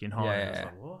Lewandowski and Haaland. Yeah, I was yeah.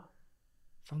 like, what?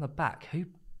 From the back. Who?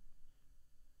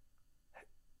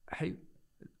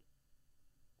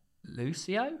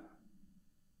 Lucio?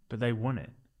 But they won it.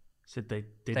 Said they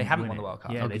didn't. They haven't win won the it. World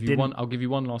Cup. Yeah, I'll they give you didn't. one. I'll give you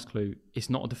one last clue. It's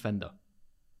not a defender.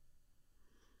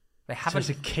 They So haven't. it's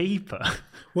a keeper.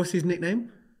 What's his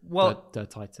nickname? Well, the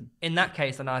Titan. in that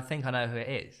case, then I think I know who it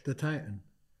is. The Titan.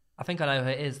 I think I know who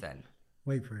it is then.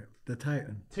 Wait for it. The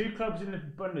Titan. 2 clubs in the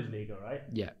Bundesliga, right?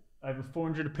 Yeah. Over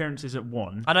 400 appearances at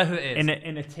one. I know who it is.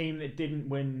 In a team that didn't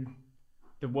win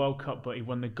the World Cup, but he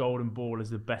won the Golden Ball as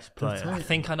the best player. Titan. I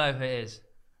think I know who it is.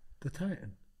 The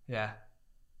Titan. Yeah.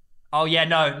 Oh yeah,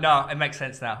 no, it makes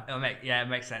sense now. It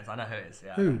makes sense. I know who it is.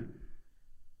 Yeah. Who?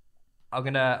 I'm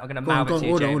gonna Go on, mouth go it on, to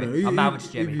you, hold on, Jamie. hold on. I'll mouth it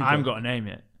to Who Jamie. you I haven't got a name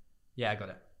yet. Yeah, I got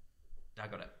it.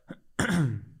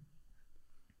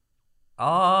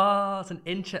 Oh, it's an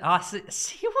inch.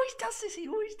 See, he always does this. He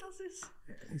always does this.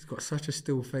 He's got such a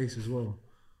still face as well.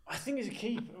 I think it's a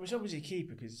keeper. It was obviously a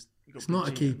keeper because It's not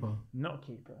a keeper. Not a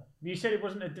keeper. You said it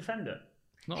wasn't a defender.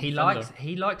 Not a He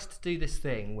defender. likes to do this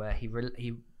thing where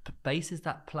he bases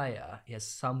that player. He has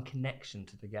some connection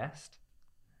to the guest.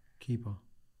 Keeper.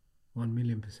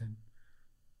 1,000,000%.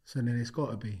 So then it's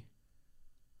got to be.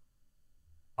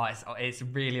 Oh, it's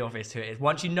really obvious who it is.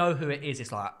 Once you know who it is,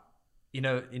 it's like you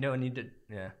know when you did.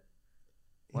 Yeah.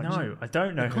 No, I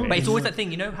don't know. Who But it it's is. always that thing,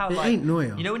 you know how It like ain't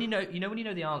Neuer. you know when you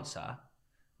know the answer,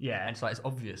 Yeah, and it's like it's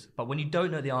obvious. But when you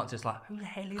don't know the answer, it's like who the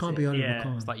hell is Can't it? be Oliver Yeah.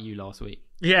 Kahn. It's like you last week.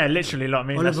 yeah, literally like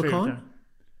me. Oliver last week. Kahn?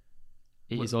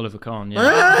 It is Oliver Kahn,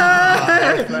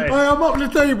 yeah. Hey! play. Hey, I'm up the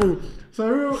table.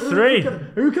 So Three.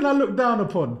 Who can I look down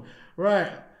upon? Right.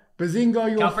 Bazinga,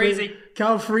 you're Calfreezy.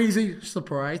 Calfreezy,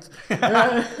 surprise.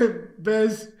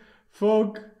 Bez,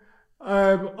 Fogg,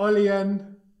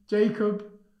 Olian, Jacob.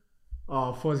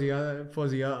 Oh, Fozzie.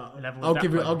 Level I'll that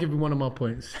give you. way. I'll give you one of my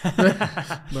points.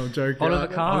 No I'm joking. Oliver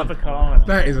Kahn. Oliver Kahn.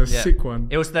 That is a Yeah. sick one.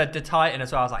 It was the Titan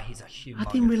as well. I was like, he's a human.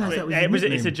 I didn't realise that was his It's a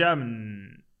nickname.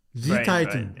 German. Z brain,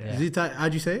 Titan. right? Yeah. Z Titan.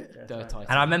 How'd you say it? The Titan.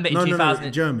 And I remember in No,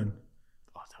 2000. German.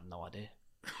 I have no idea.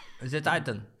 Was it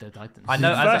Titan? The Titan. I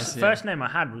know. First name I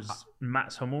had was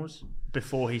Mats Hummels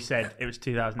before he said it was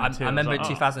 2002. I remember was in like,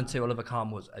 2002, Oliver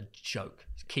Kahn was a joke.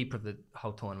 He's keeper of the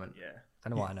whole tournament. Yeah.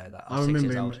 Don't know why I know that. I I'm 6 remember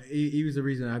years him. old. He was the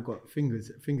reason I got finger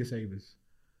savers.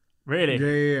 Really?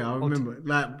 Yeah. I remember.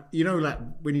 Like like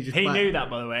when you just He buy, knew that,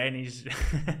 by the way, and he's.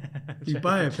 You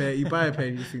buy a pair, and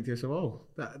you just think to yourself, "Oh,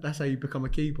 that's how you become a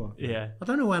keeper." Yeah. I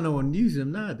don't know why no one uses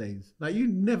them nowadays. Like you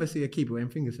never see a keeper wearing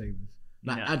finger savers.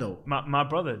 Like No. adult. My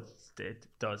brother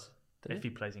does. If he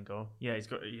plays in goal. Yeah, he's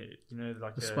got,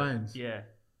 like The spines. Yeah.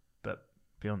 But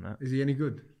beyond that. Is he any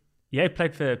good? Yeah, he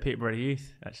played for Peterborough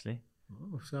Youth, actually.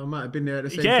 Oh, so I might have been there at the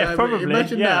same Yeah, time. probably.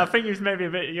 Imagine Yeah, that. I think he was maybe a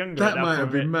bit younger. That at might have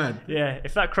point, been but- mad. Yeah,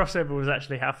 if that crossover was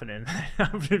actually happening,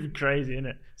 that would be crazy,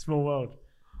 innit? Small world.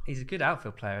 He's a good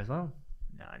outfield player as well.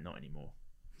 No, not anymore.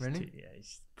 It's Really? Too, yeah,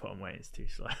 he's put on weight. It's too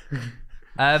slow.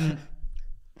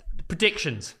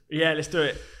 Predictions. Yeah, let's do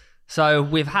it. So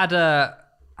we've had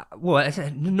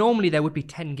normally there would be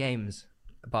 10 games,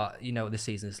 but you know what this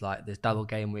season is like. There's double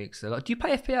game weeks. So, do you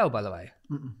play FPL, by the way?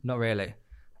 Not really.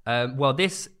 Well,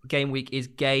 this game week is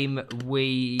game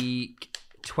week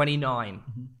 29.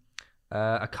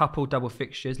 A couple double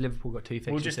fixtures. Liverpool got 2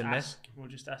 fixtures in this. We'll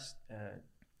just ask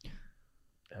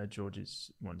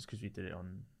George's ones because we did it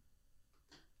on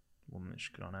one that's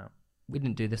gone out. We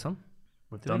didn't do this one.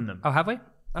 We've did done we? them. Oh, have we?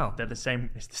 Oh. They're the same.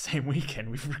 It's the same weekend.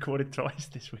 We've recorded twice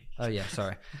this week. Oh, yeah,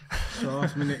 sorry. So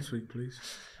ask me next week, please.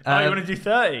 Oh, you want to do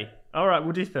 30? All right,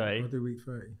 we'll do 30. I'll do week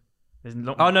 30. There's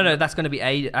not. Oh, no, that's going to be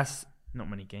Not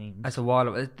many games. that's a while.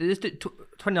 Let's do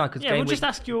 29 because Yeah, game we'll week, just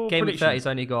ask your game week predictions. 30's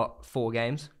only got 4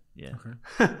 games. Yeah,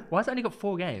 Why has it only got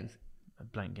 4 games? a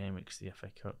blank game week 'cause the FA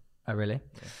Cup. Oh, really?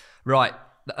 Yeah. Right.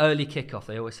 The early kickoff.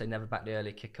 They always say never back the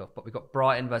early kickoff, but we've got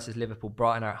Brighton versus Liverpool.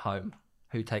 Brighton are at home.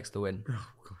 Who takes the win? Oh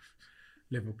gosh,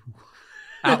 Liverpool.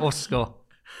 What's the score?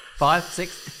 5,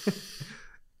 6?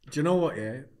 Do you know what?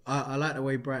 Yeah, I like the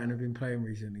way Brighton have been playing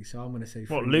recently, so I'm going to say.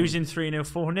 What, 3-1. losing 3-0,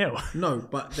 4-0? No,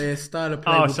 but their style of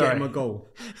play Oh, will sorry. get them a goal.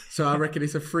 So I reckon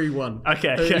it's a 3-1.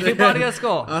 Okay. You think Brighton are going to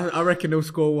score? I reckon they'll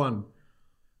score 1.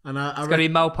 And I It's going to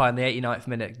be Malpai in the 89th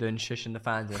minute doing shushing the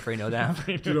fans and 3-0 down.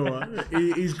 do you know what?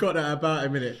 He's got that about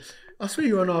him, innit? I swear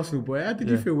you're an Arsenal boy. How did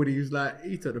you feel when he was like,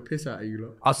 he took the piss out of you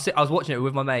lot? I was watching it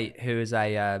with my mate who is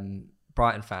a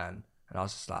Brighton fan. And I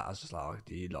was just like, oh,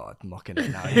 you lot are mocking it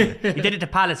now. He did it to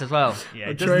Palace as well. Yeah,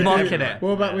 And just Troy mocking Deeney- it.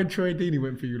 What about when Troy Deeney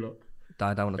went for you lot?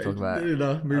 I don't want to talk about You it.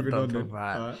 know, moving Don't on talk then.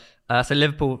 about it. Alright. So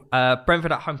Liverpool,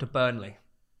 Brentford at home to Burnley.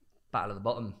 Battle of the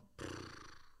bottom.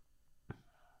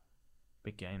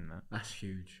 big game, that. That's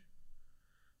huge.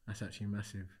 That's actually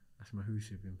massive. That's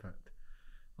massive, in fact.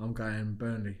 I'm going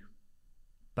Burnley.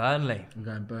 Burnley. I'm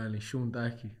going Burnley. Sean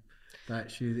Dykey.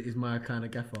 That she is my kind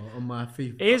of gaffer on my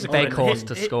FIFA. Here's a Fake question. horse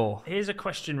to score. Here's a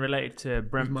question related to He's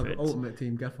my Brentford. ultimate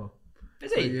team gaffer.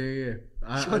 Is he? Yeah.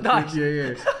 Nice.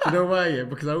 Yeah. Do you know why? Yeah,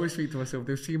 because I always think to myself,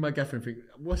 they'll see my gaffer and think,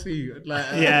 what's he like?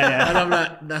 Yeah. And I'm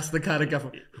like, that's the kind of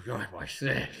gaffer. Right, boys,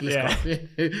 let's go.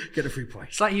 Get the 3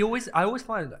 points. It's like I always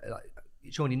find like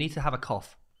Sean, you need to have a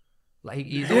cough. Like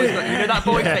he's always got, you know that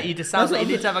voice that you just sounds like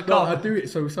you need to have a cough. No, I do it.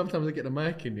 So sometimes I get the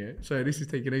mic in, yeah. So this is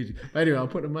taking ages. But anyway, I'll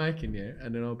put the mic in, yeah,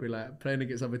 and then I'll be like playing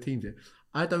against other teams. Yeah.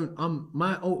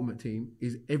 My ultimate team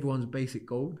is everyone's basic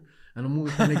gold, and I'm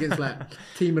always playing against like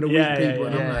team of the week people,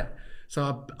 and I'm like,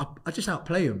 so I just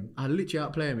outplay them. I literally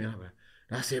outplay them. And I'm like,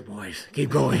 that's it, boys.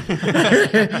 Keep going. Pretty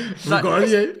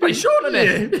short, isn't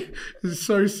it? It's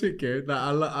so sick, yeah. That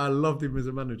I loved him as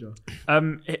a manager.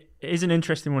 It is an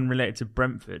interesting one related to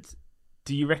Brentford.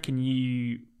 Do you reckon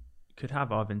you could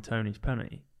have Ivan Toney's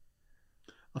penalty?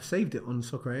 I've saved it on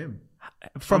Soccer AM.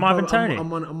 From Ivan Toney?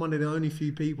 I'm one of the only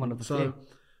few people. One of the few.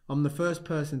 I'm the first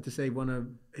person to save one of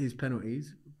his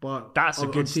penalties. But That's a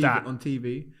good stat. On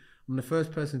TV. I'm the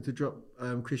first person to drop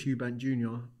Chris Eubank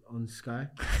Jr. on Sky.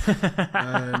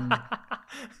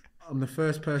 I'm the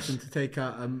first person to take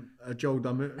out a Joel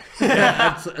Dummett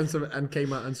and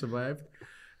came out and survived.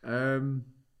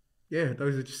 Yeah,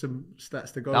 those are just some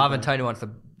stats to go. The Ivan Toney one's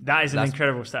that is an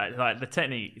incredible stat. Like the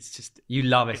technique, it's just you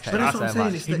love his But technique that's what I'm so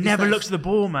saying. much. he never looks at the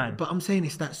ball, man. But I'm saying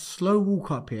it's that slow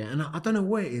walk up here, and I don't know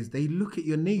what it is. They look at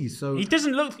your knees, so He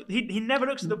doesn't look. He never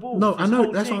looks at the ball. No, His I know,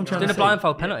 whole that's what thing, I'm trying Doing to a say.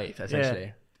 blindfold penalty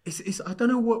essentially. it's I don't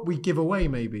know what we give away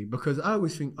maybe, because I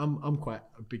always think I'm quite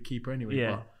a big keeper anyway.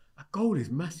 Yeah. But a goal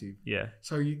is massive. Yeah.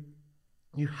 So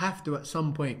you have to at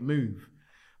some point move.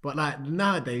 But like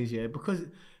nowadays, yeah, because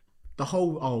the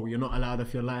whole you're not allowed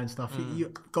if you're lying stuff.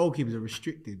 Goalkeepers are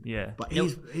restricted. Yeah. But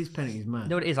his penalty is mad. You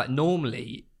know what it is? Like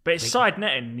normally, But it's side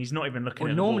netting, and he's not even looking at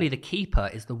the normally ball. the keeper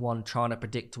is the one trying to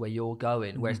predict where you're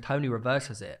going, whereas Tony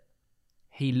reverses it.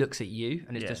 He looks at you,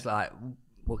 and it's just like,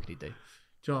 what can he do? Do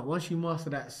you know what? Once you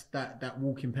master that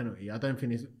walking penalty, I don't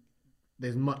think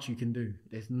there's much you can do.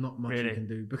 There's not much you can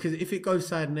do, because if it goes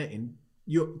side netting,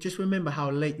 you just remember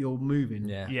how late you're moving.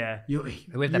 Yeah.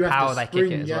 With the power they kick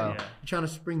it as well. You're trying to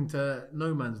spring to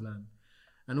no man's land,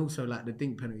 and also like the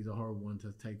dink penalty is a horrible one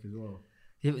to take as well.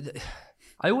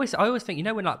 I always think, you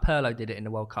know, when like Pirlo did it in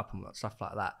the World Cup and stuff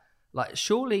like that, like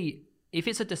surely if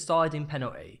it's a deciding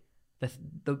penalty,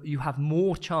 you have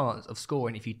more chance of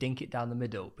scoring if you dink it down the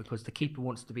middle, because the keeper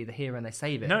wants to be the hero and they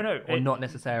save it. Or not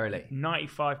necessarily.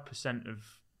 95% of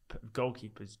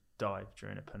goalkeepers dive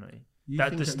during a penalty. You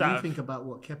think about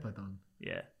what Kepa done.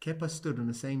 Yeah. Kepa stood on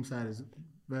the same side as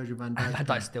Virgil van Dijk. Van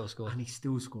Dijk still scored. And he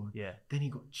still scored. Yeah. Then he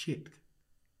got chipped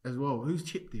as well. Who's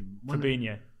chipped him?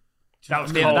 Fabinho. That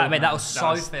was cold, cold, that was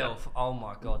so filth. Oh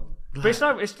my god. But it's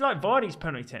like Vardy's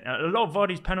penalty. A lot of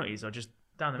Vardy's penalties are just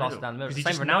down the middle. Because he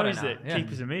Same just Ronaldo knows now, that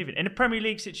keepers are moving. In a Premier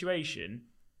League situation,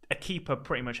 a keeper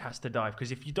pretty much has to dive,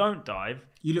 because if you don't dive,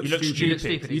 you look stupid. You look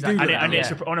stupid, You exactly. do and look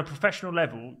it's on a professional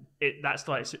level, that's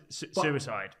like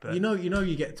suicide. But you know,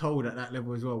 you get told at that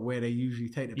level as well where they usually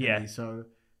take the penalty. So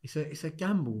it's a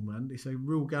gamble, man. It's a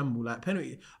real gamble. Like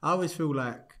penalty, I always feel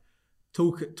like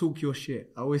talk your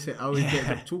shit. I always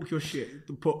get talk your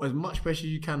shit. Put as much pressure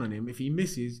as you can on him. If he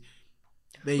misses,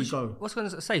 you go. What's going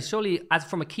to say? Surely, as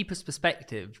from a keeper's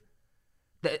perspective,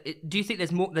 do you think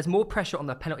there's more pressure on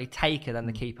the penalty taker than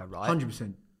the keeper, right?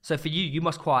 100%. So for you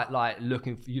must quite look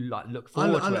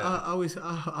forward to it.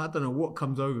 I don't know what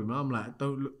comes over me. I'm like,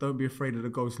 don't be afraid of the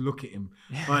ghost. Look at him.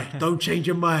 Right, don't change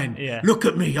your mind. Yeah. Look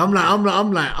at me. I'm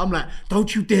like,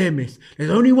 don't you dare miss.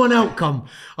 There's only one outcome.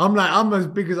 I'm as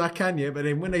big as I can, yeah. But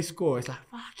then when they score, it's like,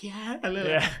 fuck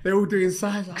yeah. They're all doing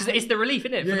sides. Because it's the relief,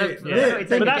 isn't it?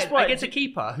 But that's why against a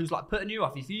keeper who's like putting you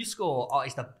off. If you score,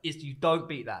 you don't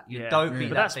beat that. You don't beat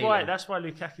that. That's why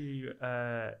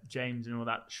Lukaku, James, and all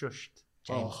that shushed.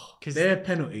 Because their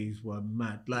penalties were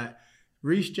mad. Like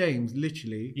Reece James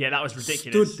literally that was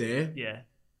ridiculous. Stood there. Yeah.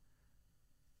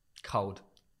 Cold.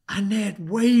 And they're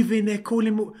waving, they're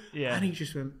calling. Yeah. And he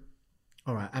just went,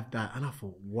 all right, have that. And I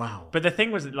thought, wow. But the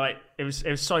thing was, like, it was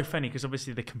so funny, because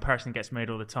obviously the comparison gets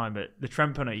made all the time, but the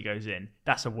Trent penalty goes in,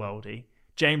 that's a worldie.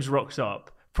 James rocks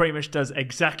up, pretty much does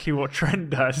exactly what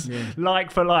Trent does, like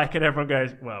for like, and everyone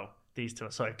goes, well, these two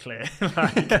are so clear.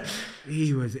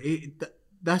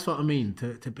 That's what I mean,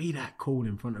 to be that cool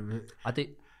in front of it. I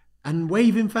did. And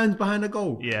waving fans behind the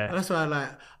goal. Yeah. And that's why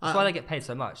that's why they get paid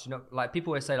so much. You know, like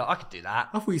people always say, like, I could do that.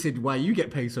 I thought you said why you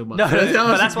get paid so much. No,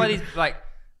 but that's why these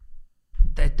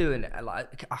they're doing it.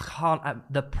 Like I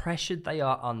can't. The pressure they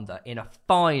are under in a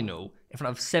final in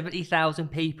front of 70,000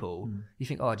 people. You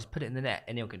think, just put it in the net.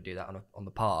 Anyone can do that on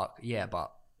the park. Yeah,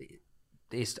 but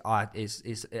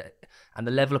and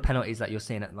the level of penalties that you're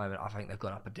seeing at the moment, I think they've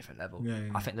gone up a different level. Yeah.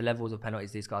 I think the levels of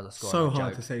penalties these guys are scoring So are a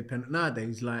hard joke. to say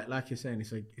nowadays. Like you're saying,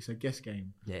 it's a guess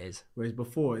game. Yeah, it is. Whereas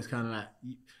before, it's kind of like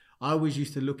I always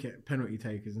used to look at penalty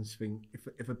takers and think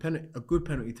if a good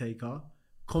penalty taker,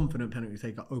 confident penalty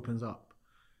taker opens up,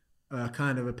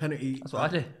 kind of a penalty. That's what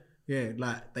I do. Yeah,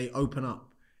 like they open up.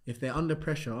 If they're under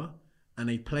pressure and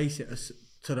they place it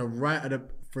to the right of the,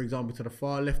 for example, to the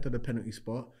far left of the penalty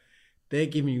spot, they're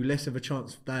giving you less of a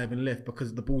chance of diving left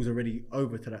because the ball's already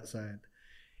over to that side.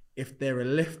 If they're a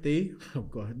lefty, oh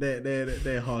god,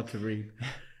 they're hard to read,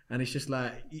 and it's just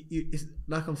like it's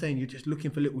like I'm saying, you're just looking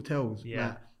for little tells. Yeah.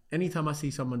 Like, anytime I see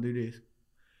someone do this,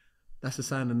 that's a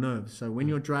sign of nerves. So when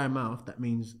you're dry mouth, that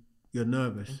means you're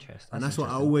nervous. Interesting. And that's what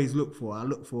I always look for. I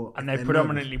look for, And they they're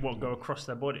predominantly nervous. go across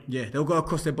their body. Yeah, they'll go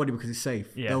across their body because it's safe.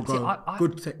 Yeah. They'll See, go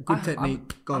good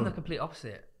technique. Go. I'm the complete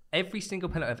opposite. Every single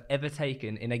penalty I've ever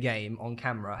taken in a game on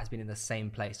camera has been in the same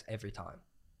place every time.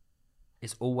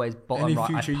 It's always bottom Any right.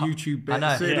 future YouTube I know.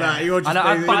 bets, Yeah. like, you're just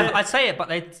I know. playing- I say it, but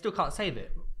they still can't save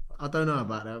it. I don't know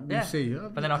about that. We'll Yeah. see.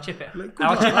 But then I'll chip it. Look, And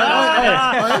I'll good chip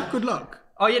luck. it. Good luck.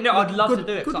 Oh yeah, no, I'd love Good- to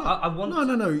do it. good 'Cause luck. I want.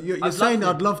 No. You're I'd saying love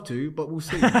to. I'd love to, but we'll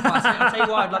see. I'll tell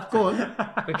you why I'd love to. Go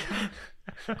on. Because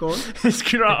Go on. It's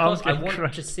great. I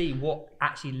want to see what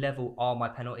actually level are my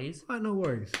penalties. Right, no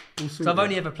worries. We'll sort So I've it.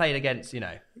 only ever played against,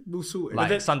 We'll sort it. like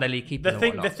the- Sunday League keepers.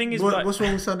 The thing is, What's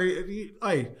wrong with Sunday?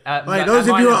 Hey, no, those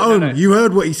of you at home, no. you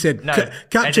heard what he said. No,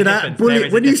 Capture there's a that. difference. Bully. There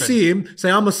is a When you difference. see him,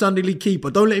 say, I'm a Sunday League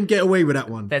keeper. Don't let him get away with that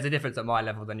one. There's a difference at my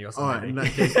level than your All right, Sunday in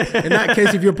League. that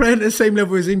case, if you're playing at the same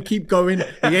level as him, keep going.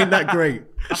 He ain't that great.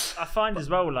 I find as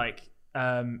well, like,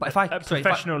 if I- at sorry, if I-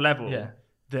 professional level, Yeah.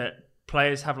 that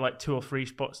players have like 2 or 3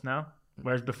 spots now.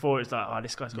 Whereas before it's like, oh,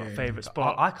 this guy's got a favourite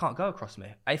spot. I can't go across me.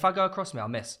 If I go across me, I'll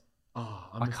miss. Oh,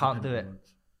 I can't do it.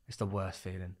 It's the worst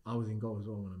feeling. I was in goal as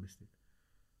well when I missed it.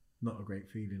 Not a great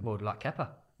feeling. Well, like Kepa.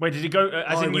 Wait, did you go?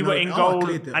 As in, you were in I goal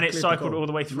cleared and I it cleared the cycled goal. all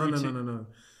the way through. No.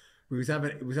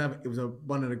 It was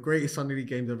one of the greatest Sunday League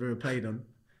games I've ever played on.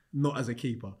 Not as a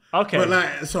keeper. Okay. But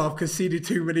like, so I've conceded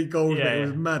too many goals. Yeah, But it was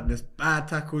yeah. madness. Bad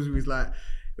tackles. It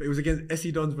was against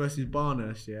SC Dons versus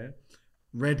Barnhurst. Yeah.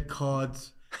 Red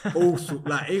cards. Also,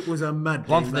 like it was a mad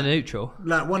One game. for the Like, neutral.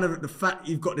 like one of the fact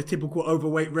you've got the typical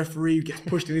overweight referee who gets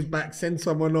pushed in his back, sends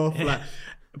someone off, like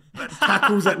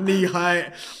tackles at knee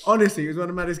height. Honestly, it was one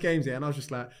of the maddest games here, and I was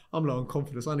just like, I'm low on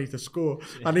confidence. I need to score.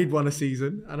 I need one a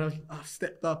season, and I've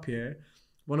stepped up here.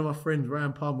 One of my friends,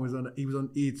 Ryan Palmer,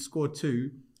 he'd scored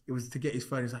 2. It was to get his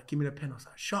phone. He's like, give me the pen. I was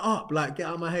like, shut up, like get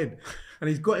out of my head. And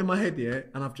he's got in my head here,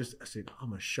 and I said, I'm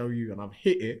gonna show you, and I've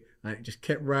hit it, and it just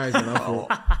kept rising. I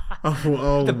thought,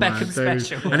 oh The my Beckham dude.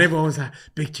 special. And everyone was like,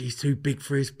 Big G's too big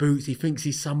for his boots. He thinks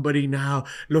he's somebody now.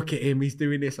 Look at him, he's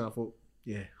doing this. And I thought,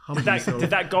 yeah, humble yourself. Did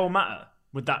that goal matter?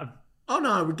 Would that have... Oh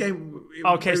no, the game.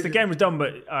 Okay, so the game was done,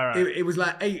 but all right. It was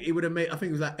like 8. It would have made. I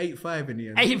think it was like 8-5 in the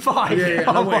end. 8-5. Yeah, and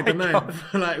I Oh wanted the my 9. God.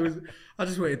 Like it was. I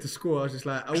just wanted to score. I was just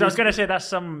like. I was going to say that's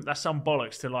some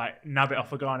bollocks to like nab it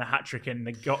off a guy on a hat trick and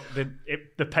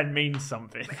the pen means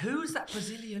something. Who's that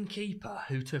Brazilian keeper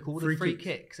who took all the Free free kicks.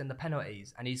 kicks and the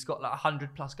penalties, and he's got like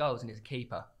 100+ goals and he's a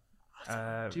keeper? Do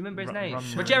you remember his name?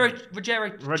 Rogerio.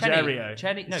 Rogerio.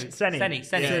 Chenny. No,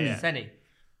 Senni. Senni.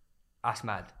 That's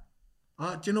mad.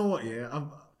 Do you know what? Yeah,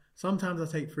 sometimes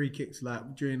I take free kicks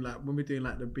like during like when we're doing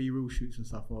like the B-roll shoots and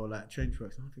stuff or like trench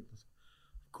works. And I think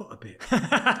I've got a bit,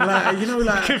 like you know,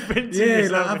 like Convincing yeah,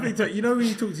 yourself, like I innit? think you know when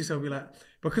you talk to yourself, you're like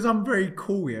because I'm very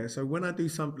cool, yeah. So when I do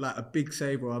something like a big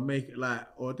save or I make it like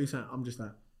or I do something, I'm just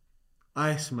like.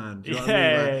 Iceman, do you know what I mean?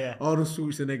 Yeah, Like, yeah, yeah. Arnold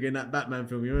Schwarzenegger in that Batman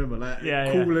film, you remember? Like, Yeah,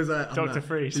 cool yeah. as that. I'm Dr. like,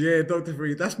 Freeze. Yeah, Dr.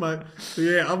 Freeze. That's my. So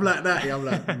yeah, I'm like that. Yeah, I'm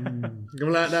like, I'm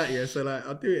like that. Yeah, so like,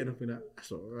 I'll do it and I'll be like,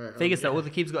 that's all right. Thing is that all the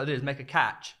keeper's got to do is make a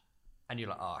catch, and you're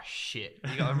like, oh shit,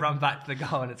 you got to run back to the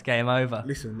goal and it's game over.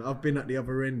 Listen, I've been at the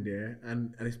other end, yeah,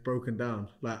 and it's broken down.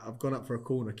 Like, I've gone up for a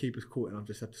corner, keeper's caught, and I've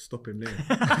just had to stop him there.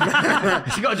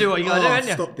 You got to do what you got to do, I haven't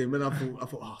you? stopped him, and I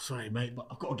thought, oh, sorry, mate, but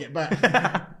I've got to get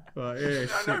back. Right, yeah,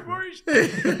 No worries.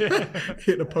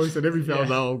 hit the post and everything. I was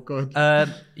like, oh,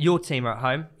 God. Your team are at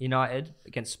home, United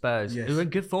against Spurs. Yes. Who are in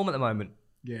good form at the moment.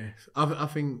 Yeah, I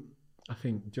think,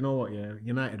 do you know what, yeah,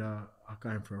 United are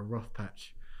going for a rough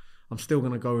patch. I'm still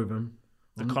going to go with them.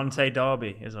 The Conte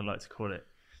derby, as I like to call it.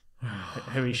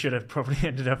 Who he should have probably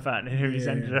ended up at and who he's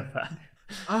Yeah. ended up at.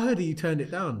 I heard you turned it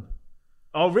down.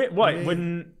 Oh, what? Yeah.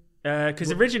 When...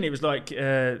 Because originally it was like...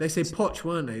 They said Poch,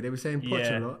 weren't they? They were saying Poch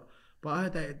Yeah. a lot. But I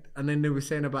heard that, and then they were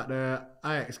saying about the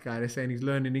Ajax guy. They're saying he's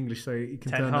learning English so he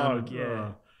can Ten turn Hag, down.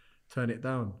 yeah. Turn it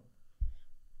down.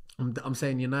 I'm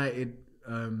saying United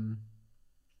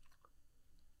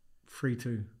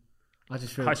 3-2. I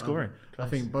just feel High scoring. I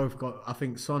think both got. I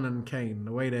think Son and Kane,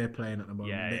 the way they're playing at the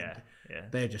moment, Yeah.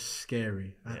 they're just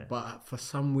scary. Yeah. But for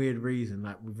some weird reason,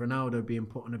 like with Ronaldo being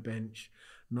put on the bench,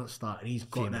 not starting, he's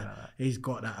got Feeling that. like that. He's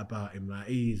got that about him. Like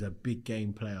he's a big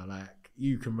game player. Like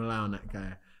you can rely on that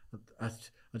guy. I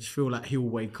just feel like he'll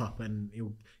wake up and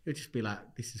he'll just be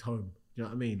like, "This is home." You know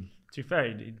what I mean? To be fair,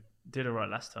 he did all right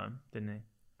last time, didn't he?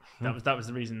 That was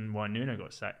the reason why Nuno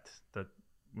got sacked.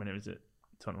 When it was at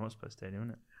Tottenham Hotspur Stadium,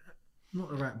 wasn't it? Not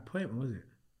the right appointment, was it?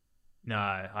 No,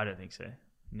 I don't think so.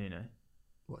 Nuno.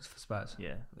 What's for Spurs?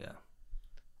 Yeah. Yeah.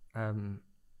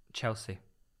 Chelsea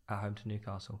at home to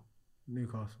Newcastle.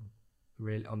 Newcastle.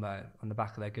 Really on the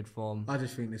back of their good form. I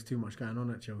just think there's too much going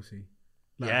on at Chelsea.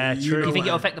 Yeah, true. Do you think what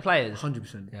it'll affect the players?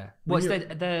 100%. Yeah. When What's you-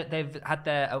 they've had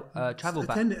their travel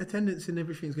back. Attendance and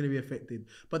everything's going to be affected.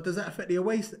 But does that affect the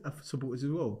away supporters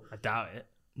as well? I doubt it.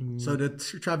 So they're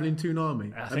travelling to an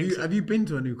army. I think so. Have you been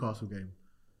to a Newcastle game?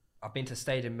 I've been to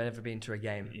stadium, but never been to a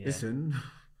game. Yeah. Listen,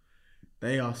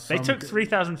 they are. They took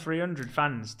 3,300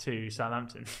 fans to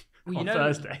Southampton Well, on you know,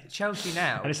 Thursday. Chelsea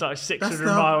now. And it's like 600 That's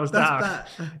miles down. that.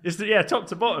 It's top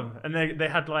to bottom, and they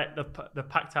had like the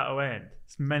packed out away end.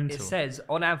 It's mental. It says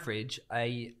on average,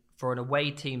 for an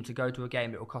away team to go to a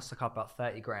game, it will cost a club about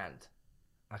 30 grand.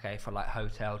 Okay, for like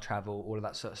hotel, travel, all of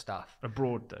that sort of stuff.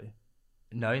 Abroad though.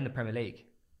 No, in the Premier League.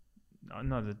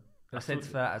 No, I said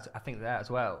for that. I think that as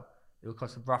well. It will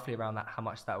cost roughly around that. How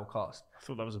much that will cost? I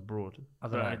thought that was abroad. I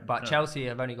don't know. But Chelsea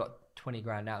have only got 20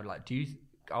 grand now. Like,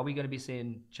 are we going to be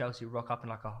seeing Chelsea rock up in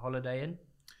like a Holiday Inn?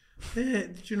 Yeah,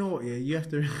 do you know what? Yeah, you have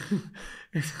to.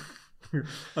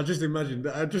 I just imagined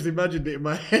it in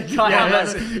my head.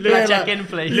 Check-in,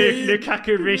 please.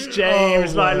 Lukaku, Rhys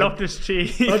James, man.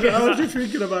 Loftus-Cheek. I was just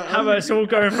thinking about How about us all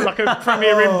going for like a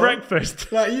Premier Inn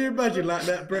breakfast? Like you imagine like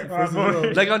that breakfast as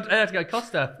well. They have to go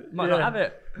Costa. Might not have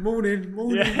it. Morning.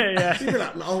 Yeah. You'd be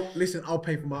like, listen, I'll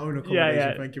pay for my own accommodation.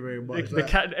 Yeah. Thank you very much.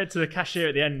 To the cashier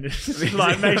at the end, it's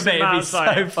like Mason It'd be Mount's so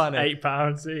like funny.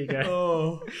 £8. There you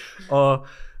go.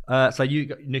 So you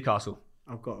got Newcastle.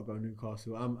 I've got to go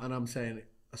Newcastle. I'm saying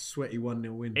a sweaty 1-0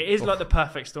 win. It is like the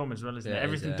perfect storm as well, isn't Yeah, it? it is,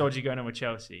 Everything yeah. dodgy going on with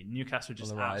Chelsea. Newcastle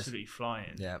just On the rise. absolutely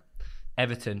flying. Yeah.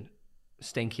 Everton.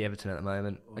 Stinky Everton at the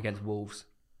moment against Wolves.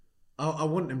 I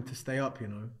want them to stay up, you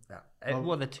know. Yeah.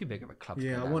 Well, they're too big of a club. to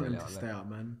Yeah, go I down, want really, them to aren't stay they? up,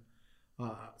 man.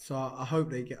 So I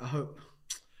hope they get.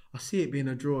 I see it being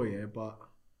a draw, yeah, but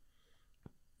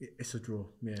it's a draw.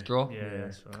 Yeah. Draw. Yeah,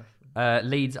 that's right.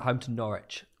 Leeds at home to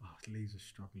Norwich. Oh, Leeds are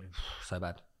struggling. So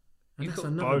bad. And that's got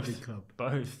another both. big club.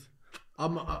 Both.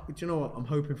 Do you know what? I'm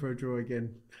hoping for a draw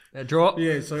again. Draw.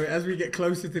 Yeah. So as we get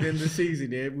closer to the end of the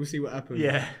season, yeah, we'll see what happens.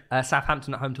 Yeah.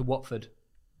 Southampton at home to Watford.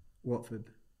 Watford.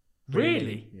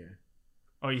 Really? Yeah.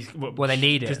 Well, they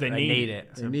need it. Because they need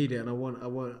it. They need it, and I want.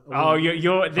 Oh,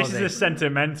 you're. This is they- a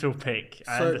sentimental pick.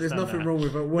 I So there's understand nothing that. wrong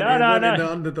with it. No. Wanting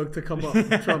the underdog to come up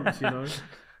with trumps, you know.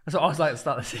 That's what I was like at the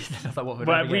start of the season. I was like, Watford.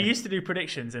 But every we game. used to do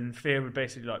predictions, and Theo would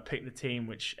basically like pick the team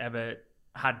whichever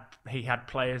had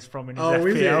players from in his Oh,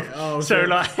 is FPL. it? Oh, so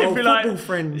like, it'd be football like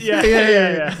friends.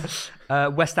 Yeah.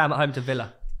 West Ham at home to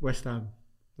Villa. West Ham.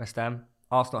 West Ham.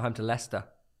 Arsenal at home to Leicester.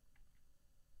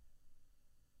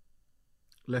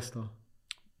 Leicester.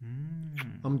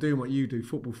 I'm doing what you do,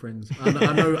 football friends.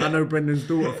 I know Brendan's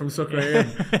daughter from Soccer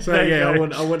AM. So There you yeah, go.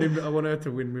 I want her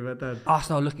to win with her dad.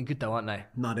 Arsenal are looking good though, aren't they?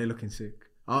 No, they're looking sick.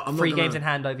 I'm 3 not gonna- games in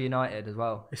hand over United as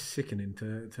well. It's sickening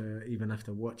to even have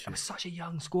to watch it. It's such a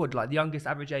young squad, like the youngest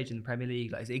average age in the Premier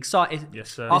League. Like, it's exciting. Yes,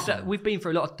 sir. After we've been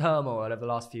through a lot of turmoil over the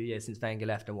last few years since Wenger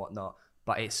left and whatnot,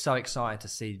 but it's so exciting to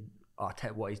see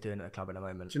Arteta what he's doing at the club at the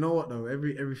moment. Do you know what though?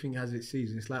 Everything has its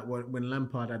season. It's like when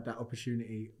Lampard had that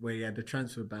opportunity where he had the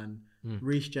transfer ban.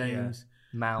 Reece James,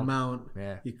 Mount,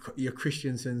 Yeah. your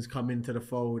Christensen's come into the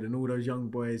fold, and all those young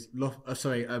boys.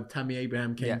 Tammy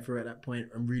Abraham came through at that point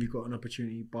and really got an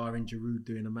opportunity. Barring Giroud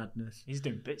doing a madness, He's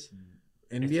doing bits.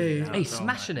 and Italy yeah. now. He's Oh,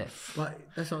 smashing man. it. But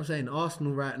that's what I'm saying.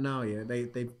 Arsenal right now, yeah,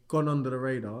 they've gone under the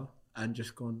radar and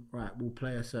just gone right. We'll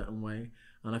play a certain way,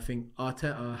 and I think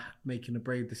Arteta making a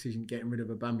brave decision, getting rid of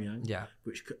Aubameyang, Yeah.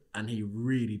 and he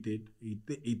really did. He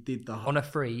did the On a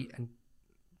free and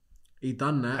he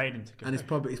done that, Paid him to go. and it's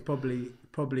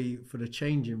probably for the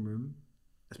changing room.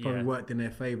 It's probably Yeah. worked in their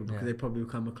favour because Yeah. they probably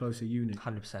become a closer unit.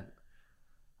 100%.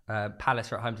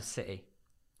 Palace are at home to City.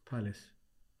 Palace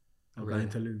are Really? going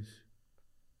to lose.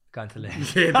 Going to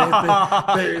Leeds.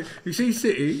 Yeah, you see,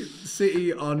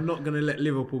 City are not going to let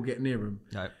Liverpool get near them.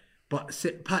 No. But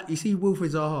you see,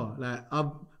 Wilfried Zaha,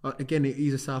 like again,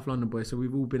 he's a South London boy, so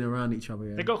we've all been around each other.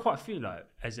 Yeah, They got quite a few like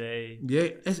as a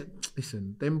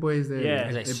listen, them boys there, Yeah.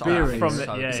 they're They're so beer from raised.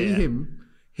 the- yeah, see yeah.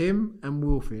 him and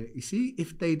Wilfried. You see,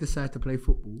 if they decide to play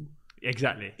football,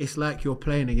 Exactly. It's like you're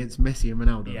playing against Messi and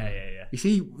Ronaldo. Yeah. You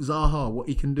see Zaha, what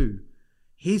he can do.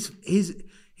 His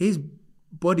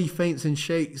body feints and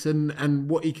shakes and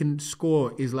what he can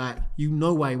score is like,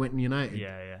 why he went in United.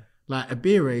 Yeah. Like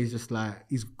Abire is just like,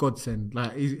 he's godsend.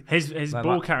 Like his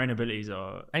ball carrying abilities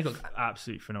are And you got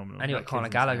absolutely phenomenal. And you got Conor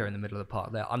Gallagher in the middle of the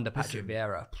park there under Patrick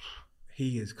Vieira.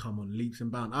 he has come on leaps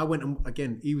and bounds. I went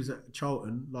again. He was at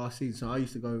Charlton last season, so I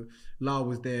used to go. Lau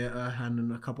was there, Erhan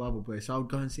and a couple other boys. So I would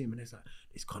go and see him, and it's like,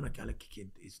 this Conor Gallagher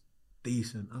kid is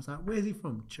decent. I was like, where's he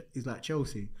from? He's like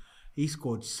Chelsea. He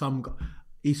scored some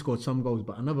goals,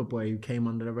 but another boy who came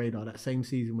under the radar that same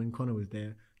season when Conor was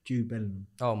there, Jude Bellingham.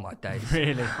 Oh my days!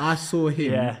 Really? I saw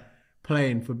him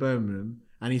playing for Birmingham,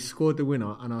 and he scored the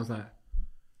winner, and I was like,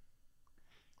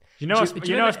 you know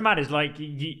what's mad is like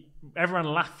everyone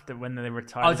laughed at when they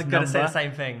retired. I was going to say the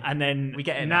same thing. And then we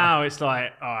get it now. It's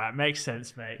like, all right, makes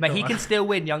sense, mate. Mate, he can still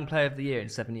win Young Player of the Year in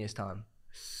 7 years' time.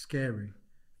 scary.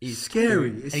 He's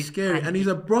scary. It's scary, and he's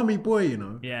a Brummy boy, you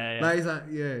know. Yeah. Like he's like,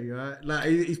 you're right. Like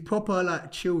he's proper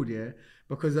like chilled, yeah.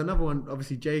 Because another one,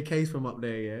 obviously, JK's from up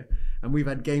there, yeah. And we've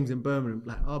had games in Birmingham.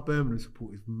 Like our Birmingham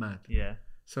support is mad. Yeah.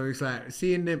 So it's like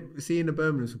seeing the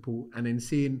Birmingham support, and then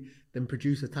seeing them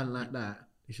produce a talent like that.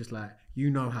 It's just like,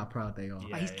 how proud they are.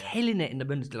 Yeah, he's killing it in the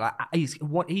Bundesliga.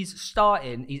 Like, he's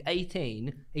starting. He's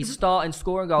 18. He's starting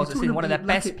scoring goals. He's one of their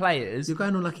best players. You're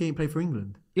going on like he ain't played for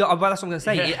England. Yeah, well, that's what I'm going to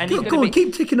say. Yeah. And Go on,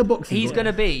 keep ticking the boxes. He's going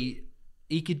to be.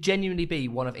 He could genuinely be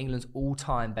one of England's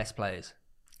all-time best players.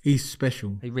 He's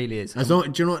special. He really is. Do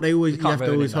you know what they always? You have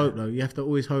to always hope, though. though. You have to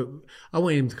always hope. I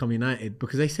wanted him to come United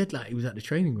because they said like he was at the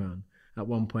training ground at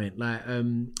one point. Like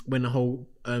when the whole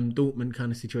Dortmund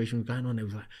kind of situation was going on, it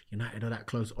was like United are that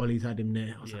close. Ollie's had him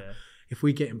there. I was like, if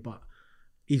we get him, but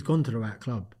he's gone to the right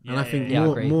club, and I think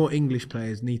more English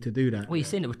players need to do that. Well, you've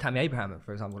seen it with Tammy Abraham,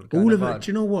 for example. All of it. Do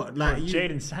you know what? Like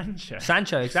Jadon Sancho.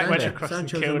 Exactly.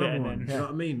 Sancho's another one. You know what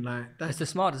I mean? Like it's the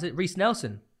smartest. Reece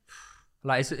Nelson.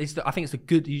 Like I think it's a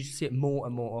good. You see it more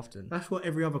and more often. That's what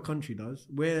every other country does.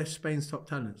 We're Spain's top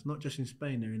talents, not just in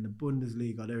Spain. They're in the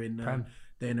Bundesliga. They're in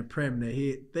the Prem. They're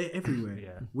here. They're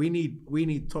everywhere. We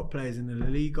need top players in the La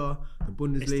Liga, the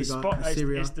Bundesliga,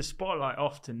 Syria. It's the spotlight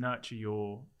off to nurture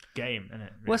your game, isn't it?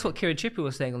 Really? Well, that's what Kieran Trippier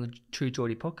was saying on the True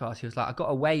Geordie podcast. He was like, I got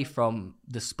away from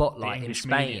the spotlight in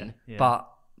Spain, but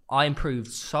I improved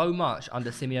so much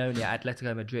under Simeone at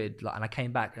Atletico Madrid, and I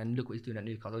came back and look what he's doing at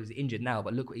Newcastle. He's injured now,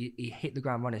 but look what he hit the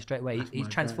ground running straight away. He's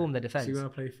transformed their defence. See when I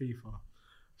play FIFA.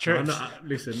 True.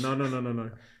 Listen,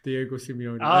 no. Diego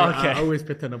Simeone. Oh, okay. I always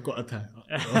pretend I've got a tag.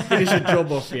 I'll finish a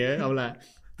job off, yeah. I'm like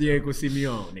Diego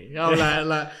Simeone. I'm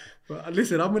like. But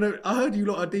listen, I heard you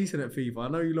lot are decent at FIFA. I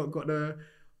know you lot got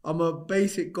I'm a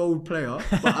basic gold player,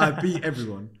 but I beat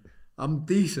everyone. I'm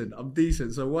decent.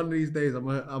 So one of these days, I'm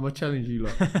a challenge you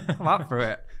lot. I'm up for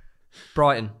it.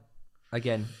 Brighton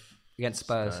again against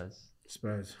Spurs.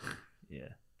 Yeah.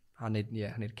 I need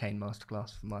a Kane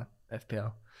masterclass for my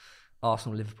FPL.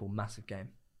 Arsenal Liverpool massive game.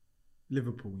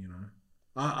 Liverpool, you know.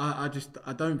 I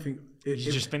don't think You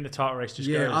just think the title race just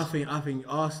goes. I think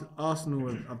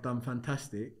Arsenal have done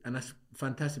fantastic, and that's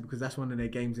fantastic because that's one of their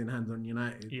games in hands on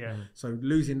United. Yeah. So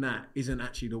losing that isn't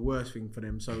actually the worst thing for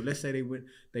them. So let's say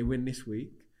they win this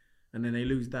week, and then they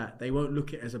lose that, they won't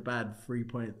look at it as a bad 3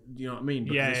 point. You know what I mean?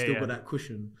 Because they've still got that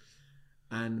cushion.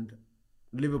 And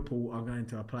Liverpool are going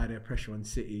to apply their pressure on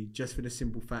City just for the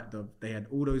simple fact of they had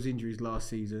all those injuries last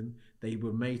season. They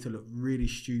were made to look really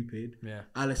stupid. Yeah.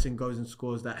 Alisson goes and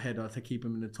scores that header to keep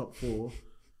him in the top 4.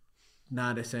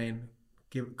 Now they're saying,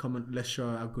 come on, let's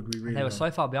show how good we really are. They were so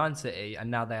far behind City,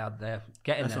 and now they're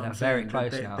getting there. They're very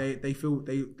close now.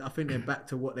 I think they're back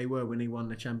to what they were when they won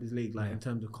the Champions League, in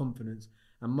terms of confidence.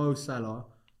 And Mo Salah,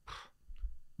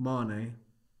 Mane,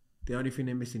 the only thing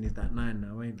they're missing is that 9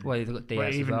 now, ain't they? Well, they've got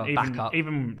Diaz as well. Back up.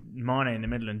 Even Mane in the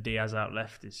middle and Diaz out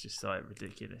left is just like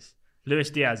ridiculous.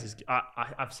 Luis Diaz is.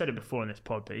 I've said it before in this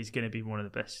pod, but he's going to be one of the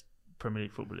best Premier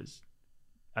League footballers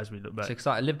as we look back. It's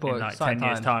exciting. Liverpool, in like 10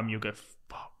 years' time, you'll go,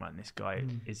 fuck, man, this guy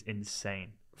is insane.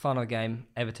 Final game: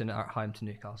 Everton at home to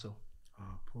Newcastle.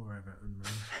 Oh, poor Everton,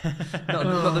 man.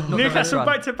 not Newcastle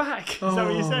back to back. Is that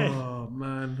what you're saying? Oh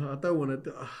man, I don't want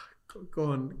to.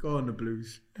 Go on the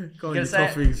Blues. Go on Gonna your say-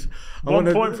 Toffees.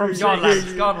 1 point from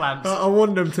Gone lamps. I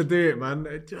want them to do it, man.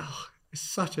 It's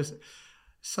such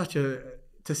a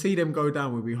to see them go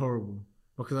down would be horrible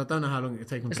because I don't know how long it would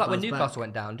take them. It's to like when bounce Newcastle back.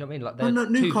 went down. Do you know what I No, mean? Like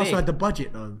Newcastle had the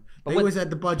budget though. They when- always had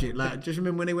the budget. Like just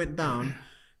remember when they went down,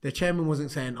 the chairman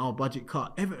wasn't saying, "Oh, budget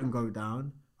cut." Everton go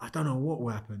down. I don't know what will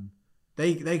happen.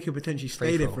 They could potentially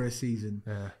stay there for a season.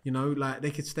 Yeah. You know, like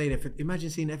they could stay there for.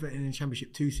 Imagine seeing Everton in the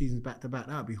Championship 2 seasons back to back.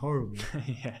 That would be horrible.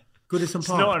 Yeah. Goodison It's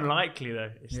Park. not unlikely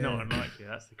though. It's Yeah. not unlikely.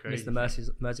 That's the crazy. It's the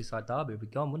Merseyside derby. We'd be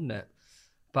gone, wouldn't it?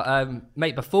 But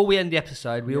mate, before we end the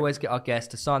episode, we always get our guests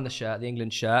to sign the shirt, the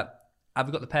England shirt. Have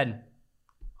we got the pen?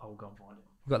 Oh, go on, find it.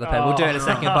 We've got the pen. We'll do it in a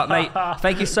second. But mate,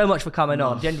 thank you so much for coming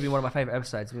on. Genuinely one of my favourite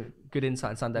episodes. Good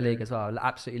insight in Sunday League as well.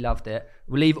 Absolutely loved it.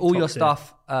 We'll leave all your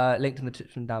stuff linked in the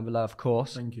description down below, of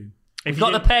course. Thank you. We've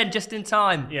got the pen just in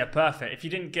time. Yeah, perfect. If you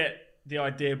didn't get the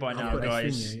idea by now, But this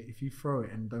guys. thing, if you throw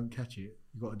it and don't catch it,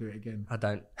 you got to do it again. I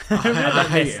don't. I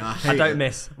hate it. I don't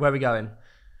miss. Where are we going?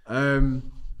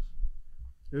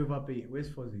 Who have I beat? Where's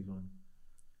Fozzie's one?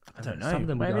 I don't know. Some of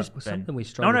them Where we is got. Ben? Some of them we No,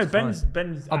 struggled no, to find.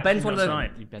 Ben's. Oh, Ben's one of the.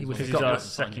 signed. We Because he's forgot. our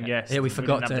second guest. Yeah, we didn't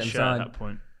forgot have to the hit shirt at sign. that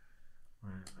point.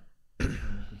 Right.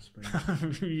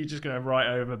 You're just going to write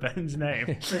over Ben's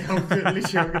name. I'm going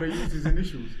to use his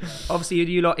initials. Obviously,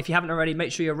 you lot, if you haven't already,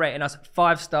 make sure you're rating us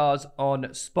 5 stars on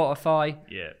Spotify.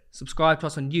 Yeah. Subscribe to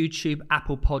us on YouTube,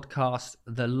 Apple Podcasts,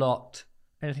 The Lot.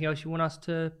 Anything else you want us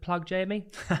to plug, Jamie?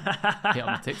 Get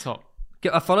on the TikTok.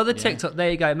 Follow the TikTok. There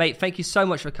you go, mate. Thank you so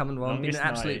much for coming on. It's been an Longest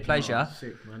absolute night. pleasure.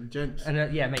 Sick, man. Gents.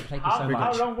 And yeah, mate, thank you so How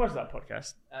much. long was that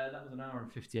podcast? That was an hour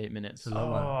and 58 minutes.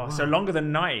 Oh, so longer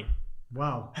than 90.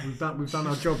 Wow. We've done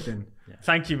our job then.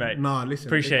 Thank you, mate. Nah, listen.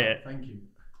 Appreciate big it. up. Thank you.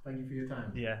 Thank you for your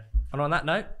time. Yeah. And on that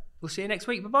note, we'll see you next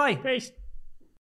week. Bye-bye. Peace.